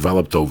that I've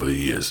developed over the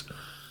years.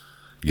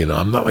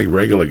 I'm not like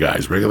regular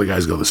guys. Regular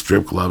guys go to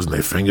strip clubs and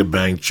they finger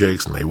bang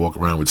chicks and they walk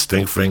around with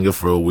stink finger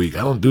for a week.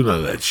 I don't do none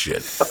of that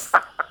shit.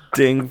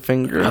 Ding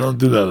finger. I don't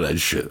do none of that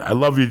shit. I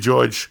love you,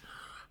 George.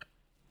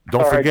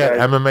 Don't All right, forget,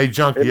 guys. MMA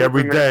Junkie Hey,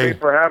 every listen, man, day. Thanks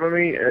for having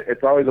me.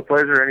 It's always a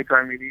pleasure.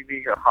 Anytime you need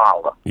me,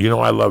 holla. You know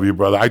I love you,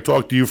 brother. I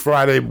talked to you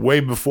Friday way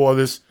before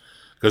this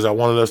because I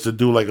wanted us to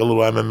do like a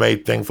little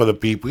MMA thing for the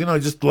people. You know,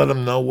 just to let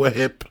them know we're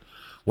hip.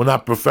 We're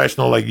not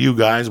professional like you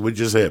guys. We're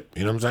just hip.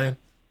 You know what I'm saying?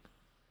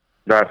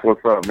 That's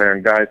what's up,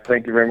 man. Guys,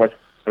 thank you very much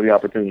for the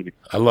opportunity.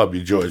 I love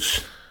you,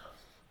 George.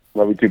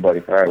 Love you too,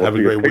 buddy. All right, Have a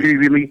see you. great Take it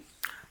easy, Lee.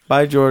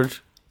 Bye,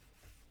 George.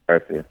 All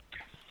right, see you.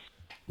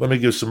 Let me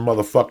give some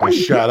motherfucking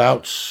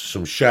shout-outs.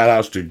 Some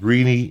shout-outs to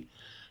Greedy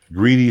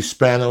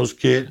Spanos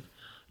Kid,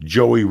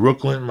 Joey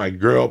Rooklyn, my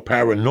girl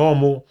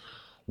Paranormal,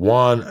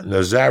 Juan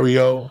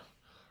Nazario,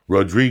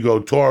 Rodrigo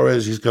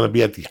Torres. He's going to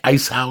be at the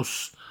Ice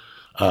House,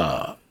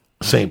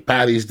 St.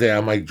 Patty's Day.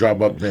 I might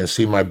drop up there and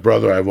see my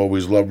brother. I've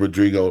always loved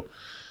Rodrigo.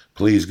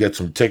 Please get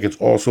some tickets.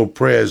 Also,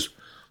 prayers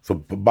for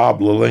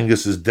Bob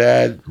Lalingus'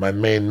 dad, my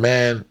main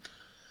man.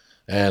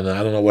 And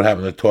I don't know what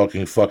happened to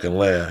Talking fucking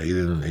Lair. He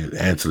didn't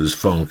answer his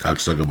phone,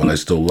 cocksucker, but I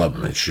still love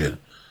him and shit.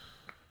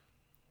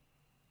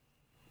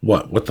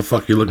 What? What the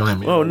fuck you looking at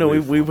me? Oh, no,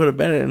 we put a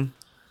bet in.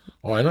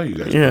 Oh, I know you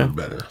guys Yeah. put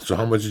better. So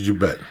how much did you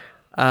bet?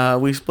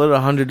 We split a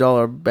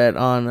 $100 bet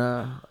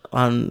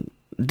on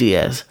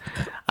Diaz.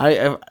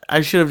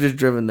 I should have just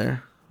driven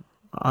there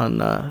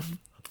on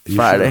You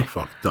Friday. should've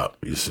fucked up.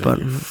 You said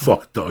you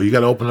fucked up. You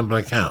got to open up an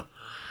account.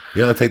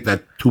 You got to take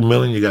that $2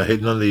 million you got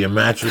hidden under your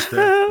mattress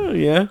there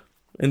Yeah,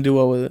 and do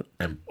what with it?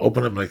 and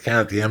open up an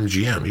account at the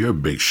MGM. You're a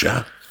big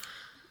shot.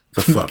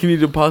 The fuck? Can you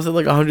deposit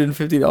like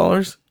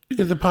 $150? You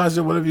can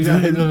deposit whatever you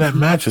got hidden in that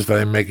mattress that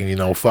ain't making you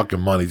no fucking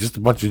money. Just a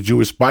bunch of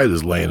Jewish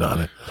spiders laying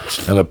on it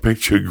and a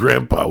picture of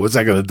Grandpa. What's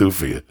that going to do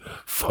for you?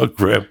 Fuck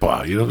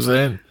Grandpa. You know what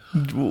I'm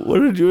saying?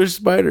 What are Jewish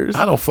spiders?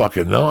 I don't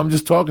fucking know. I'm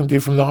just talking to you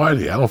from the heart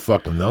here. I don't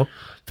fucking know.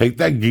 Take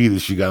that ghee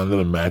that you got under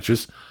the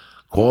mattress,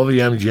 call the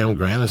MGM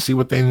Grand, and see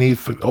what they need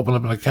for open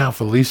up an account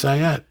for Lee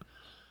Sayat.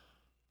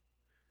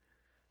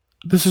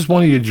 This is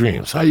one of your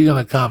dreams. How are you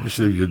going to accomplish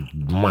it if you're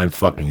mind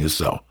fucking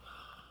yourself?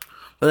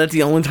 But that's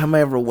the only time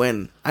I ever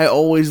win. I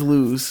always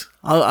lose.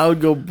 I would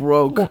go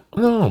broke. Well,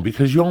 no,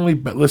 because you only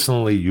bet.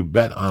 Listen, Lee, you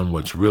bet on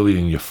what's really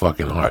in your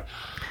fucking heart.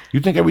 You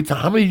think every time?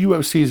 How many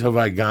UFCs have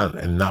I gone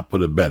and not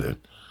put a bet in?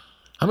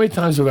 How many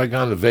times have I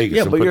gone to Vegas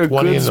Yeah, and but put you're a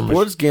 20 good in the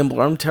sports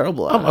gambler. I'm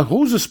terrible at it.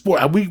 Who's a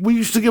sport? We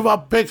used to give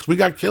out picks. We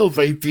got killed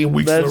for 18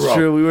 weeks in a That's row.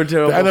 true. We were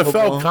terrible The at NFL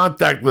football.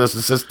 contacted us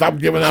and said, stop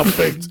giving out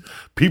picks.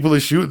 People are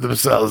shooting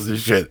themselves and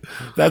shit.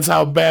 That's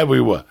how bad we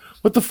were.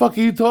 What the fuck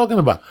are you talking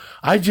about?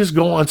 I just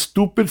go on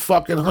stupid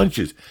fucking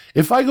hunches.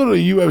 If I go to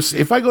the UFC,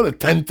 if I go to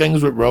 10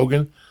 things with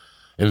Rogan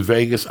in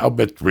Vegas, I'll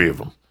bet 3 of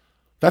them.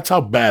 That's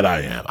how bad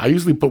I am. I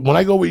usually put, when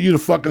I go with you to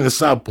fucking the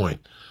South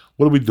Point,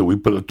 what do? We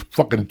put a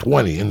fucking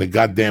 20 in the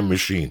goddamn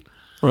machine.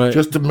 Right.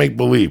 Just to make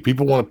believe.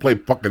 People want to play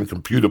fucking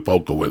computer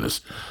poker with us.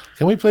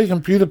 Can we play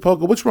computer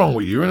poker? What's wrong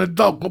with you? You're an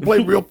adult. Go play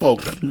real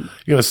poker. You're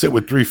going to sit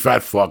with 3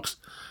 fat fucks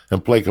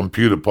and play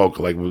computer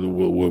poker like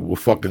with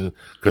fucking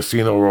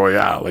Casino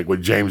Royale, like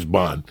with James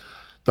Bond.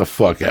 The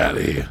fuck out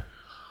of here.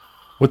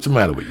 What's the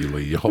matter with you,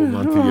 Lee? You're holding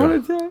on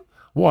to your...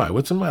 Why?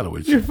 What's the matter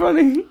with You're you?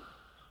 funny.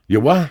 You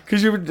what?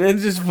 Because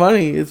it's just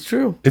funny. It's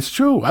true. It's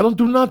true. I don't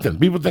do nothing.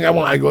 People think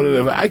I go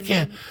to the... I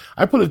can't...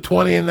 I put a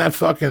 20 in that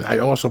fucking... I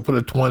also put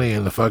a 20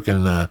 in the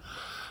fucking... the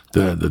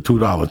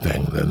 $2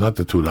 thing. Not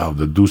the $2.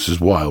 The Deuces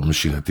Wild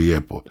machine at the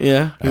airport.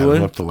 Yeah, I you had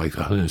would? up to like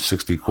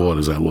 160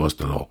 quarters. I lost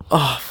it all.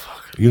 Oh,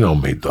 fuck. You know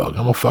me, dog.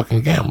 I'm a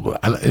fucking gambler.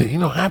 And,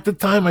 half the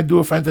time I do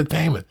it for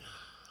entertainment.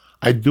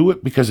 I do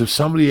it because if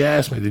somebody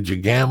asks me, did you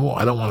gamble?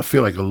 I don't want to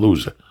feel like a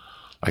loser.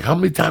 Like, how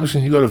many times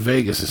can you go to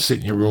Vegas and sit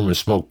in your room and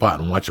smoke pot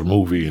and watch a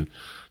movie and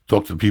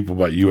talk to people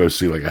about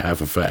UFC like a half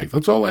a fact?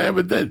 That's all I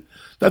ever did.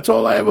 That's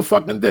all I ever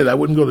fucking did. I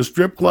wouldn't go to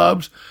strip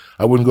clubs.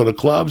 I wouldn't go to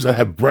clubs. I'd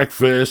have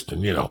breakfast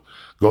and,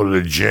 go to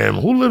the gym.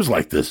 Who lives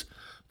like this?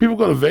 People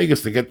go to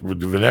Vegas to get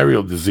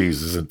venereal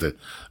diseases and to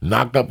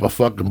knock up a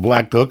fucking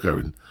black hooker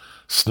and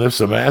sniff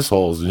some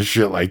assholes and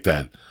shit like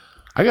that.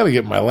 I got to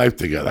get my life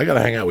together. I got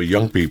to hang out with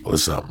young people or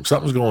something.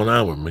 Something's going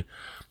on with me.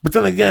 But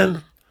then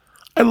again,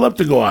 I'd love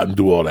to go out and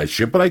do all that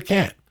shit, but I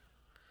can't.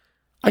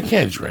 I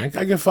can't drink.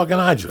 I get fucking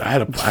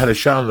agitated. I had a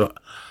shot on the...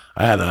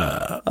 I had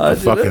a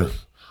fucking...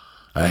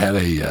 I had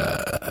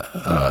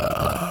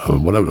a...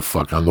 whatever the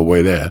fuck on the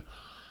way there.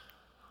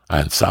 I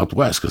had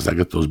Southwest because I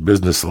get those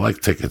business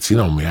select tickets. You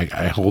know me.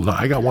 I hold on.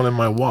 I got one in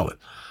my wallet.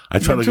 I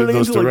try to get turning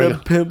those into to like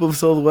regular. a pimp of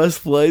Southwest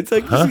flights.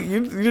 Like Huh?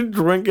 you're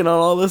drinking on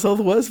all the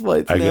Southwest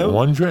flights I now. get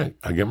one drink.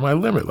 I get my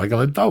limit like an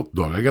adult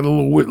dog. I got a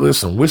little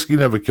listen. Whiskey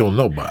never killed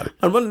nobody.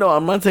 I'm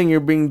not saying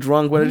you're being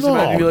drunk, but I just No,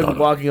 imagine you no.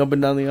 walking up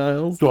and down the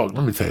aisles. Dog,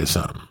 let me tell you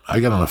something.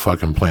 I get on a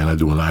fucking plane. I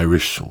do an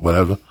Irish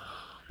whatever.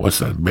 What's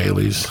that?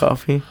 Bailey's?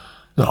 Coffee.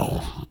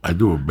 No, I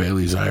do a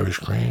Bailey's Irish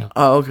cream.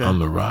 Oh, okay. On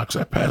the rocks.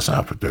 I pass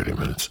out for 30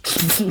 minutes.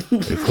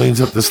 It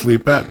cleans up the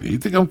sleep apnea. You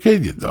think I'm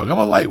kidding you, dog? I'm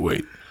a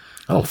lightweight.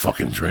 I don't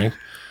fucking drink.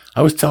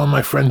 I was telling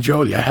my friend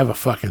Jody, I have a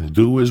fucking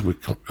Dewar's with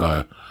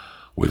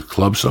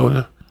club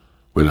soda,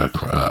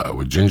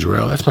 with ginger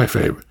ale. That's my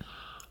favorite.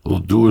 Little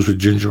doers with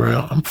ginger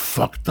ale. I'm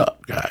fucked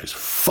up, guys.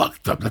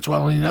 Fucked up. That's why I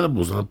don't eat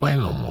edibles on the plane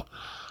no more.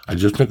 I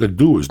just drink a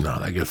doers now.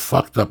 And I get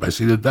fucked up. I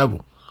see the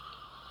devil.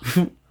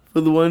 For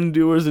the one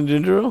doers and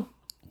ginger ale?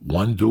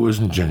 One doers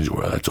and ginger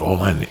ale. That's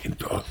all I need,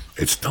 dog.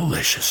 It's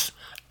delicious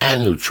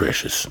and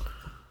nutritious.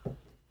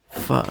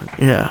 Fuck.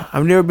 Yeah.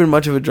 I've never been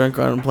much of a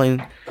drinker on a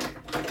plane.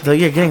 Though,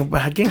 yeah,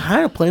 getting high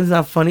on a plane's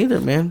not fun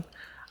either, man.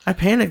 I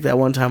panicked that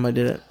one time I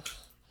did it.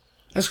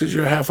 That's because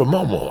you're half a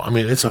momo. I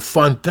mean, it's a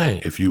fun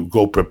thing if you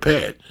go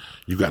prepared.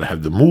 You got to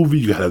have the movie.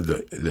 You got to have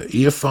the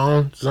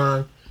earphones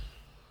on.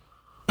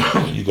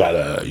 you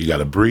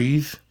gotta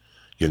breathe.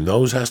 Your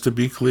nose has to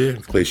be clear.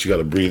 In case you got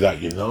to breathe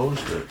out your nose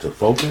to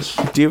focus.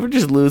 Do you ever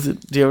just lose it?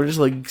 Do you ever just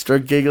like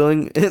start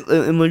giggling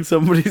in like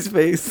somebody's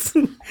face?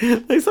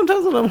 Like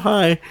sometimes when I'm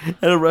high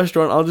at a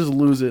restaurant, I'll just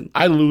lose it.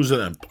 I lose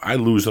it on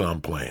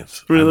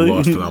planes. Really? I've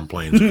lost it on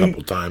planes a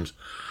couple times.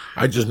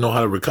 I just know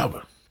how to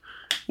recover.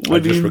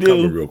 What do you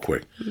recover do? real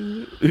quick.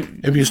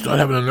 If you start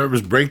having a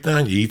nervous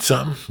breakdown, you eat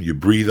something, you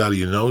breathe out of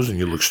your nose and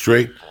you look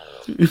straight.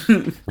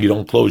 You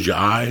don't close your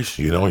eyes,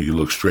 you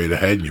look straight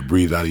ahead and you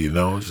breathe out of your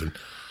nose and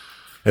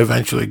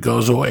eventually it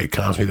goes away. It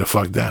calms me the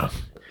fuck down.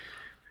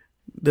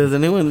 Does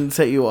anyone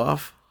set you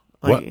off?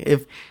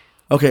 Like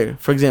What?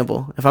 For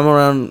example, if I'm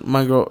around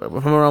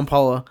if I'm around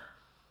Paula,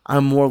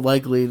 I'm more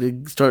likely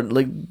to start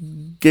like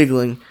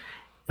giggling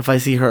if I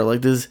see her.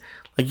 Like does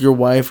like your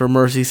wife or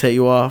Mercy set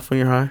you off when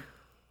you're high?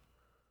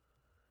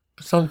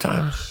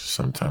 Sometimes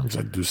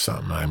I do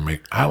something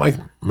I like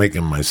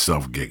making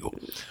myself giggle.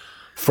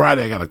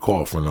 Friday I got a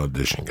call for an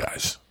audition,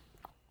 guys.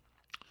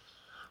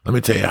 Let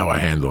me tell you how I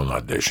handle an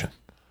audition.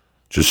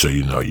 Just so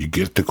you know, you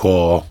get the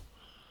call,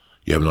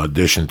 you have an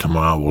audition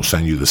tomorrow, we'll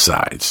send you the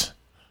sides.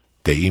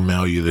 They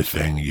email you the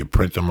thing, you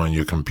print them on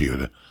your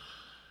computer,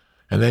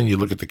 and then you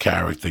look at the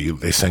character,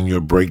 they send you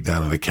a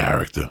breakdown of the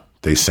character.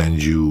 They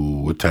send you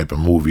what type of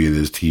movie it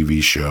is,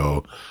 TV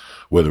show,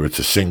 whether it's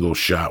a single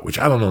shot, which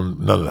I don't know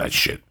none of that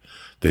shit.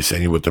 They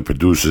send you what the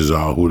producers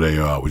are, who they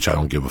are, which I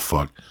don't give a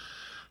fuck.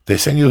 They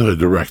send you who the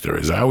director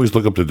is. I always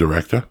look up the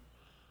director,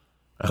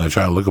 and I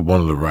try to look up one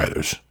of the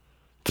writers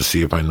to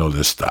see if I know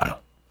their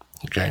style.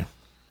 Okay?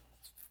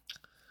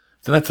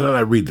 Then after that, I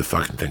read the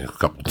fucking thing a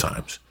couple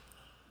times.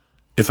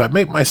 If I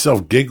make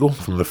myself giggle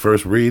from the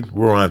first read,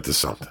 we're on to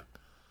something.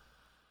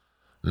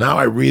 Now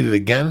I read it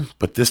again,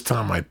 but this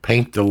time I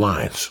paint the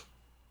lines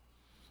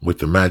with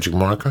the magic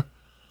marker,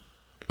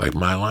 like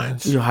my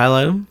lines. You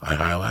highlight them? I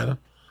highlight them,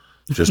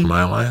 just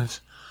my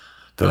lines.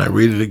 Then I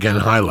read it again,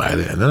 highlight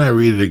it, and then I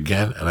read it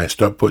again, and I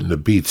start putting the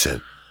beats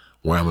in,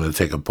 where I'm going to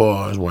take a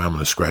pause, where I'm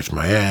going to scratch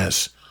my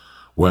ass,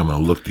 where I'm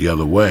going to look the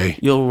other way.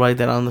 You'll write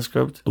that on the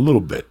script? A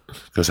little bit,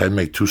 because I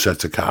make 2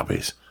 sets of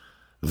copies.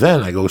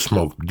 Then I go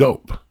smoke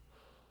dope,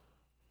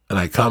 and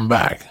I come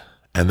back,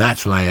 and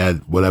that's when I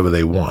add whatever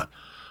they want.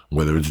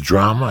 Whether it's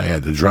drama, I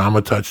add the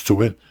drama touch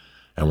to it,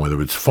 and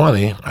whether it's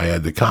funny, I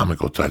add the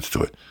comical touch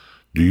to it.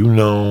 Do you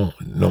know,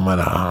 no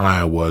matter how high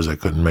I was, I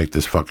couldn't make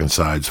this fucking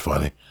sides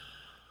funny.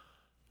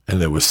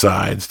 And there were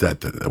sides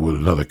that with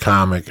another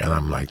comic, and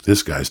I'm like,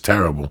 this guy's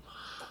terrible.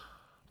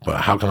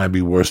 But how can I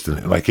be worse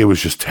than, like, it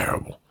was just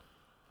terrible.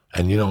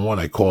 And you know what?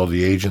 I called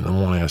the agent in the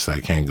morning, I said,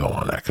 I can't go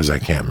on that, because I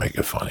can't make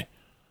it funny.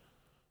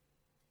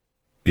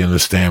 You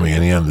understand me?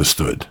 And he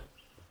understood.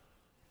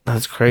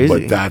 That's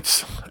crazy.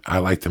 But I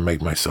like to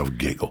make myself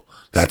giggle.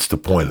 That's the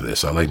point of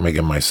this. I like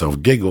making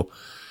myself giggle.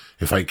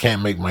 If I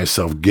can't make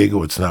myself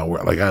giggle, it's not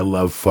worth. Like, I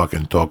love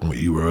fucking talking with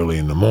you early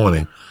in the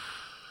morning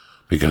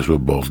because we're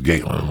both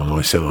giggling. When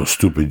I say those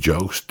stupid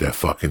jokes, they're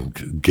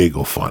fucking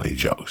giggle funny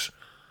jokes.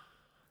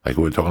 Like,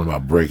 we're talking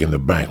about breaking the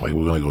bank. Like,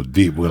 we're going to go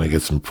deep. We're going to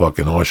get some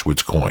fucking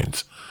Auschwitz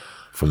coins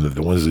from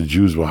the ones the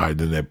Jews were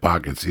hiding in their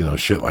pockets,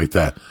 shit like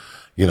that.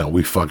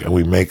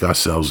 We make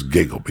ourselves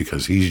giggle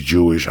because he's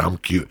Jewish, I'm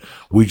cute.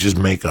 We just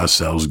make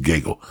ourselves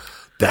giggle.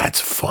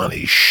 That's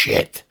funny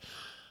shit.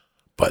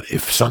 But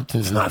if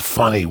something's not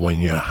funny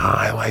when you're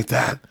high like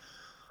that,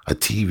 a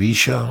TV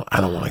show, I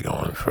don't want to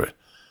go in for it.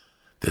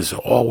 There's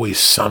always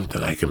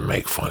something I can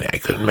make funny. I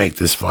couldn't make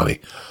this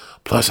funny.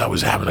 Plus, I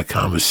was having a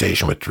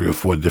conversation with 3 or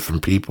 4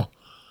 different people,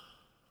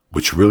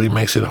 which really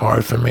makes it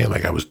hard for me.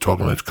 Like, I was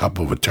talking to a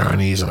couple of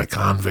attorneys and a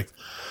convict.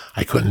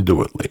 I couldn't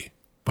do it, Lee.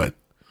 But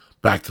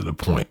back to the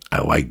point,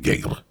 I like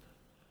giggling.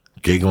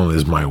 Giggling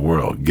is my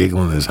world.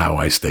 Giggling is how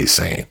I stay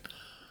sane.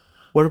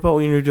 What about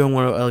when you're doing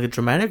like a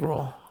dramatic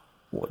role?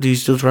 Do you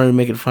still try to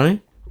make it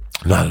funny?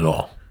 Not at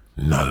all.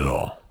 Not at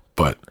all.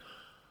 But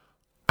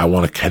I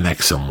want to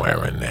connect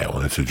somewhere in there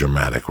when it's a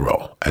dramatic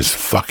role. As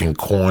fucking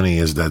corny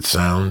as that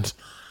sounds,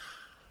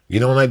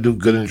 when I do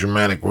good in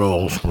dramatic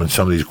roles, when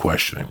somebody's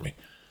questioning me.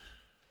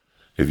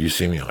 If you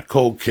see me on a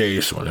cold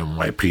case or an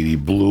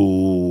NYPD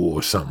Blue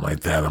or something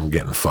like that, I'm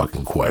getting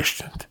fucking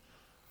questioned.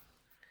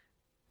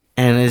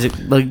 And is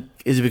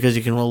it because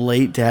you can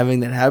relate to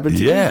having that happen to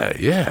you?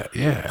 Yeah.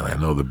 And I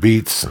know the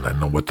beats, and I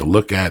know what to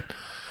look at,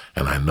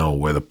 and I know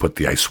where to put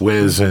the I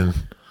swears in.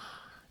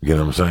 You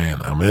know what I'm saying?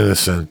 I'm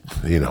innocent.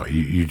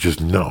 You just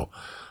know.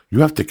 You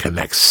have to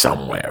connect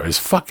somewhere. As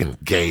fucking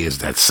gay as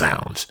that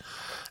sounds,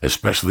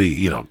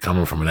 especially,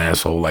 coming from an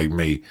asshole like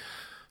me.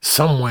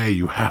 Somewhere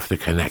you have to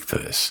connect to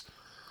this.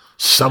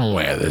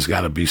 Somewhere, there's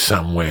got to be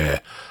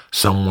somewhere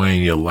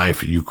in your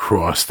life you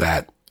cross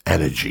that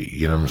energy,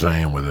 you know what I'm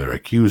saying? Where they're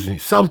accusing you,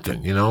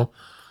 something,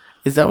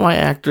 Is that why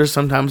actors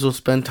sometimes will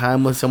spend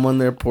time with someone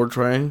they're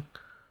portraying?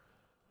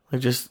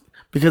 Like, just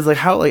because, like,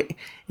 how, like,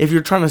 if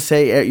you're trying to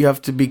say you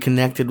have to be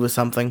connected with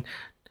something,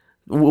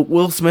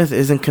 Will Smith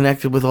isn't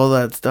connected with all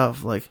that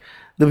stuff. Like,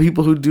 the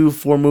people who do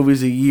 4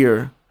 movies a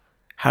year,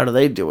 how do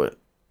they do it?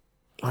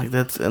 Like,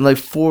 and like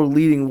 4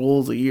 leading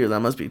roles a year,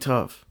 that must be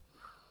tough.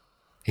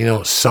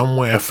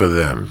 Somewhere for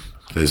them,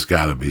 there's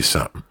got to be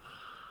something.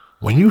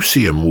 When you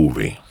see a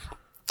movie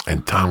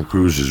and Tom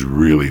Cruise is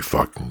really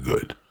fucking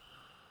good,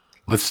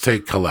 let's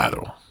take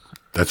Collateral.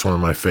 That's one of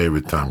my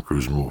favorite Tom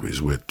Cruise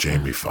movies with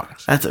Jamie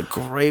Foxx. That's a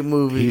great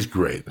movie. He's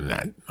great in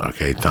that.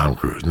 Okay, Tom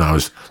Cruise. Now,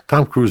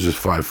 Tom Cruise is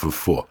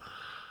 5'4".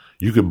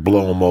 You could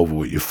blow him over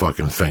with your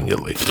fucking finger,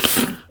 Lee.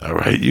 All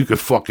right? You could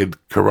fucking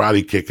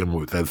karate kick him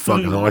with that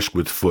fucking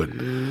Auschwitz foot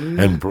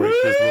and break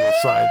his little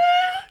sign.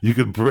 You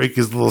could break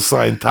his little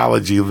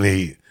Scientology,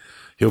 Lee.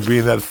 He'll be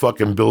in that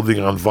fucking building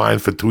on Vine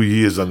for 2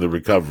 years under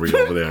recovery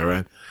over there,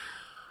 right?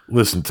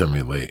 Listen to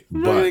me, Lee.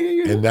 But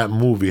in that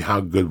movie,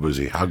 how good was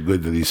he? How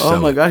good did he sell it? Oh,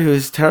 my God, he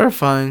was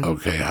terrifying.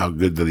 Okay, how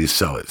good did he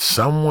sell it?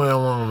 Somewhere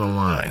along the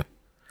line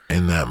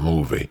in that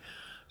movie,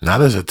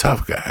 not as a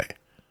tough guy,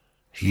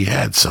 he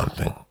had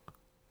something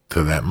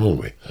to that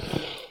movie.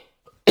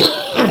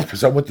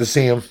 Because I went to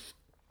see him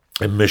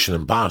in Mission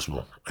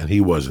Impossible, and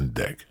he wasn't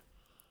Dick.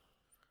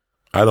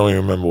 I don't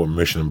even remember what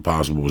Mission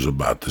Impossible was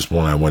about. This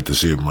one I went to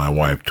see with my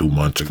wife 2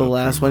 months ago. The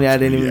last one, yeah, I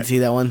didn't even see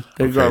that one.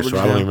 Okay, so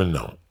I don't even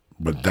know.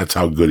 But that's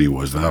how good he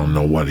was. I don't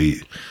know what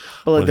he...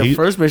 But like the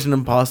first Mission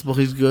Impossible,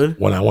 he's good.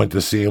 When I went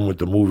to see him with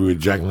the movie with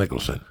Jack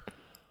Nicholson,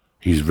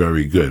 he's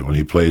very good. When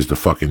he plays the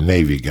fucking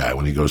Navy guy,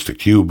 when he goes to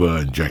Cuba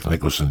and Jack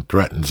Nicholson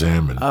threatens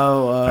him, and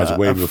that's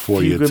way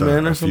before your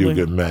time. A Few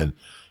Good Men.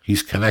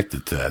 He's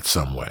connected to that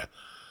somewhere.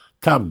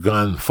 Top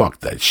Gun, fuck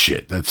that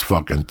shit. That's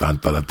fucking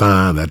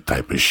dun-dun-dun, that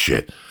type of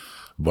shit.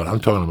 But I'm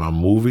talking about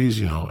movies,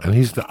 and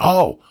he's the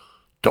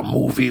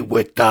movie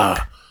with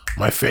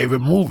my favorite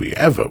movie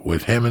ever,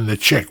 with him and the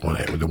chick,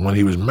 the one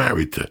he was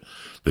married to,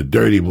 the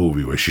Dirty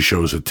movie where she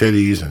shows her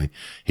titties and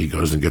he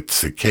goes and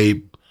gets the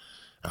cape.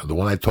 The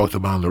one I talked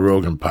about on the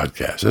Rogan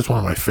podcast. That's one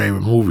of my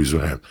favorite movies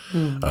with him.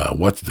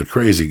 What's the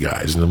Crazy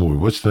Guys in the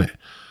movie?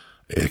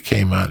 It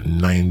came out in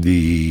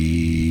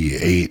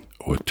 98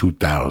 or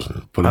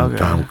 2000. Put in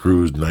Tom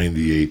Cruise,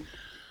 98.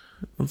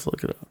 Let's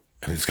look it up.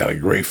 And he's got a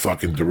great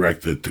fucking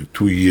director. It took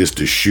 2 years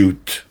to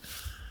shoot.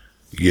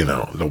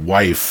 The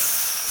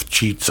wife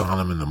cheats on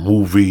him in the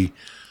movie.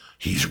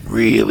 He's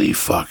really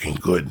fucking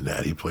good in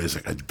that. He plays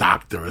like a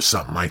doctor or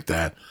something like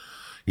that.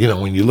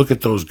 When you look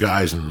at those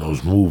guys in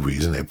those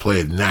movies and they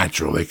play it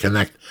natural, they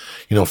connect.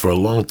 For a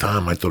long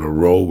time, I thought a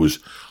role was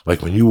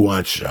like when you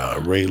watch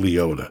Ray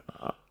Liotta.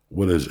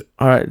 What is it?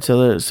 All right,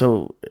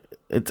 so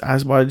it's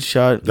Eyes Wide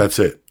Shut. That's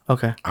it.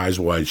 Okay. Eyes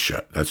Wide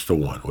Shut. That's the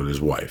one with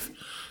his wife.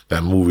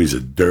 That movie's a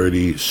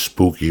dirty,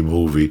 spooky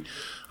movie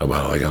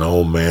about like an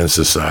old man's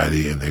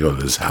society, and they go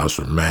to this house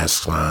with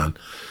masks on,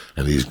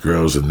 and these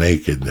girls are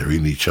naked, and they're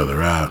eating each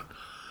other out,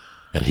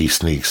 and he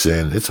sneaks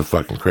in. It's a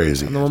fucking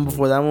crazy. And the one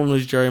before that one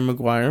was Jerry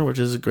Maguire, which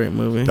is a great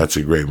movie. That's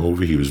a great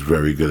movie. He was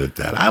very good at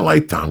that. I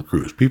like Tom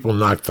Cruise. People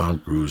knock Tom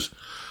Cruise.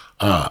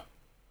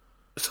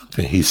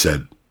 Something he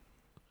said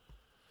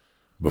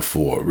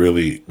before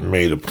really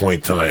made a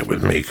point tonight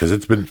with me, because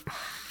it's been...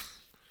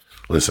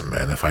 Listen,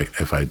 man, if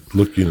I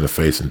look you in the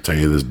face and tell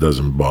you this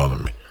doesn't bother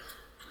me,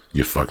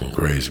 you're fucking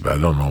crazy, but I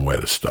don't know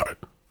where to start,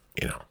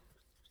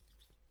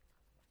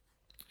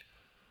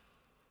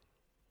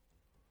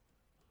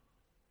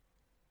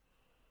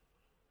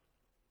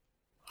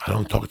 I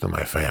don't talk to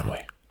my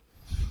family.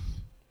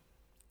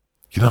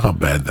 You know how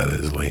bad that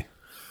is, Lee?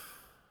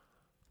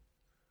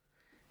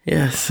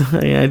 Yes,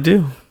 I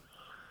do.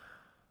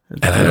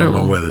 And I don't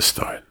know where to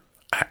start.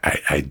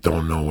 I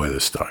don't know where to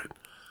start.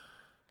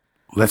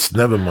 Let's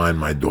never mind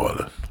my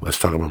daughter. Let's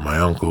talk about my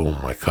uncle,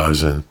 my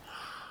cousin,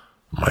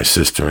 my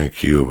sister in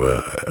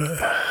Cuba.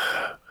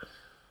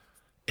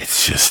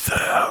 It's just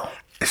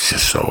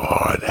so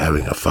hard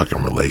having a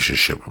fucking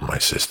relationship with my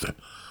sister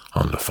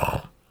on the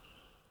phone.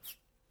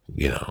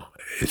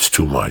 It's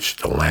too much.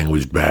 The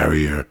language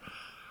barrier,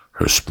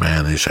 her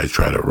Spanish, I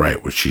try to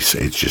write what she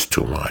says. It's just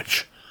too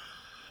much.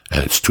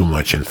 And it's too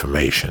much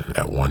information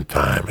at one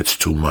time. It's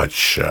too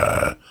much...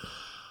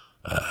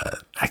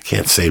 I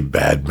can't say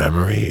bad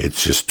memory.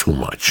 It's just too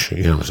much.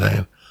 You know what I'm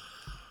saying?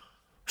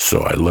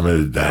 So I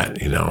limited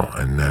that,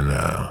 and then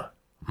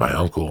my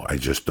uncle, we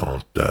just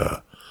don't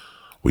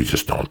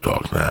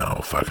talk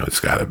now. Fucking, it's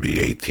got to be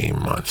 18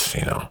 months,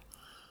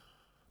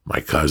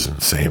 My cousin,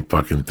 same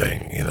fucking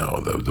thing,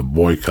 the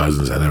boy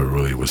cousins, I never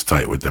really was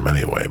tight with them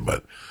anyway,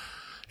 but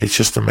it's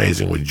just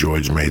amazing what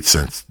George made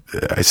sense.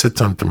 I said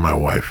something to my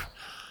wife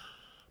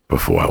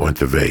before I went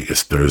to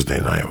Vegas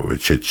Thursday night. We were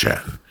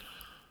chit-chatting.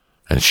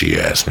 And she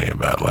asked me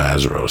about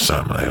Lazaro or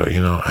something. I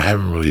go, I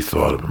haven't really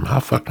thought of him.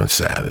 How fucking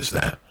sad is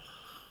that?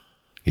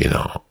 you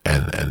know,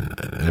 and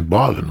it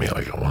bothered me.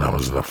 Like when I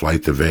was on the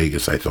flight to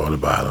Vegas, I thought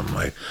about him.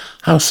 Like,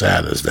 how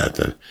sad is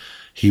that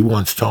he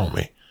once told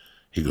me,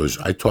 he goes,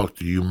 I talk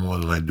to you more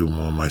than I do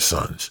more of my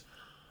sons.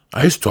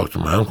 I used to talk to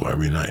my uncle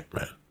every night,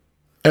 man.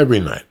 Every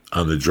night.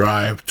 On the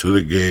drive to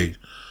the gig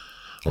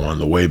or on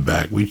the way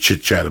back, we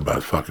chit-chat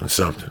about fucking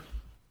something.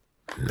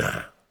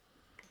 Nah.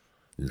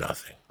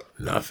 Nothing.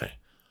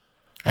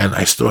 And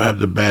I still have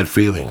the bad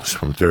feelings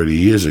from 30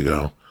 years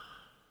ago.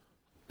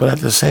 But at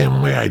the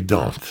same way, I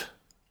don't.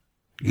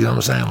 You know what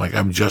I'm saying? Like,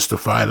 I've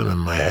justified him in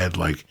my head.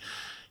 Like,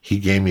 he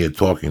gave me a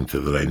talking to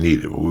that I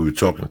needed. We were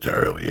talking to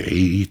earlier.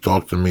 He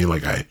talked to me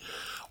like I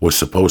was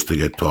supposed to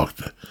get talked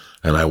to.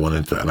 And I went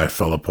into, and I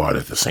fell apart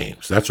at the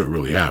seams. That's what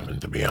really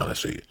happened, to be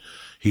honest with you.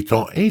 He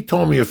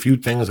told me a few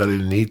things I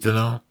didn't need to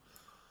know.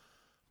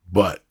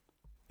 But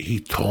he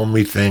told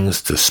me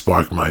things to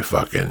spark my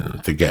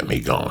to get me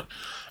going.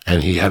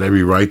 And he had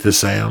every right to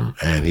say them,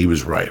 and he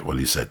was right, what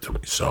he said to me.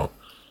 So.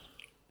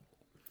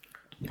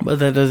 But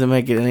that doesn't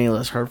make it any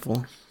less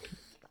hurtful.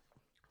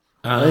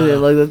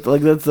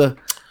 Like that's the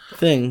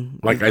thing.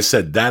 Like I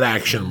said, that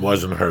action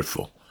wasn't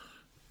hurtful.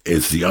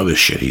 It's the other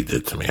shit he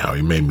did to me. How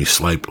he made me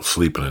sleep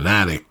in an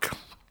attic.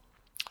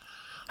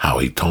 How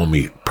he told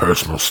me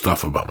personal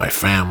stuff about my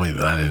family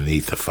that I didn't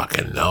need to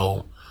fucking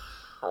know.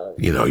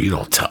 You know, you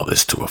don't tell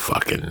this to a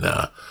fucking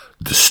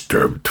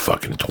disturbed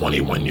fucking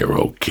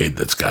 21-year-old kid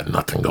that's got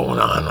nothing going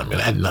on. I mean,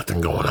 I had nothing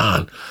going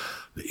on.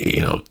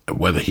 You know,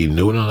 whether he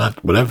knew it or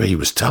not, whatever he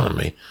was telling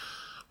me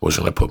was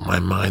going to put my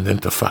mind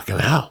into fucking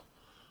hell.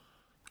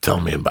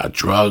 Telling me about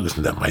drugs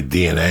and that my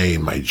DNA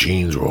and my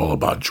genes were all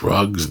about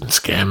drugs and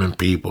scamming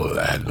people that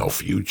I had no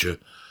future.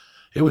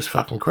 It was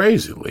fucking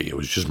crazy, Lee. It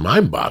was just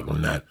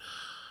mind-boggling that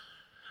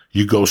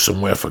you go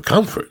somewhere for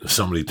comfort and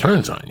somebody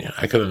turns on you.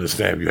 I could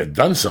understand if you had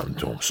done something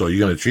to him. So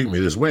you're going to treat me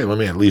this way. Let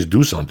me at least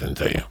do something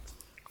to you.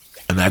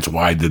 And that's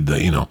why I did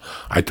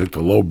I took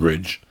the low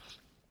bridge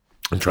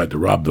and tried to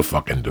rob the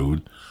fucking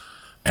dude.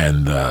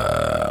 And,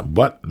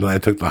 but then I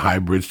took the high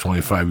bridge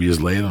 25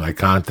 years later and I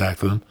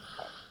contacted him.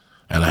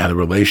 And I had a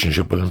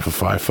relationship with him for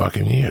 5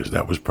 fucking years.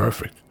 That was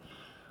perfect.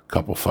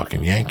 Couple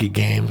fucking Yankee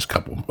games,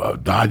 couple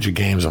Dodger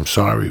games. I'm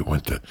sorry. We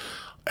went to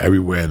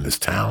everywhere in this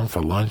town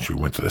for lunch. We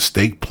went to the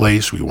steak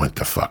place. We went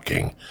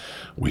to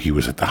he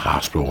was at the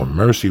hospital when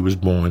Mercy was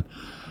born.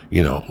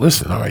 You know,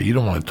 listen, all right, you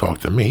don't want to talk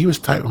to me. He was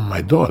tight with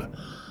my daughter.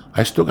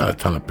 I still got a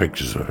ton of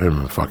pictures of him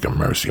and fucking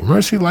Mercy.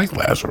 Mercy liked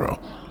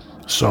Lazaro.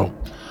 So,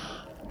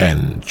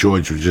 and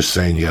George was just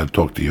saying you got to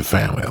talk to your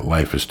family.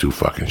 Life is too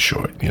fucking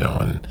short, you know,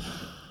 and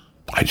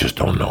I just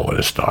don't know where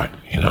to start,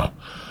 you know.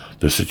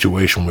 The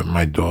situation with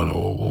my daughter,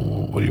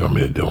 what do you want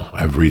me to do?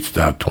 I've reached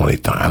out 20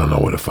 times. I don't know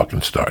where to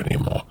fucking start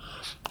anymore.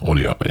 What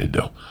do you want me to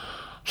do?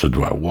 So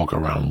do I walk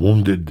around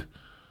wounded?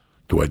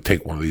 Do I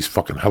take one of these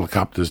fucking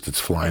helicopters that's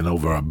flying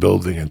over our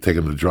building and take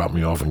them to drop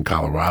me off in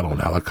Colorado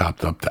and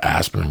helicopter up to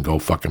Aspen and go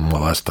fucking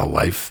molest her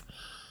life?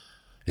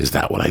 Is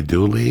that what I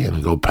do, Lee?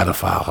 And go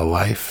pedophile her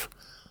life?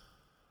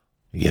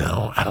 You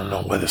know, I don't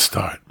know where to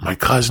start. My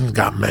cousin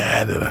got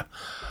mad at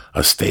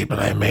a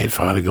statement I made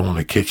for her to go in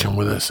the kitchen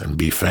with us and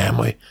be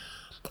family.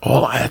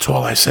 That's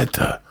all I said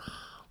to her.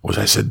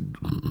 I said,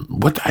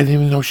 what? I didn't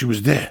even know she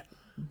was there.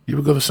 You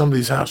would go to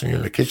somebody's house and you're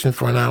in the kitchen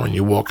for an hour and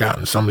you walk out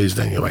and somebody's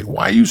there and you're like,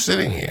 why are you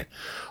sitting here?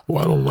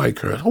 Well, I don't like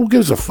her. Who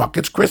gives a fuck?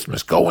 It's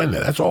Christmas. Go in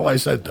there. That's all I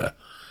said to her.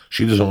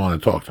 She doesn't want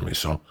to talk to me.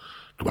 So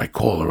do I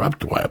call her up?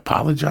 Do I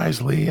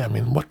apologize, Lee? I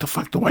mean, what the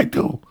fuck do I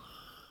do?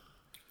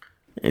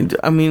 And,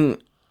 I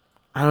mean,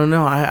 I don't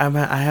know. I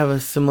have a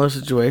similar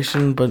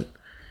situation, but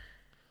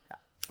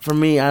for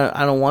me,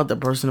 I don't want that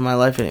person in my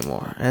life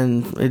anymore.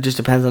 And it just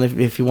depends on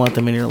if you want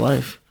them in your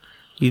life.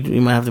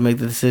 You might have to make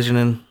the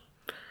decision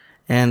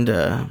and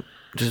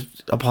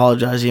just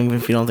apologize even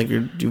if you don't think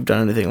you've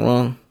done anything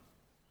wrong.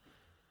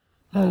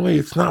 Well, Lee,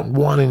 it's not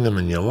wanting them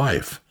in your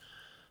life.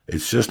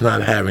 It's just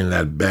not having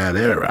that bad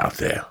air out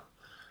there.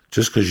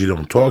 Just because you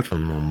don't talk to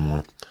them no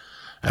more,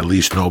 at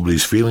least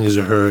nobody's feelings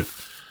are hurt.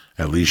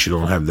 At least you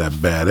don't have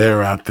that bad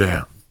air out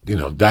there. You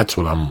know, that's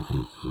what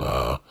I'm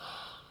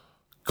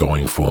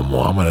going for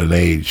more. I'm at an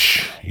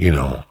age, you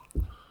know,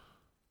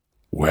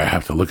 where I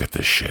have to look at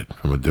this shit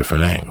from a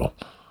different angle.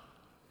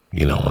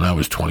 You know, when I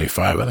was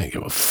 25, I didn't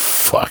give a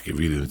fuck if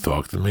you didn't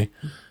talk to me.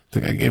 I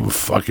think I gave a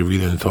fuck if you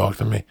didn't talk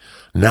to me.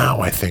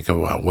 Now I think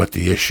about what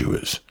the issue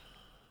is.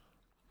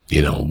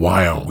 You know,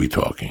 why aren't we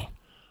talking?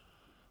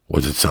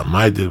 Was it something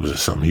I did? Was it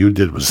something you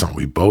did? Was it something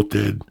we both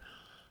did?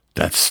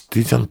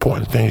 These are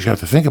important things you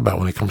have to think about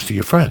when it comes to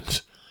your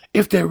friends.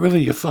 If they're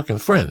really your fucking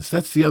friends,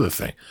 that's the other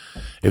thing.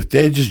 If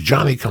they're just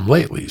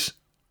Johnny-come-latelys,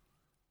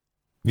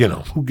 you know,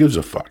 who gives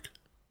a fuck?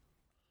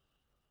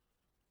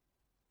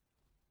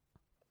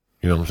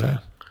 You know what I'm saying?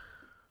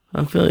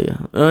 I feel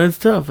you. It's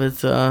tough.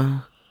 It's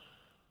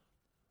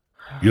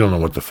You don't know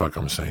what the fuck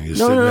I'm saying. You're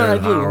sitting there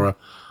in horror.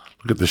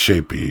 Look at the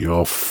shape of you. You're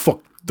all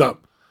fucked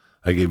up.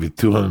 I gave you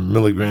 200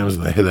 milligrams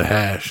and a hit of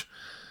hash,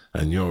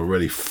 and you're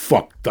already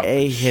fucked up.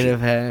 A hit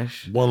of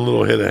hash. One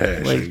little hit of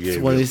hash. Like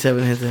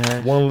 27 hits of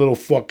hash. One little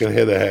fucking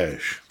hit of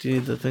hash. Do you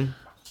need the thing?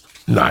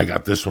 No, I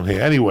got this one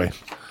here. Anyway,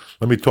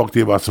 let me talk to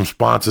you about some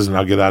sponsors and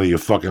I'll get out of your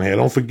fucking hair.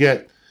 Don't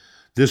forget,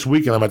 this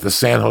weekend I'm at the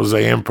San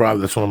Jose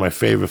Improv. That's one of my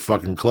favorite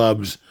fucking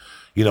clubs.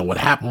 You know, what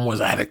happened was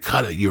I had to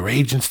cut it. Your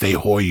agents, they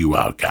whore you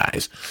out,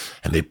 guys.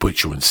 And they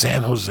put you in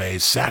San Jose,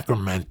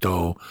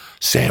 Sacramento,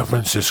 San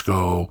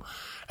Francisco,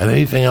 and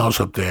anything else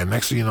up there.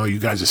 Next thing you know, you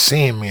guys are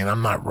seeing me and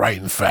I'm not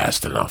writing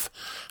fast enough.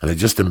 And it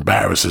just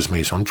embarrasses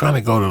me. So I'm trying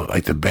to go to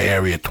like the Bay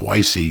Area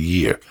twice a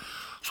year.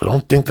 So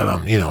don't think that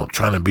I'm,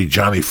 trying to be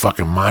Johnny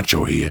fucking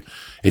Macho here.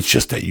 It's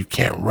just that you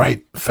can't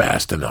write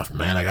fast enough,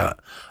 man. I got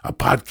a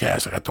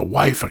podcast. I got the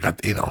wife. I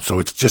got, so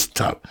it's just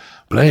tough.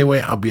 But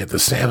anyway, I'll be at the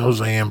San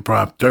Jose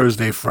Improv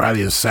Thursday,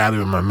 Friday, and Saturday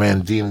with my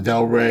man Dean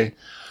Del Rey.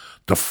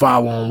 The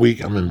following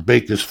week, I'm in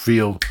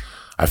Bakersfield.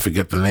 I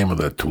forget the name of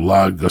the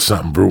Tulag or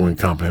something brewing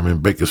company. I mean,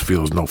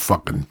 Bakersfield is no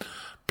fucking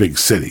big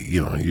city.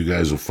 You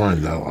guys will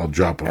find out. I'll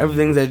drop it.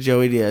 Everything's at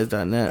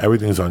joeydiaz.net.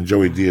 Everything's on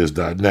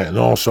joeydiaz.net. And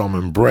also, I'm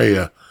in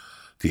Brea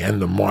the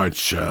end of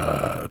March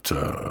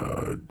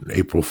to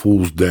April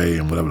Fool's Day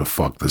and whatever the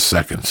fuck, the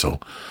 2nd. So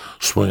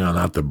swing on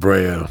out to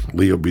Brea.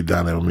 Lee will be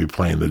down there with me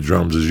playing the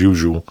drums as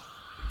usual.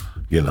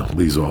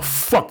 Lee's all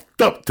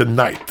fucked up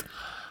tonight.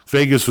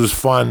 Vegas was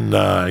fun.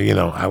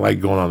 I like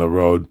going on the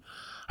road.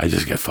 I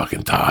just get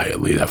fucking tired,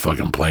 Lee. That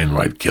fucking plane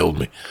ride killed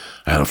me.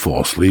 I had to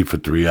fall asleep for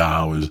 3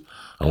 hours.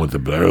 I went to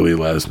bed early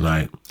last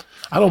night.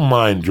 I don't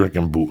mind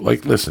drinking booze.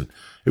 Like, listen,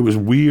 it was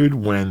weird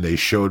when they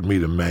showed me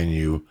the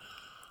menu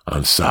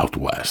on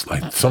Southwest.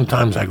 Like,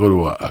 sometimes I go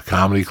to a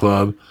comedy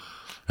club,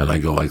 and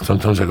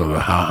sometimes I go to a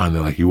ha-ha, and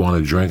they're like, you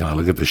want a drink? And I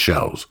look at the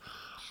shelves.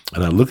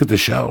 And I look at the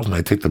shelves, and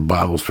I take the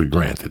bottles for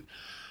granted.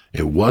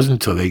 It wasn't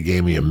until they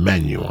gave me a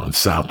menu on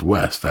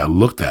Southwest that I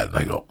looked at it, and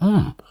I go,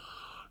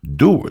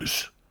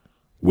 Dewar's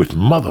with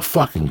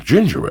motherfucking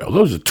ginger ale.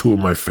 Those are two of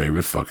my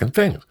favorite fucking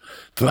things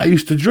that I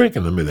used to drink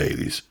in the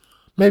mid-'80s.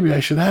 Maybe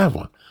I should have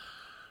one.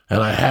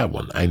 And I had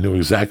one. I knew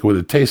exactly what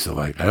it tasted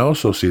like. I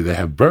also see they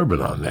have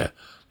bourbon on there.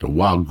 The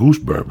Wild Goose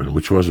bourbon,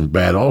 which wasn't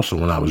bad also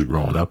when I was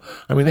growing up.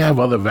 I mean, they have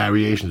other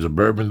variations of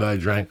bourbon that I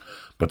drank,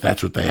 but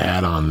that's what they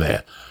had on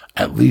there.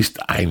 At least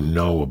I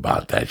know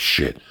about that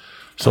shit.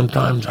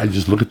 Sometimes I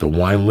just look at the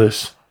wine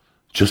list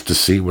just to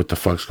see what the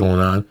fuck's going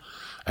on,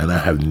 and I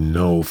have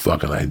no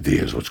fucking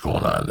ideas what's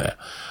going on there.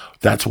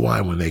 That's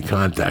why when they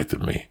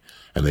contacted me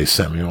and they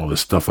sent me all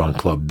this stuff on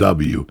Club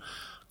W,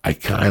 I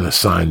kind of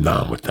signed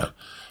on with them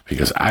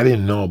because I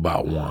didn't know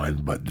about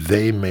wine, but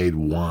they made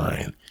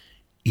wine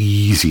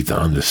easy to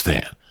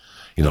understand.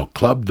 With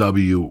Club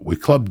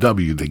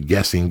W, the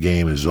guessing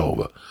game is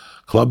over.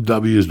 Club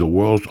W is the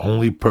world's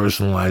only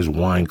personalized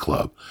wine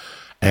club,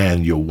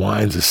 and your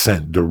wines are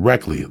sent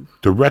directly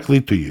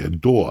to your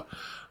door.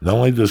 Not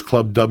only does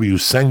Club W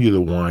send you the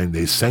wine,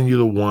 they send you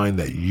the wine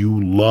that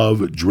you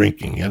love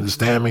drinking. You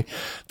understand me?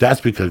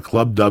 That's because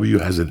Club W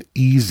has an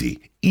easy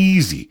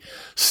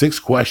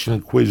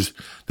 6-question quiz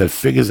that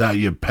figures out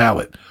your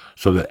palate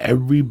so that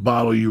every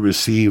bottle you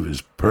receive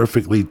is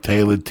perfectly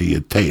tailored to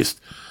your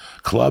taste.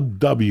 Club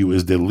W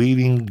is the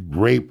leading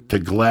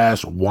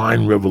grape-to-glass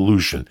wine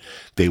revolution.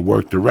 They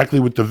work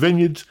directly with the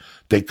vineyards.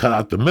 They cut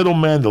out the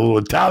middleman, the little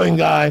Italian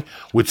guy,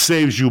 which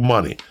saves you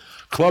money.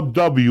 Club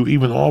W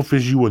even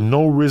offers you a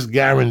no-risk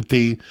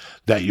guarantee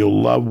that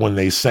you'll love when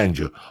they send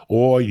you,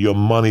 or your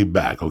money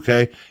back,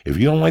 okay? If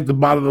you don't like the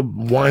bottle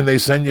of wine they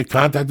send you,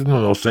 contact them,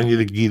 and they'll send you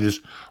the Guinness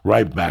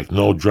right back,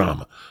 no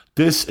drama.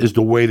 This is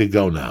the way to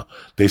go now.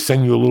 They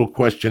send you a little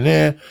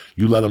questionnaire.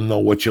 You let them know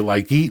what you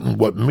like eating,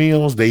 what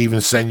meals. They even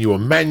send you a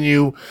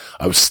menu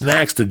of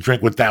snacks to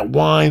drink with that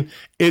wine.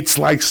 It's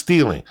like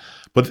stealing.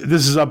 But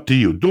this is up to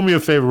you. Do me a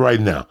favor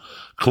right now.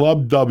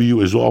 Club W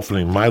is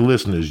offering my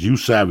listeners, you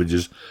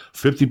savages,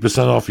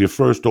 50% off your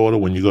first order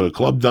when you go to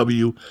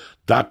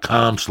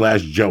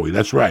clubw.com/Joey.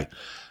 That's right.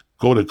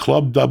 Go to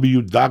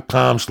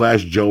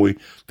clubw.com/Joey.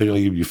 They're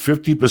going to give you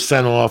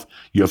 50% off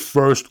your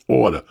first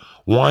order.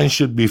 Wine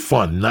should be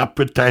fun, not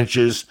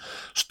pretentious.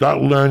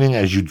 Start learning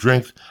as you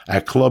drink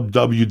at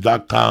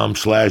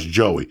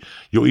clubw.com/Joey.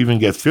 You'll even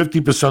get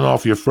 50%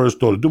 off your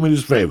first order. Do me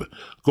this favor.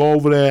 Go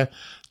over there.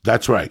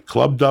 That's right,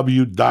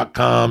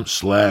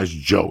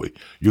 clubw.com/Joey.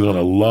 You're going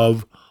to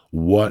love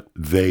what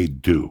they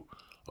do.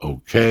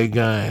 Okay,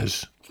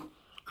 guys?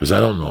 Because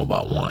I don't know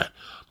about wine.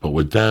 But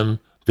with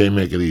them, they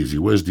make it easy.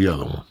 Where's the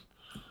other one?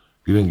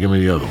 You didn't give me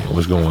the other one.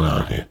 What's going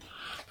on here?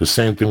 The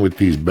same thing with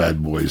these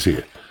bad boys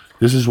here.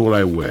 This is what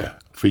I wear.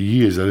 For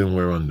years, I didn't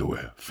wear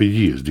underwear. For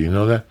years. Do you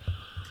know that?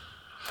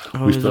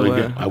 I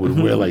would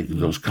wear like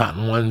those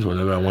cotton ones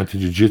whenever I went to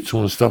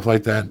jiu-jitsu and stuff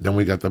like that. Then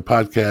we got the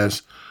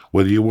podcast.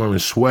 Whether you're wearing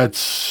sweats,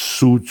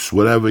 suits,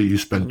 whatever, you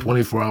spend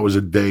 24 hours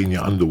a day in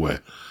your underwear.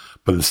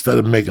 But instead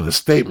of making a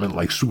statement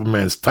like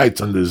Superman's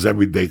tights under his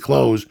everyday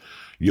clothes,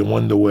 your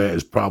underwear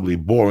is probably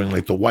boring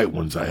like the white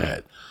ones I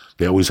had.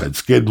 They always had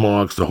skid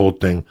marks, the whole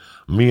thing.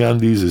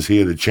 MeUndies is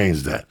here to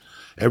change that.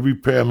 Every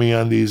pair of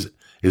MeUndies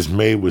is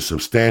made with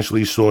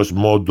substantially sourced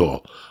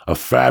modal, a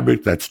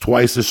fabric that's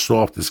twice as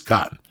soft as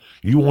cotton.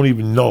 You won't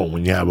even know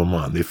when you have them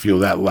on. They feel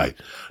that light.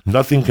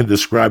 Nothing can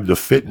describe the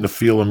fit and the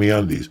feel of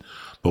MeUndies.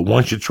 But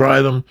once you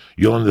try them,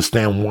 you'll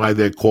understand why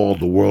they're called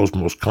the world's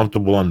most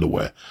comfortable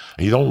underwear.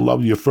 And you don't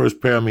love your first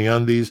pair of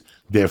MeUndies?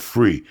 They're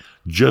free.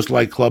 Just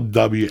like Club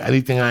W,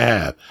 anything I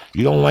have.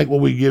 You don't like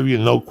what we give you?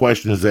 No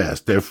questions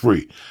asked. They're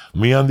free.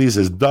 MeUndies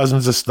has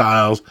dozens of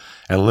styles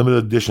and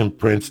limited edition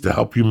prints to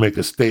help you make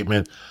a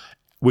statement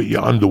with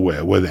your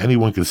underwear, whether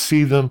anyone can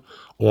see them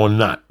or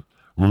not.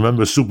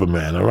 Remember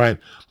Superman, all right?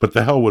 But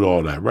the hell with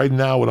all that. Right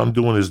now, what I'm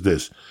doing is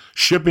this.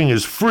 Shipping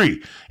is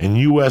free in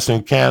U.S.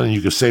 and Canada.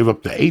 You can save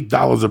up to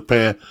 $8 a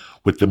pair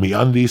with the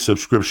MeUndies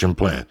subscription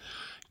plan.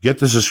 Get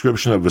the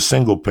subscription of a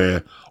single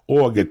pair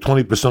or get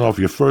 20% off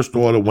your first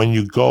order when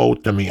you go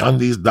to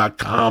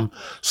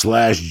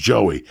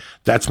MeUndies.com/Joey.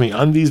 That's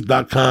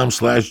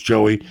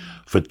MeUndies.com/Joey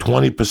for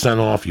 20%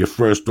 off your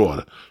first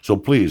order. So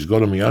please go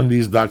to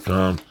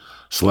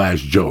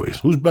MeUndies.com/Joey.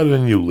 Who's better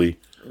than you, Lee?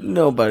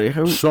 Nobody.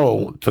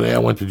 So today I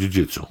went to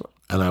jiu-jitsu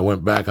and I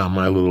went back on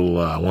my little,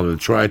 I wanted to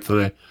try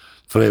today.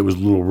 Today was a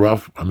little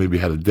rough. I maybe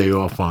had a day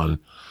off on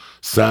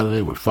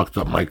Saturday. We fucked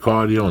up my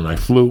cardio and I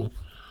flew.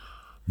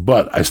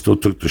 But I still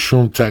took the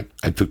Shroom Tech.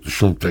 I took the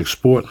Shroom Tech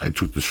Sport. I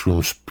took the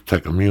Shroom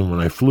Tech Immune when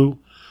I flew.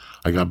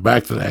 I got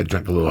back to that. I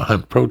drank a little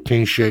hemp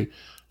protein shake.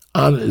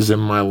 On is in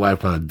my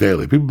life on a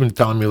daily. People have been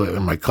telling me lately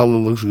my color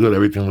looks good,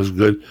 everything looks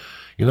good.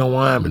 You know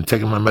why? I've been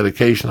taking my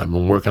medication. I've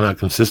been working out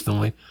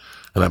consistently.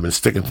 And I've been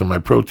sticking to my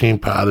protein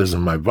powders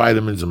and my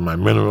vitamins and my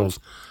minerals.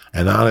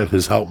 And on it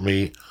has helped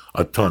me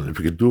a ton. If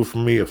you could do it for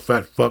me, a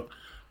fat fuck,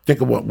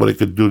 think of what it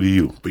could do to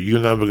you. But you're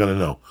never going to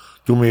know.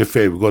 Do me a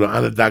favor. Go to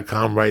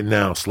honor.com right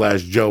now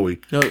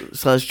 /Joey. No,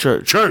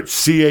 /Church. Church,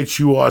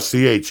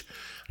 CHURCH.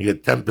 You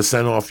get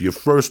 10% off your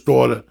first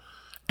order,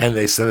 and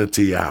they send it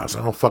to your house.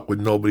 I don't fuck with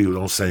nobody who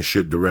don't send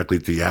shit directly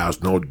to your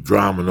house. No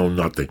drama, no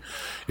nothing.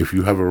 If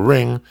you have a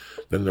Ring,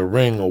 then the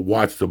Ring will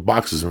watch the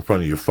boxes in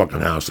front of your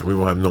fucking house, and we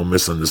won't have no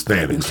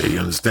misunderstandings. You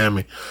understand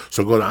me?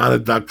 So go to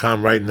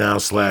honor.com right now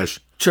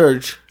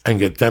 /Church and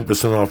get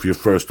 10% off your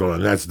first order,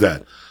 and that's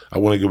that. I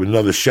want to give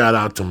another shout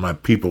out to my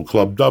people,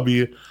 Club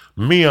W,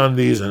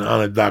 MeUndies, and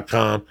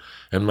honor.com,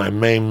 and my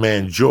main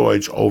man,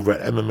 George, over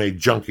at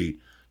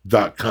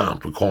MMAJunkie.com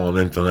for calling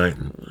in tonight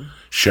and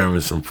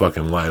sharing some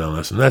fucking light on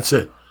us. And that's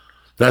it.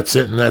 That's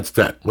it, and that's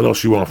that. What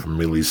else you want from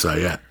me, Lee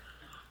Sayat?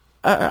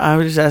 I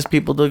would just ask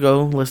people to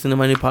go listen to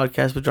my new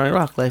podcast with Johnny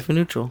Rock, Life in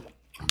Neutral.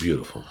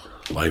 Beautiful.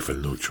 Life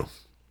in Neutral.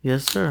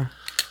 Yes, sir.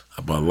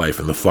 How about life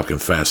in the fucking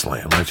fast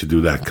lane? Why don't you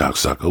do that,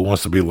 cocksucker? Who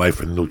wants to be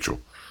life in neutral?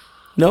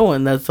 No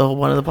one. That's the whole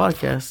point of the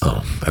podcast.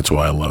 Oh, that's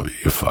why I love you.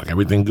 You fuck.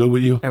 Everything good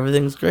with you?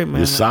 Everything's great, man.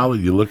 You're solid.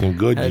 You're looking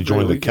good. You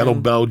joined the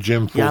kettlebell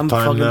gym full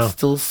time now? I'm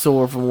still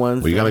sore from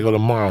Wednesday. We got to go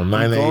tomorrow,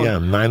 9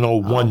 a.m.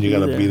 9:01, you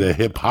got to be there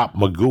hip-hop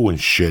Magoo and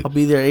shit. I'll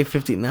be there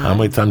 8:59. How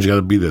many times you got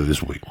to be there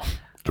this week?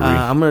 3?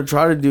 I'm going to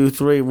try to do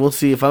 3. We'll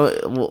see if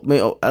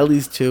at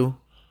least 2.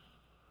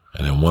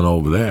 And then one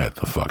over there at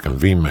the fucking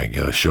VMAC.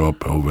 You got to show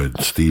up over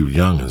at Steve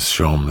Young and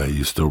show him that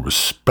you still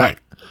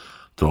respect.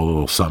 Throw a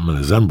little something in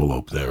his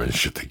envelope there and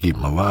shit to keep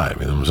him alive.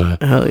 You know what I'm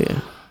saying? Hell yeah.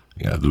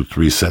 You got to do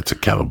 3 sets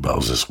of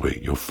kettlebells this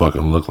week. You'll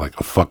fucking look like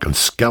a fucking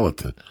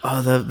skeleton.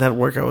 Oh, that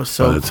workout was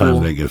so cool. By the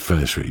time they get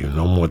finished with you.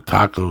 No more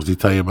tacos. Did he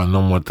tell you about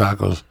no more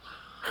tacos?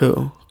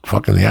 Who?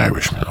 Fucking the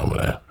Irishman over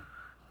there.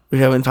 We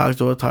haven't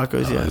talked about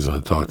tacos yet. He's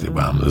going to talk to you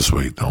about them this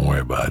week. Don't worry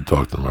about it. I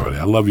talked to him already.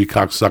 I love you,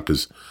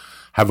 cocksuckers.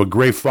 Have a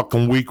great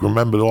fucking week.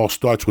 Remember, it all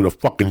starts with a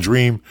fucking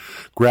dream.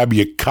 Grab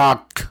your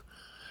cock.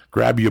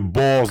 Grab your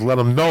balls. Let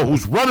them know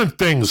who's running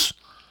things.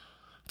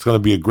 It's going to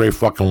be a great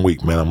fucking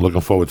week, man. I'm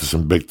looking forward to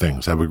some big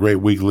things. Have a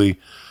great week, Lee.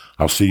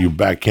 I'll see you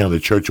back here in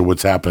the Church of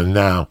What's Happening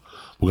Now.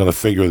 We're going to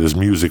figure this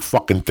music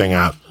fucking thing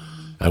out.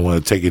 I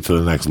want to take it to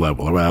the next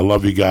level. All right, I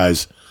love you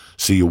guys.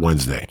 See you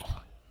Wednesday.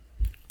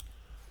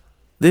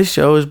 This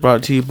show is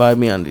brought to you by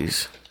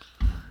MeUndies.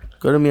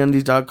 Go to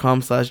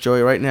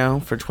MeUndies.com/Joey right now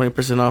for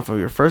 20% off of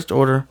your first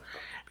order,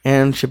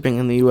 and shipping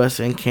in the U.S.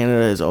 and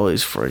Canada is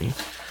always free.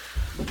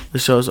 The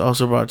show is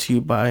also brought to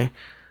you by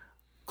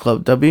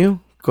Club W.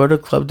 Go to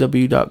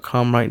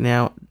clubw.com right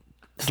now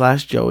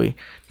 /Joey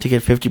to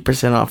get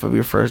 50% off of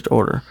your first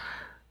order.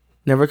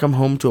 Never come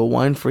home to a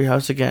wine-free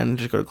house again.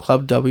 Just go to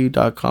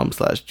clubw.com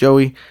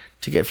 /Joey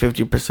to get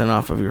 50%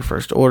 off of your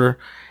first order.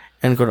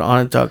 And go to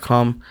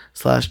onnit.com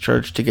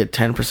 /church to get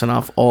 10%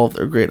 off all of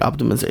their great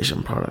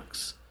optimization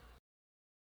products.